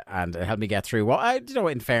fun. and it helped me get through what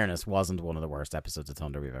in fairness, wasn't one of the worst episodes of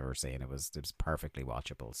Thunder we've ever seen. It was perfectly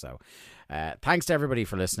watchable. So, thanks to everybody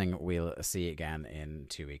for listening. We'll see you again in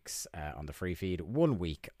 2 weeks on the free feed, 1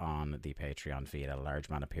 week on the Patreon feed at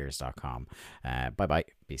largemanapears.com. Bye bye.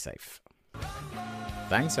 Be safe.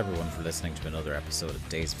 Thanks everyone for listening to another episode of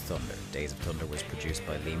Days of Thunder. Days of Thunder was produced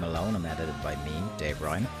by Lee Malone and edited by me, Dave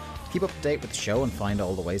Ryan. To keep up to date with the show and find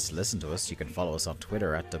all the ways to listen to us, you can follow us on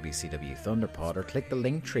Twitter at WCW Thunderpod or click the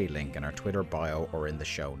Linktree link in our Twitter bio or in the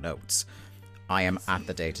show notes. I am at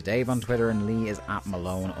The Day to Dave on Twitter and Lee is at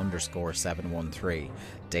Malone_713.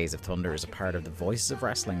 Days of Thunder is a part of the Voices of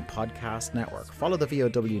Wrestling podcast network. Follow the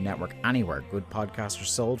VOW network anywhere good podcasts are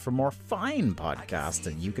sold for more fine podcasts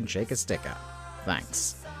than you can shake a stick at.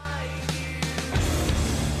 Thanks.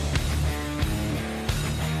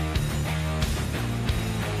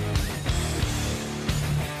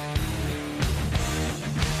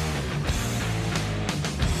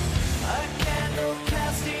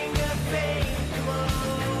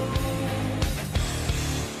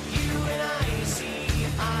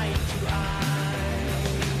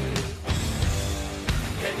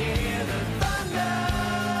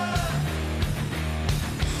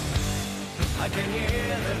 I can hear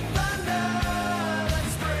the thunder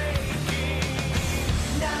that's breaking.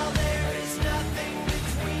 Now there is nothing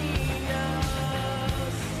between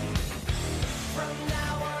us. From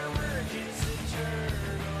now our merge is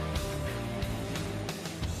eternal.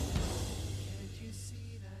 Can't you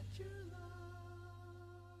see that you're lost?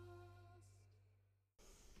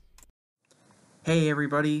 Hey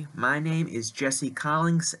everybody, my name is Jesse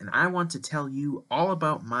Collins, and I want to tell you all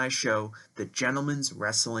about my show, The Gentleman's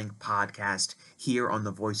Wrestling Podcast, here on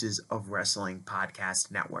the Voices of Wrestling Podcast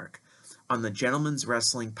Network. On the Gentleman's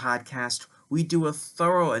Wrestling Podcast, we do a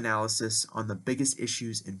thorough analysis on the biggest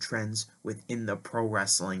issues and trends within the pro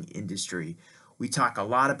wrestling industry. We talk a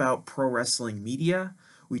lot about pro wrestling media,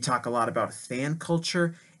 we talk a lot about fan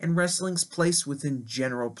culture and wrestling's place within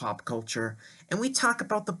general pop culture, and we talk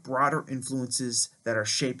about the broader influences that are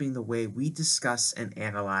shaping the way we discuss and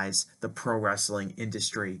analyze the pro wrestling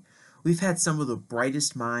industry. We've had some of the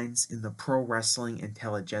brightest minds in the pro wrestling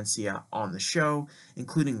intelligentsia on the show,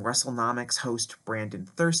 including WrestleNomics host Brandon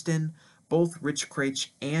Thurston, both Rich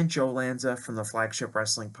Craich and Joe Lanza from the Flagship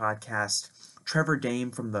Wrestling Podcast, Trevor Dame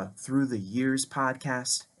from the Through the Years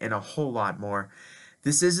podcast, and a whole lot more.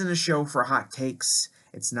 This isn't a show for hot takes.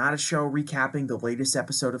 It's not a show recapping the latest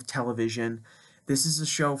episode of television. This is a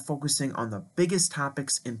show focusing on the biggest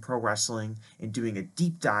topics in pro wrestling and doing a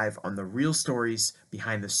deep dive on the real stories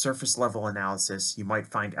behind the surface level analysis you might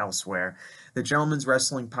find elsewhere. The Gentleman's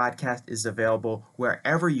Wrestling Podcast is available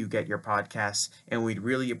wherever you get your podcasts, and we'd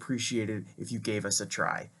really appreciate it if you gave us a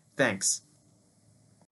try. Thanks.